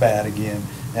 now it's bad again.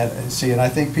 And see, and I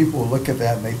think people will look at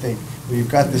that and they think, well, you've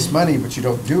got this money, but you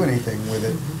don't do anything with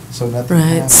it, so nothing Right,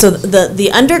 happens. so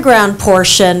the underground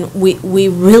portion, we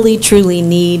really truly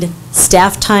need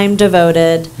staff time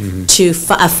devoted to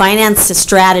a finance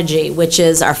strategy, which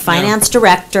is our finance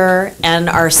director and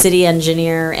our city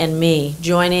engineer and me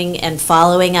joining and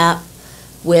following up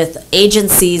with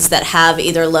agencies that have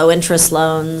either low-interest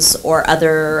loans or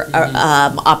other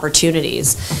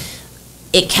opportunities.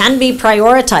 It can be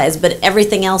prioritized, but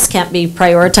everything else can't be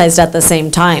prioritized at the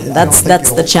same time. That's the I don't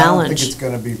think challenge. it's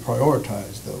going to be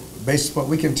prioritized, though. Based, but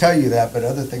we can tell you that, but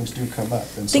other things do come up.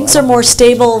 And so Things I are don't more think-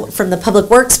 stable from the public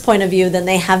works point of view than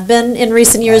they have been in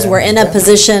recent years. We're in a understand.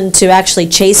 position to actually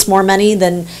chase more money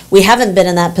than, we haven't been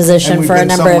in that And position we've for a been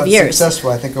number of somewhat years. Successful,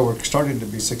 I think we're starting to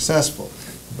be successful,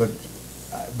 but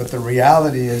the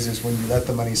reality is when you let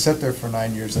the money sit there for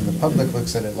 9 years and the public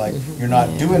looks at it like you're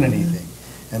not doing anything.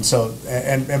 And so,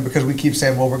 and because we keep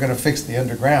saying, well, we're gonna fix the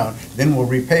underground, then we'll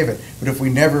repave it. But if we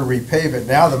never repave it,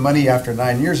 now the money after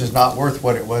 9 years is not worth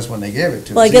what it was when they gave it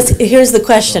to us. Well, I guess either. here's the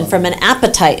question, from an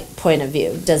appetite point of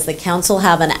view, does the council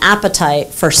have an appetite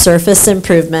for surface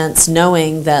improvements,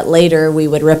 knowing that later we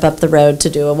would rip up the road to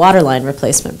do a water line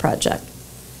replacement project?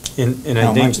 And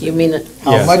How I think. much? You mean,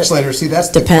 How much later? See, that's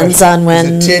the depends question. on when.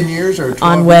 Is it 10 years or 12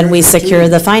 on when years we or 2 secure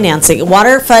the years? financing.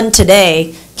 Water fund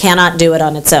today cannot do it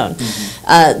on its own.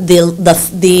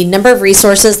 Mm-hmm. The number of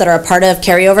resources that are a part of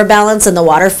carryover balance in the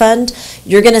water fund,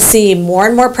 you're going to see more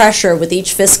and more pressure with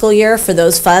each fiscal year for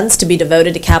those funds to be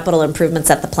devoted to capital improvements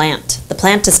at the plant. The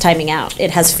plant is timing out.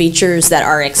 It has features that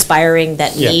are expiring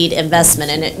that Yeah. need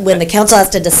investment. And when the council has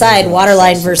to decide water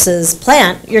line versus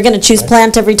plant, you're going to choose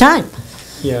plant every time.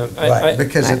 Yeah. Right,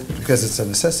 because it's a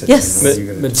necessity. Yes. You know, you're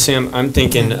gonna- But Sam, I'm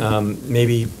thinking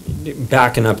maybe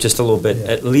backing up just a little bit,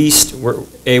 at least,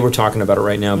 we're talking about it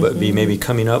right now, but B, maybe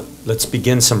coming up, let's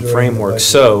begin some framework.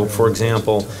 So, for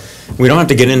example, we don't have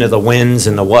to get into the whens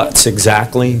and the whats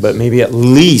exactly, but maybe at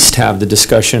least have the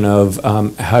discussion of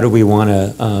how do we want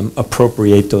to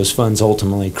appropriate those funds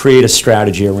ultimately, create a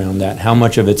strategy around that. How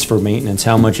much of it's for maintenance,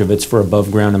 how much of it's for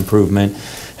above-ground improvement,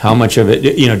 how much of it,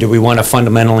 do we want to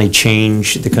fundamentally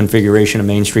change the configuration of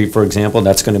Main Street, for example?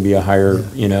 That's going to be a higher,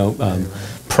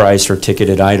 priced or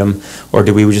ticketed item. Or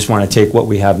do we just want to take what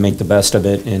we have, make the best of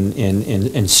it,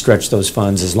 and stretch those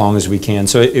funds as long as we can?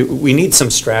 So we need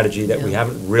some strategy that we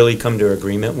haven't really come to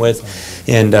agreement with.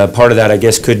 And part of that, I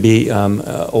guess, could be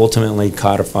ultimately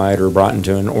codified or brought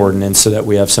into an ordinance so that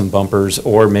we have some bumpers.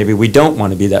 Or maybe we don't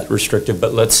want to be that restrictive,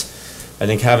 but I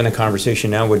think having a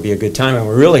conversation now would be a good time, and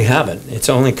we really haven't. It's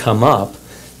only come up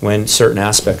when certain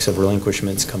aspects of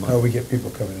relinquishments come Or up. we get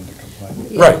people coming into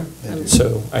compliance. Right. They do.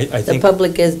 So I The think.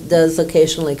 public does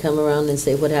occasionally come around and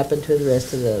say, what happened to the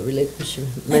rest of the relinquishment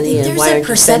I money? think and there's why a aren't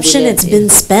you spending perception it?" it's been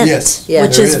spent, Yes, yeah,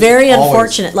 which there is is, very always.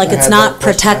 unfortunate. Like, I it's had not that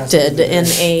question asked protected me in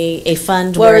today. a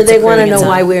fund Well, where it's they want to accruing its know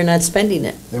why own. we're not spending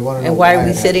it. They want to know And why are why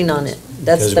we it sitting on it?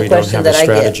 That's Because the we don't question have a that I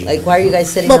get. strategy. Like, why are you guys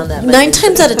sitting Well, on that? 9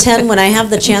 times out of 10, when I have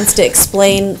the chance to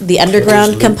explain the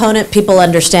underground component, people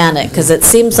understand it, because it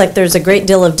seems like there's a great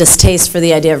deal of distaste for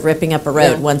the idea of ripping up a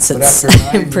road once But it's after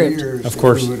 9 improved. years, Of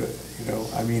course. if we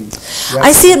would've, I mean.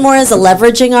 I see it more as a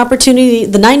leveraging opportunity.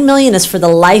 The 9 million is for the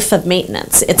life of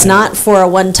maintenance. It's not for a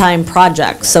one-time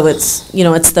project, so it's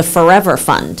the forever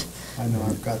fund. I know,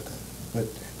 I've got that.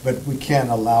 But we can't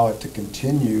allow it to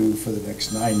continue for the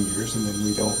next 9 years, and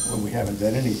then when we haven't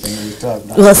done anything, we still have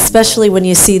 9 Well, years. especially when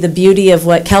you see the beauty of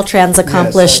what Caltrans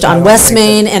accomplished Yes, on that West makes it-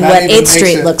 Main and that what even 8th makes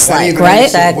Street it- looks that like, even right?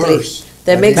 makes it Exactly. worse.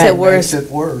 That makes it worse. Makes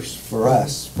it worse for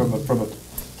us, from a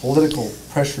political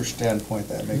pressure standpoint,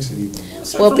 that makes it even worse.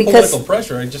 Aside Well, from because- political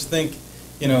pressure, I just think,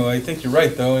 I think you're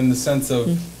right, though, in the sense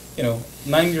of,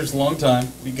 9 years is a long time.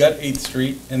 We got 8th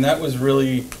Street, and that was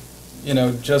really,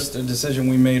 just a decision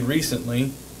we made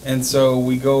recently. And so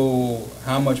we go,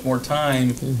 how much more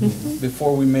time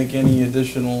before we make any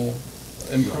additional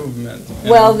improvement?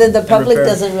 Well, the and public repair?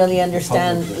 doesn't really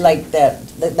understand, like, that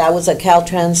was a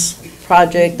Caltrans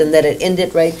project and that it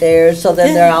ended right there. So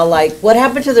then they're all like, what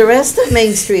happened to the rest of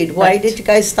Main Street? Why did you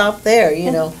guys stop there,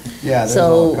 Yeah, there's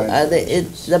all So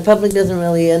kinds the public doesn't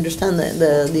really understand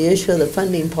the issue of the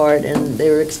funding part, and they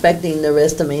were expecting the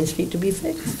rest of Main Street to be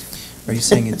fixed. Are you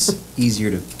saying it's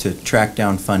easier to track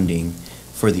down funding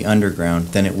for the underground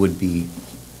than it would be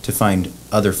to find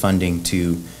other funding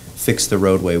to fix the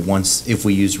roadway if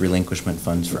we use relinquishment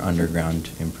funds for underground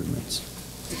improvements?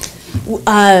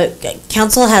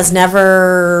 Council has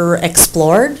never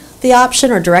explored the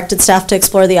option or directed staff to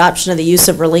explore the option of the use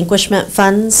of relinquishment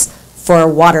funds for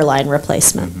water line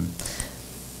replacement.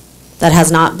 That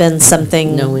has not been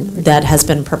something that has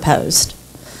been proposed.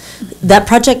 That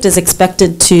project is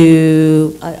expected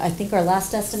to, I think our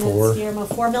last estimate is, Guillermo,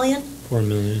 4 million? 4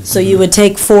 million. So you would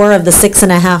take 4 of the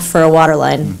 6.5 for a water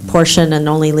line portion and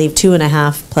only leave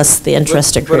 2.5 plus the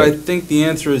interest But I accrued. think the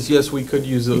answer is yes, we could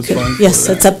use those funds. for Yes,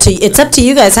 that. it's up to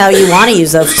you guys how you want to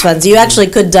use those funds. You actually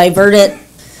could divert it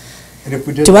And if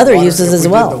we did to the other water- uses as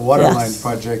well. If we did the water Yes. line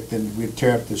project, then we'd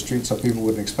tear up the street so people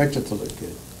wouldn't expect it to look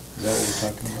good. Is that what we're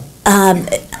talking about?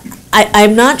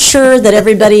 I'm not sure that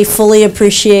everybody fully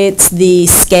appreciates the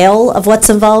scale of what's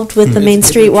involved with the Main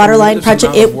Street water line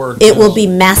project. It will be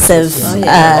massive. It's a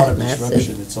lot of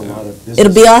disruption, it's a lot of business.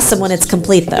 It'll be awesome when it's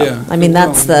complete, though. Yeah, I mean, it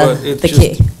that's will, but the it's key.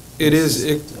 just- It is,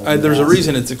 there's a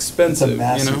reason it's expensive, you know?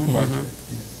 Uh-huh.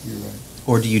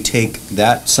 Or do you take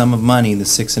that sum of money, the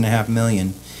 6.5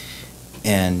 million,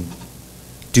 and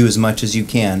do as much as you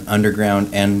can, underground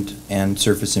and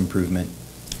surface improvement?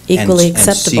 Equally and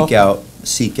acceptable.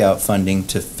 seek out funding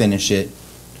to finish it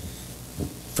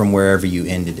from wherever you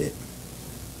ended it.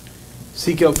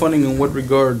 Seek out funding in what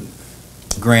regard?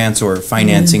 Grants or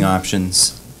financing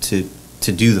options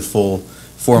to do the full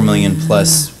 4 million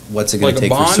plus, what's it gonna Like a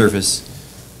take for bond? surface?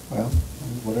 Well,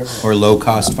 whatever. Or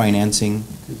low-cost financing?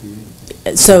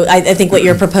 So I think what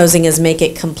you're proposing is make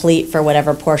it complete for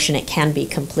whatever portion it can be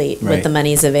complete with Right. the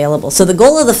monies available. So the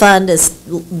goal of the fund is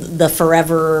the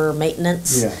forever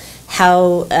maintenance. Yeah.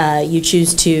 How you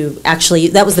choose to actually,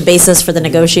 that was the basis for the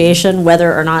negotiation.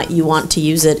 Whether or not you want to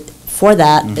use it for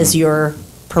that is your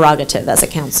prerogative as a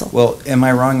council. Well, am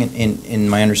I wrong in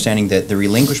my understanding that the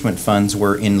relinquishment funds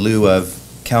were in lieu of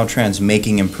Caltrans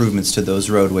making improvements to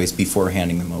those roadways before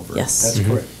handing them over? Yes. That's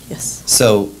correct. Yes.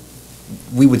 So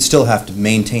we would still have to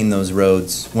maintain those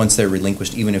roads once they're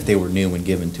relinquished, even if they were new and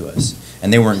given to us.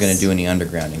 And they weren't going to do any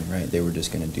undergrounding, right? They were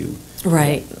just going to do.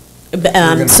 Right. We're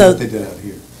gonna do So. what they did out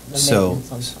here.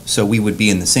 So we would be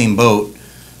in the same boat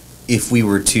if we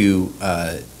were to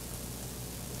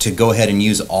go ahead and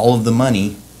use all of the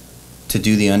money to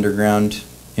do the underground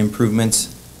improvements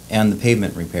and the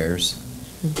pavement repairs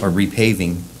or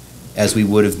repaving, as we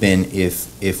would have been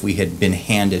if we had been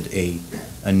handed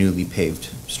a newly paved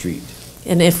street.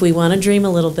 And if we want to dream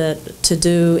a little bit, to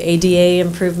do ADA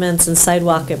improvements and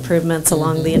sidewalk improvements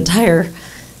along the entire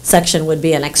section would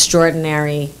be an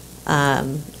extraordinary,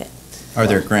 Are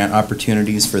there grant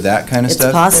opportunities for that kind of it's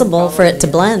stuff? possible for it to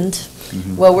blend.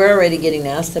 Well, we're already getting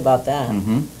asked about that,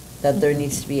 Mhm. that there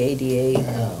needs to be ADA.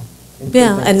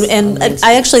 Yeah, improvements on and Main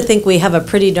I actually think we have a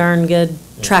pretty darn good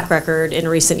track record in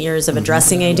recent years of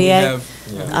addressing ADA,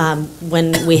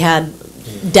 when we had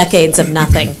decades of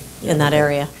nothing in that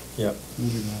area. Yep.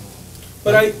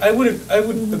 But I would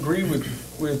agree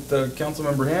with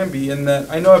Councilmember Hamby in that,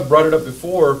 I know I've brought it up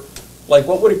before, like,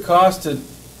 what would it cost to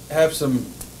have some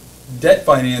debt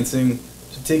financing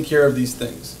to take care of these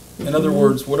things? In other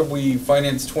words, what if we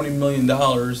finance $20 million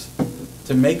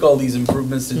to make all these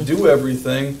improvements, to do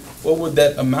everything? What would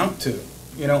that amount to?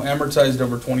 You know, amortized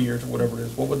over 20 years or whatever it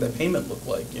is, what would that payment look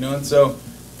like? You know, and so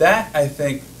that, I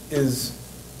think, is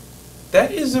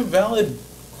a valid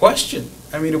question.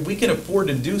 I mean, if we can afford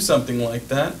to do something like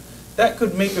that, that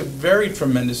could make a very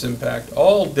tremendous impact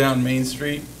all down Main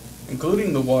Street,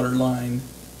 including the water line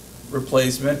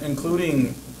replacement,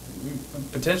 including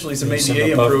potentially some Some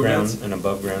ADA above improvements. ground and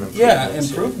above ground improvements. Yeah,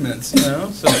 improvements, you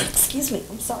know, so. Excuse me,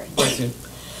 I'm sorry. Bless you.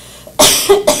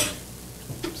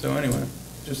 So anyway,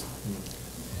 just.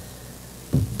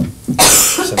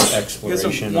 Some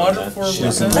exploration on water that. for a Yeah.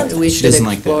 percent? We should Doesn't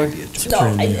like that explore.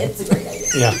 idea. No, it's a great idea.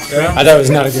 Yeah, Yeah? I thought it was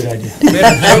not a good idea.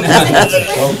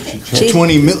 Chief,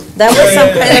 20 mil.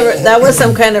 That was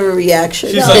some kind of a reaction.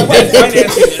 She's like, debt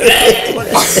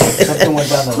financing. Something went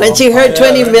down the When wrong she heard path.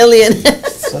 20 million,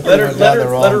 Something Let her, went let down the her,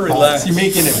 wrong let her path. relax. You're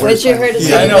making it when worse. she heard a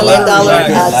Yeah, I $20 know, let her million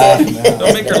relax. asset.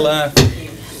 Don't make her laugh.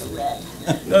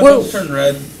 No, Well- don't turn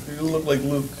red. You look like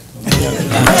Luke.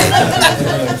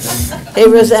 Hey,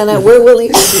 Rosanna, we're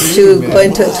willing to go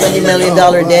into a $20 million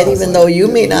debt, even though you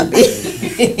may not be.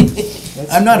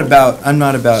 I'm not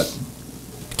about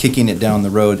kicking it down the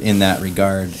road in that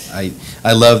regard. I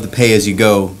love the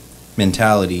pay-as-you-go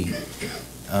mentality,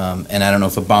 and I don't know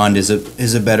if a bond is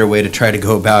a better way to try to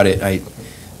go about it.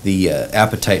 The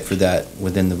appetite for that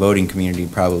within the voting community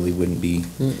probably wouldn't be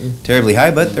terribly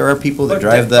high, but there are people that But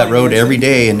drive debt that road every financing-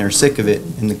 day and they're sick of it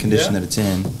in the condition Yeah. that it's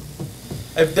in.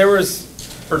 If there was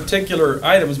particular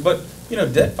items, but, you know,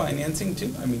 debt financing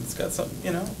too, I mean, it's got some,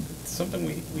 you know, it's something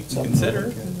we can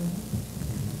consider.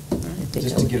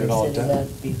 Just to get it all done. At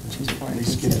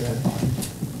least get it done.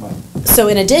 Well, So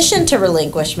in addition to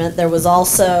relinquishment, there was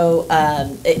also,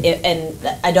 and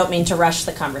I don't mean to rush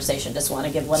the conversation, just want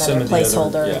to give one Some other of the other,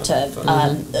 placeholder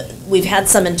yeah. to, we've had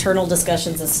some internal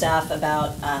discussions as staff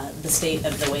about the state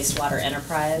of the wastewater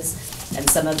enterprise and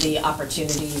some of the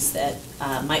opportunities that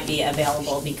might be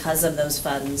available because of those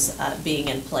funds being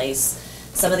in place.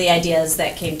 Some of the ideas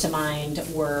that came to mind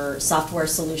were software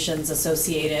solutions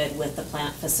associated with the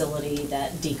plant facility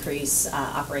that decrease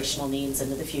operational needs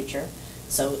into the future.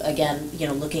 So again,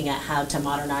 looking at how to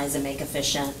modernize and make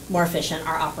more efficient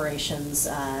our operations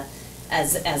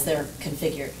as they're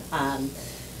configured.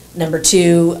 Number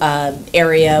two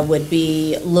area would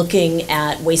be looking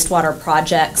at wastewater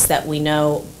projects that we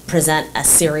know present a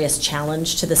serious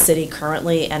challenge to the city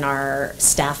currently and are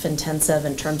staff intensive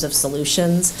in terms of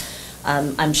solutions.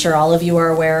 I'm sure all of you are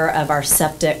aware of our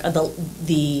septic,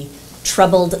 the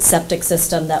troubled septic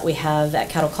system that we have at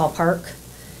Cattle Call Park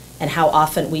and how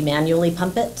often we manually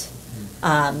pump it,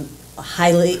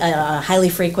 highly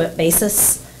frequent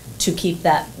basis to keep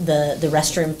the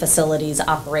restroom facilities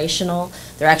operational.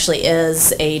 There actually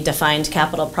is a defined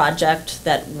capital project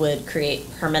that would create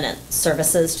permanent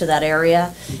services to that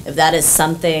area. If that is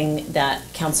something that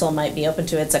council might be open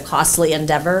to, it's a costly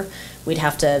endeavor. We'd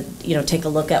have to, take a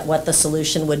look at what the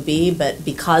solution would be, but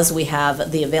because we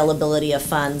have the availability of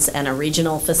funds and a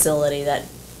regional facility that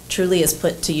truly is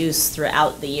put to use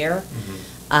throughout the year,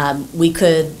 we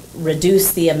could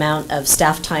reduce the amount of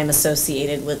staff time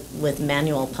associated with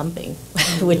manual pumping,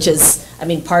 which is,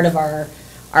 part of our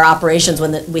operations.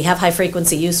 When we have high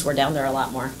frequency use, we're down there a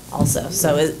lot more also.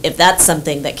 So if that's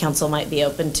something that council might be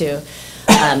open to,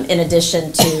 in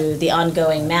addition to the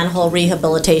ongoing manhole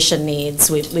rehabilitation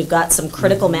needs, we've got some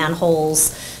critical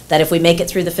manholes that if we make it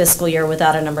through the fiscal year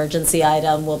without an emergency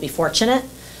item, we'll be fortunate.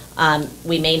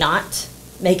 We may not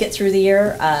make it through the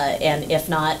year, and if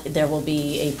not, there will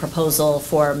be a proposal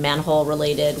for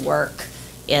manhole-related work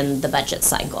in the budget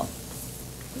cycle.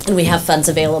 And we have funds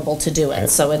available to do it,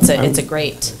 so it's a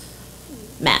great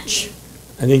match.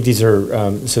 I think these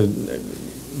are, so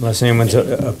unless anyone's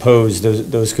opposed,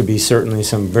 those could be certainly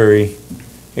some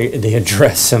they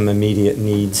address some immediate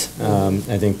needs,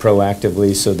 I think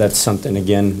proactively, so that's something,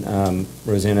 again,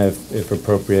 Rosanna, if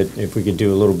appropriate, if we could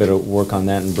do a little bit of work on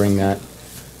that and bring that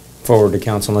forward to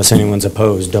council, unless anyone's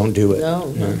opposed, don't do it.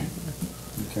 No.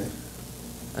 Okay.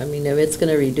 If it's going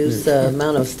to reduce the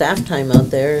amount of staff time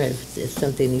out there, if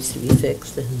something needs to be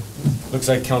fixed. Looks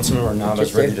like Councilmember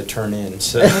Nava's ready to turn in,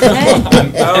 so.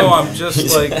 I'm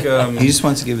just like, He just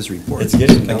wants to give his report.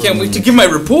 I can't wait to give my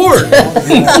report.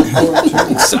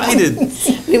 I'm excited.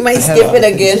 We might skip it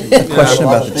again. Question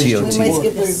about the We might TOT.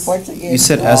 skip the reports again. You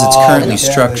said as it's currently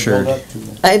structured,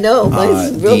 I know,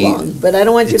 mine's real long, but I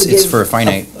don't want you to give. it's for a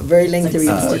finite. A very lengthy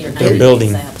report. They're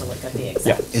building.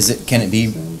 Yeah. Can it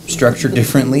be structured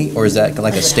differently, or is that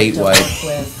like a statewide?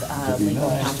 With legal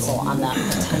counsel on that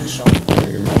potential.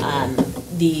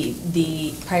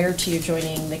 Prior to you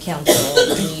joining the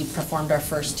council, we performed our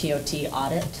first TOT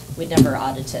audit. We'd never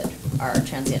audited our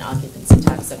transient occupancy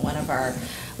tax, and one of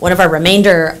our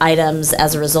remainder items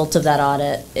as a result of that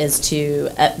audit is to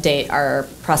update our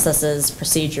processes,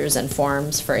 procedures, and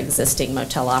forms for existing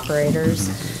motel operators.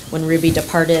 When Ruby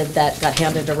departed, that got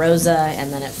handed to Rosa,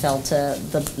 and then it fell to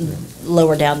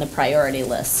lower down the priority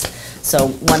list.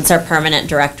 So once our permanent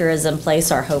director is in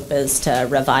place, our hope is to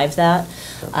revive that.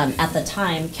 At the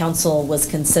time, council was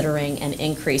considering an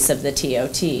increase of the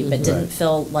TOT, but didn't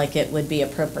feel like it would be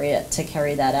appropriate to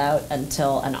carry that out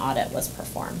until an audit was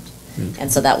performed.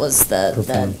 And so that was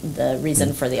the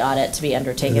reason for the audit to be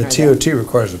undertaken. And the TOT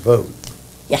requires a vote.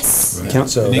 Yes. Right.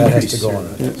 So that has to go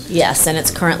on. Yes, and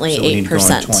it's currently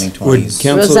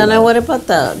 8%. Rosanna, what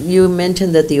about you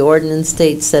mentioned that the ordinance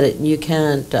states that you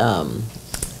can't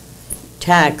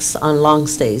tax on long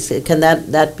stays. Can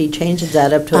that be changed? Is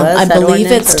that up to us? I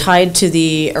believe it's tied to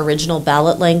the original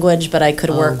ballot language, but I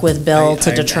could work with Bill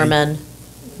to determine.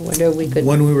 Whether we could.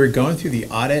 When we were going through the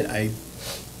audit, I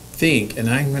think, and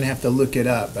I'm going to have to look it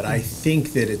up, but I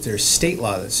think that there's state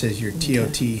law that says your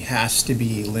TOT has to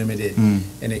be limited and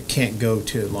it can't go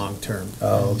to long-term.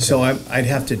 Oh, okay. So I'd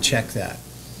have to check that.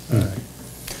 All right.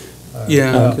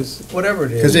 Yeah, whatever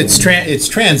it is. Because it's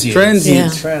transient.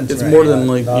 Transient. Yeah. It's more than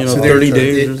like, 30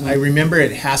 days or something. I remember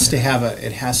it has to have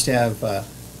a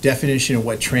definition of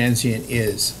what transient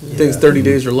is. I think it's 30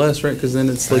 days or less, right? Because then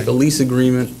it's like a lease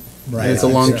agment. Right. And it's a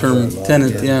long-term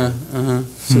tenant, yeah.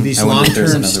 So these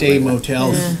long-term stay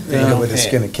motels, they Yeah. don't With a pay.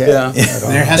 skin of cat. Yeah.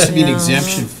 And there has to be an Yeah.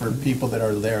 exemption for people that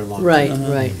are there long. Right,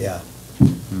 right. Yeah.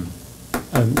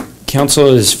 Council,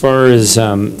 as far as,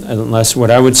 unless,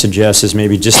 what I would suggest is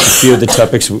maybe just a few of the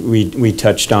topics we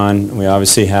touched on. We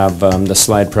obviously have the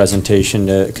slide presentation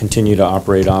to continue to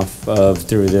operate off of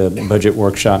through the budget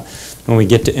workshop. When we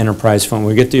get to enterprise fund,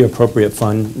 when we get the appropriate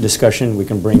fund discussion, we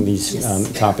can bring these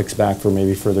topics back for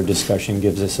maybe further discussion,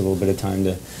 gives us a little bit of time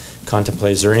to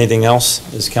contemplate. Is there anything else?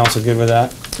 Is council good with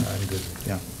that? I'm good,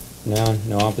 yeah.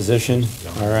 No opposition?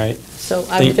 All right. So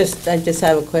I just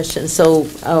have a question. So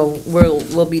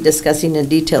we'll be discussing in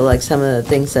detail, like some of the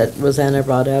things that Rosanna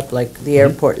brought up, like the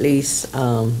airport lease,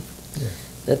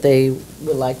 that they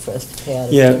would like for us to pay out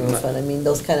of the general fund. I mean,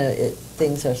 those kind of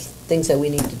things are things that we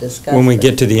need to discuss. When we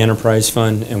get to the enterprise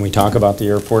fund and we talk about the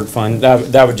airport fund,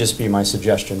 that would just be my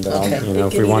suggestion, but I'll, you know,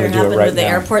 if we want to do it right now. It can either happen with the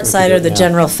airport side or the now.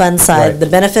 general fund side. Right. The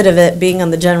benefit of it being on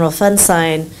the general fund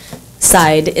side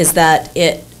is that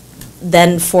it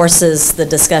then forces the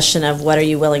discussion of what are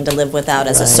you willing to live without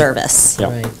as a service.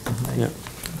 Yeah. Right. Yeah.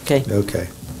 Okay. Okay.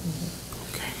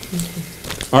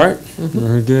 All right,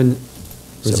 very good.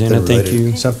 Rosanna, thank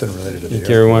you. Something related to the Thank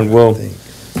you, everyone.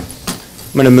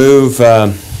 I'm going to move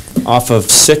off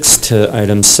of 6 to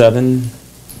item 7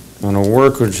 on our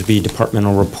work, which would be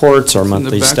departmental reports, our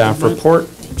monthly back staff of it. report,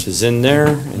 which is in there,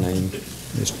 and I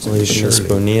believe Ms.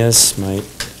 Bonias might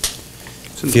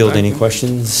field any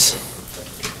questions.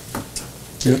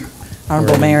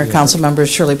 Honorable Mayor, Council Members,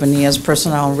 Shirley Bonias,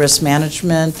 Personnel and Risk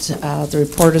Management. The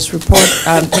report is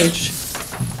on page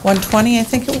 120, I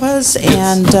think it was,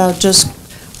 and just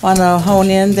want to hone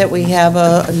in that we have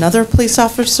another police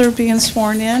officer being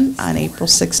sworn in on April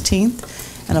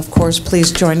 16th. And of course,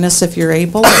 please join us if you're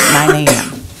able at 9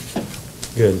 a.m.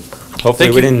 Good. Hopefully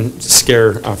we didn't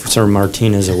scare Officer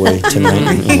Martinez away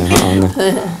tonight.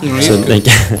 So thank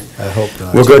you. I hope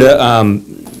not. We'll go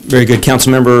to very good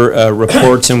council member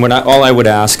reports, and all I would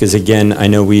ask is, again, I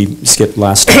know we skipped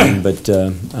last time, but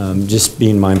just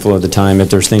being mindful of the time. If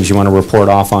there's things you want to report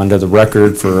off onto the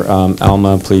record for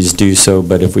Alma, please do so,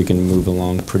 but if we can move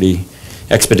along pretty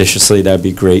expeditiously, that'd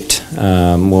be great.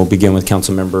 We'll begin with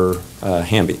council member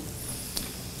Hamby.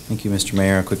 Thank you, Mr.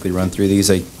 Mayor. I'll quickly run through these.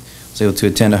 I was able to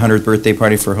attend a 100th birthday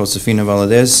party for Josefina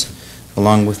Valadez,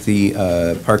 along with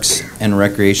the Parks and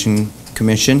Recreation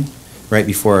Commission, right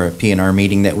before a P&R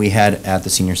meeting that we had at the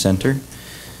Senior Center.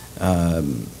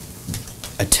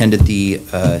 Attended the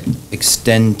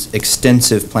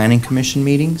extensive Planning Commission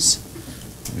meetings,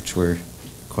 which were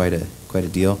quite a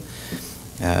deal.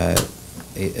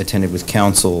 Attended with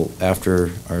council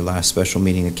after our last special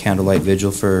meeting, a candlelight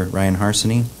vigil for Ryan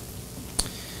Harsony.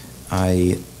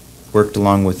 I worked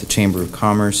along with the Chamber of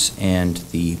Commerce and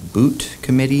the Boot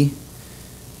Committee,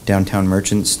 Downtown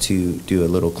Merchants, to do a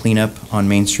little cleanup on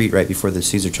Main Street right before the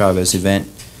Cesar Chavez event.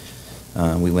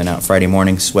 We went out Friday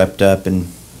morning, swept up and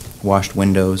washed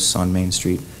windows on Main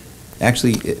Street.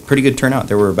 Actually, pretty good turnout.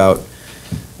 There were about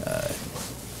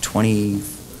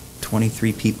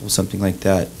 23 people, something like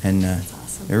that, and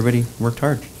everybody worked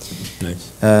hard.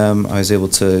 Nice. I was able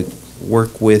to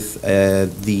work with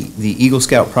the Eagle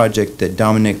Scout project that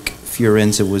Dominic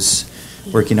Fiorenza was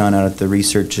working on out at the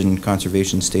Research and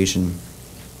Conservation Station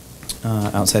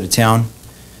outside of town.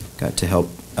 Got to help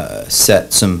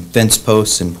set some fence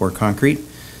posts and pour concrete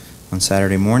on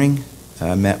Saturday morning.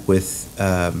 Met with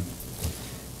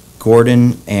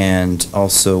Gordon and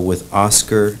also with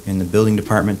Oscar in the building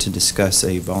department to discuss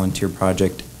a volunteer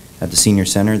project at the senior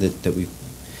center that we've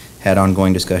had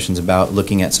ongoing discussions about,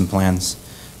 looking at some plans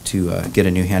to get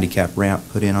a new handicap ramp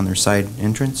put in on their side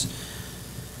entrance.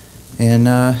 And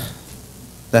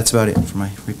that's about it for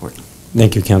my report.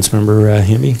 Thank you, Councilmember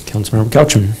Hamby. Councilmember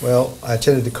Couchman. Well, I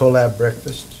attended the collab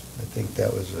breakfast. I think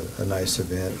that was a nice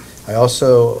event. I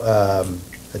also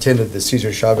attended the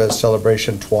Cesar Chavez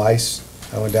celebration twice.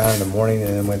 I went down in the morning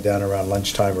and then went down around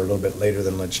lunchtime, or a little bit later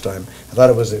than lunchtime. I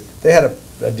thought they had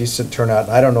a decent turnout.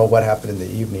 I don't know what happened in the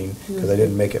evening because I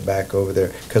didn't make it back over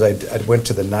there, because I went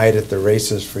to the night at the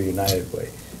races for United Way,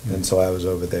 and so I was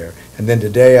over there. And then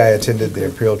today I attended the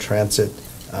Imperial Transit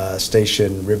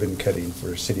Station ribbon cutting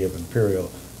for City of Imperial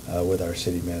with our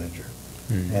city manager.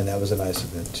 And that was a nice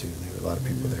event too. There were a lot of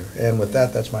people there. And with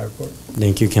that, that's my report.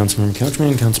 Thank you, Councilmember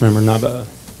Couchman. Councilmember Nava.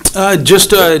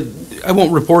 I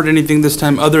won't report anything this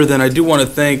time, other than I do want to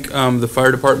thank the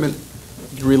fire department.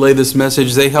 Relay this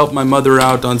message. They helped my mother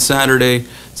out on Saturday.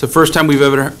 It's the first time we've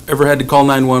ever had to call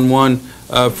 911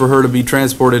 for her to be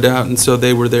transported out, and so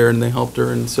they were there and they helped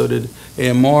her, and so did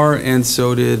AMR, and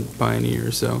so did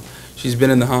Pioneer. So she's been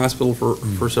in the hospital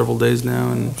for several days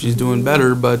now, and she's doing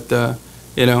better, but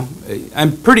you know,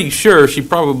 I'm pretty sure she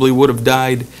probably would have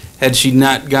died had she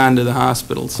not gone to the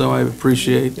hospital. So I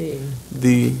appreciate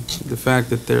the fact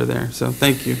that they're there. So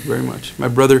thank you very much. My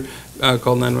brother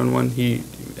called 911. He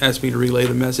asked me to relay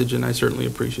the message, and I certainly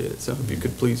appreciate it. So if you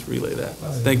could please relay that.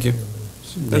 Thank you.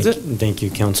 That's it. Thank you,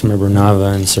 Councilmember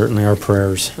Nava, and certainly our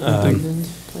prayers.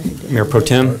 Mayor Pro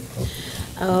Tem?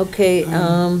 Okay,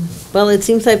 well, it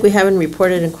seems like we haven't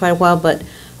reported in quite a while, but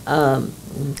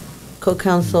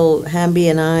Co-Counsel Hamby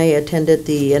and I attended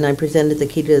and I presented the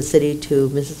key to the city to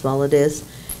Mrs. Valadez,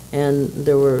 and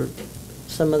there were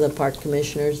some of the park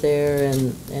commissioners there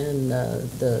and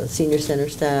the senior center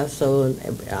staff, so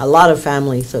a lot of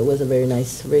families, so it was a very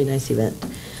nice event.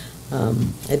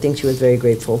 I think she was very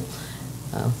grateful.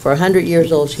 For 100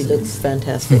 years old, she looks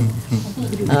fantastic.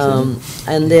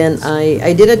 And then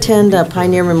I did attend a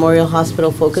Pioneer Memorial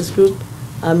Hospital focus group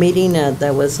meeting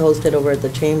that was hosted over at the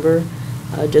Chamber,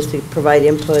 just to provide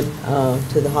input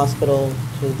to the hospital,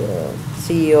 to the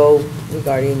CEO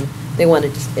regarding, they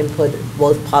wanted just input,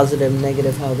 both positive and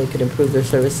negative, how they could improve their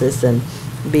services and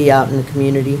be out in the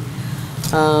community.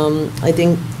 I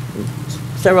think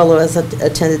several of us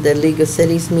attended the League of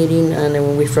Cities meeting, and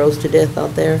when we froze to death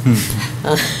out there.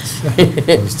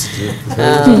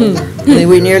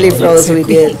 We nearly froze, we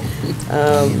did.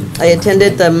 I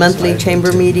attended the monthly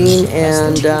chamber meeting,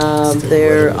 and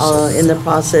they're in the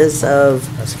process of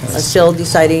still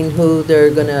deciding who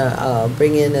they're going to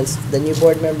bring in as the new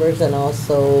board members, and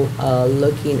also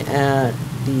looking at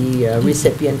the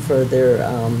recipient for their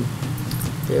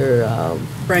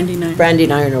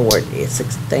Branding Iron Award. Yes,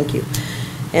 thank you.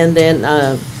 And then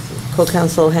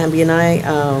Co-Counsel Hamby and I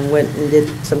went and did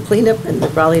some cleanup in the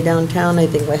Brawley downtown. I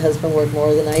think my husband worked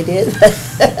more than I did,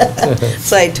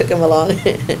 so I took him along.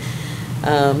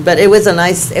 But it was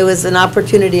an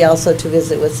opportunity also to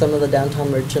visit with some of the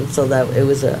downtown merchants, so that it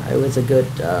was a good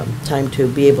time to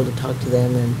be able to talk to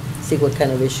them and see what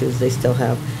kind of issues they still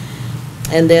have.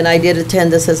 And then I did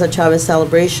attend the Cesar Chavez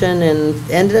celebration and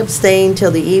ended up staying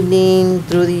till the evening,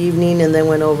 through the evening, and then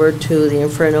went over to the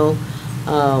Inferno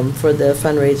for the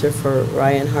fundraiser for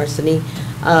Ryan Harsony.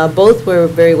 Both were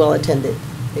very well attended.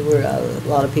 There were a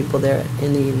lot of people there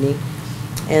in the evening.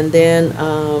 And then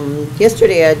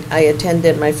yesterday I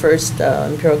attended my first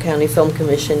Imperial County Film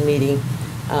Commission meeting,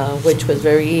 which was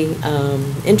very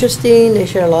interesting. They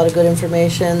shared a lot of good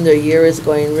information. Their year is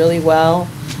going really well.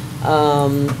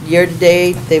 Year to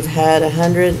date, they've had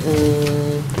 100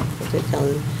 and,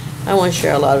 I won't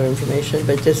share a lot of information,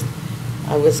 but just,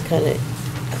 I was kind of,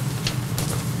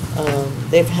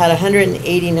 they've had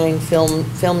 189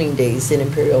 filming days in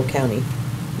Imperial County,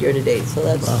 year to date, so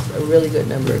that's a really good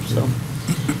number, so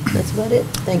that's about it.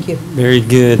 Thank you. Very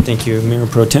good. Thank you, Mayor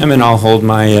Pro Tem. And I'll hold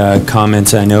my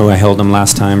comments. I know I held them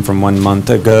last time from 1 month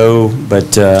ago,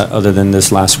 but other than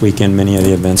this last weekend, many of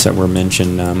the events that were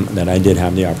mentioned that I did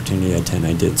have the opportunity to attend,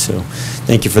 I did. So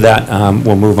thank you for that.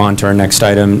 We'll move on to our next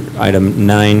item, item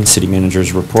 9, City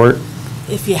Manager's Report.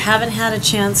 If you haven't had a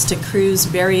chance to cruise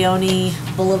Barione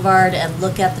Boulevard and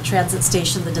look at the transit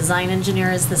station, the design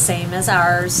engineer is the same as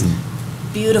ours.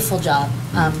 Beautiful job.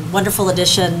 Wonderful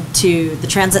addition to the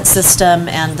transit system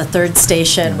and the third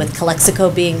station, with Calexico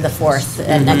being the fourth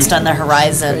and next on the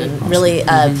horizon, and really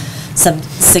some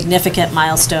significant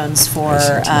milestones for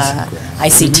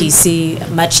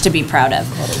ICTC, much to be proud of.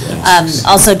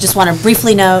 Also, just want to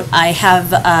briefly note, I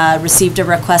have received a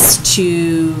request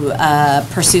to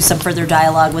pursue some further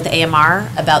dialogue with AMR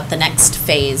about the next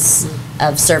phase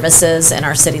of services in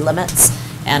our city limits,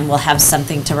 and we'll have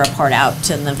something to report out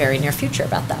in the very near future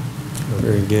about that.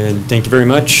 Very good. Thank you very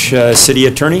much. City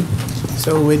Attorney?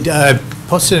 So we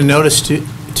posted a notice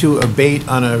to abate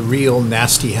on a real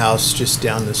nasty house just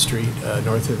down the street,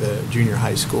 north of the junior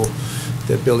high school.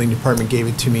 The building department gave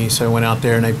it to me, so I went out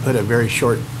there and I put a very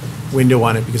short window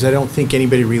on it because I don't think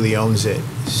anybody really owns it.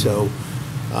 So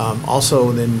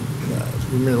also then,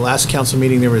 remember the last council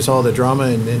meeting, there was all the drama,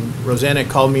 and then Rosanna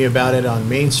called me about it on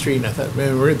Main Street, and I thought,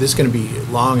 man, this is going to be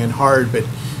long and hard, but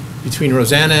between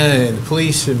Rosanna and the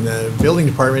police and the building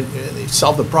department, they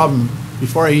solved the problem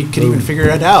before I could even figure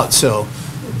it out, so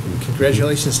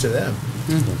congratulations to them.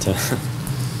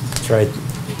 That's right.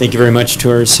 Thank you very much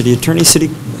to our City Attorney. City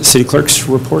Clerk's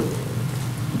report?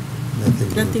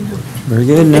 Nothing. Very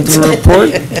good. Nothing to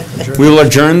report. We will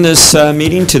adjourn this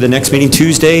meeting to the next meeting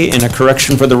Tuesday, and a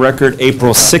correction for the record,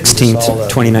 April 16th,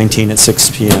 2019 at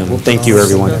 6 p.m. Thank you,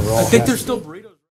 everyone. I think they're still breathing.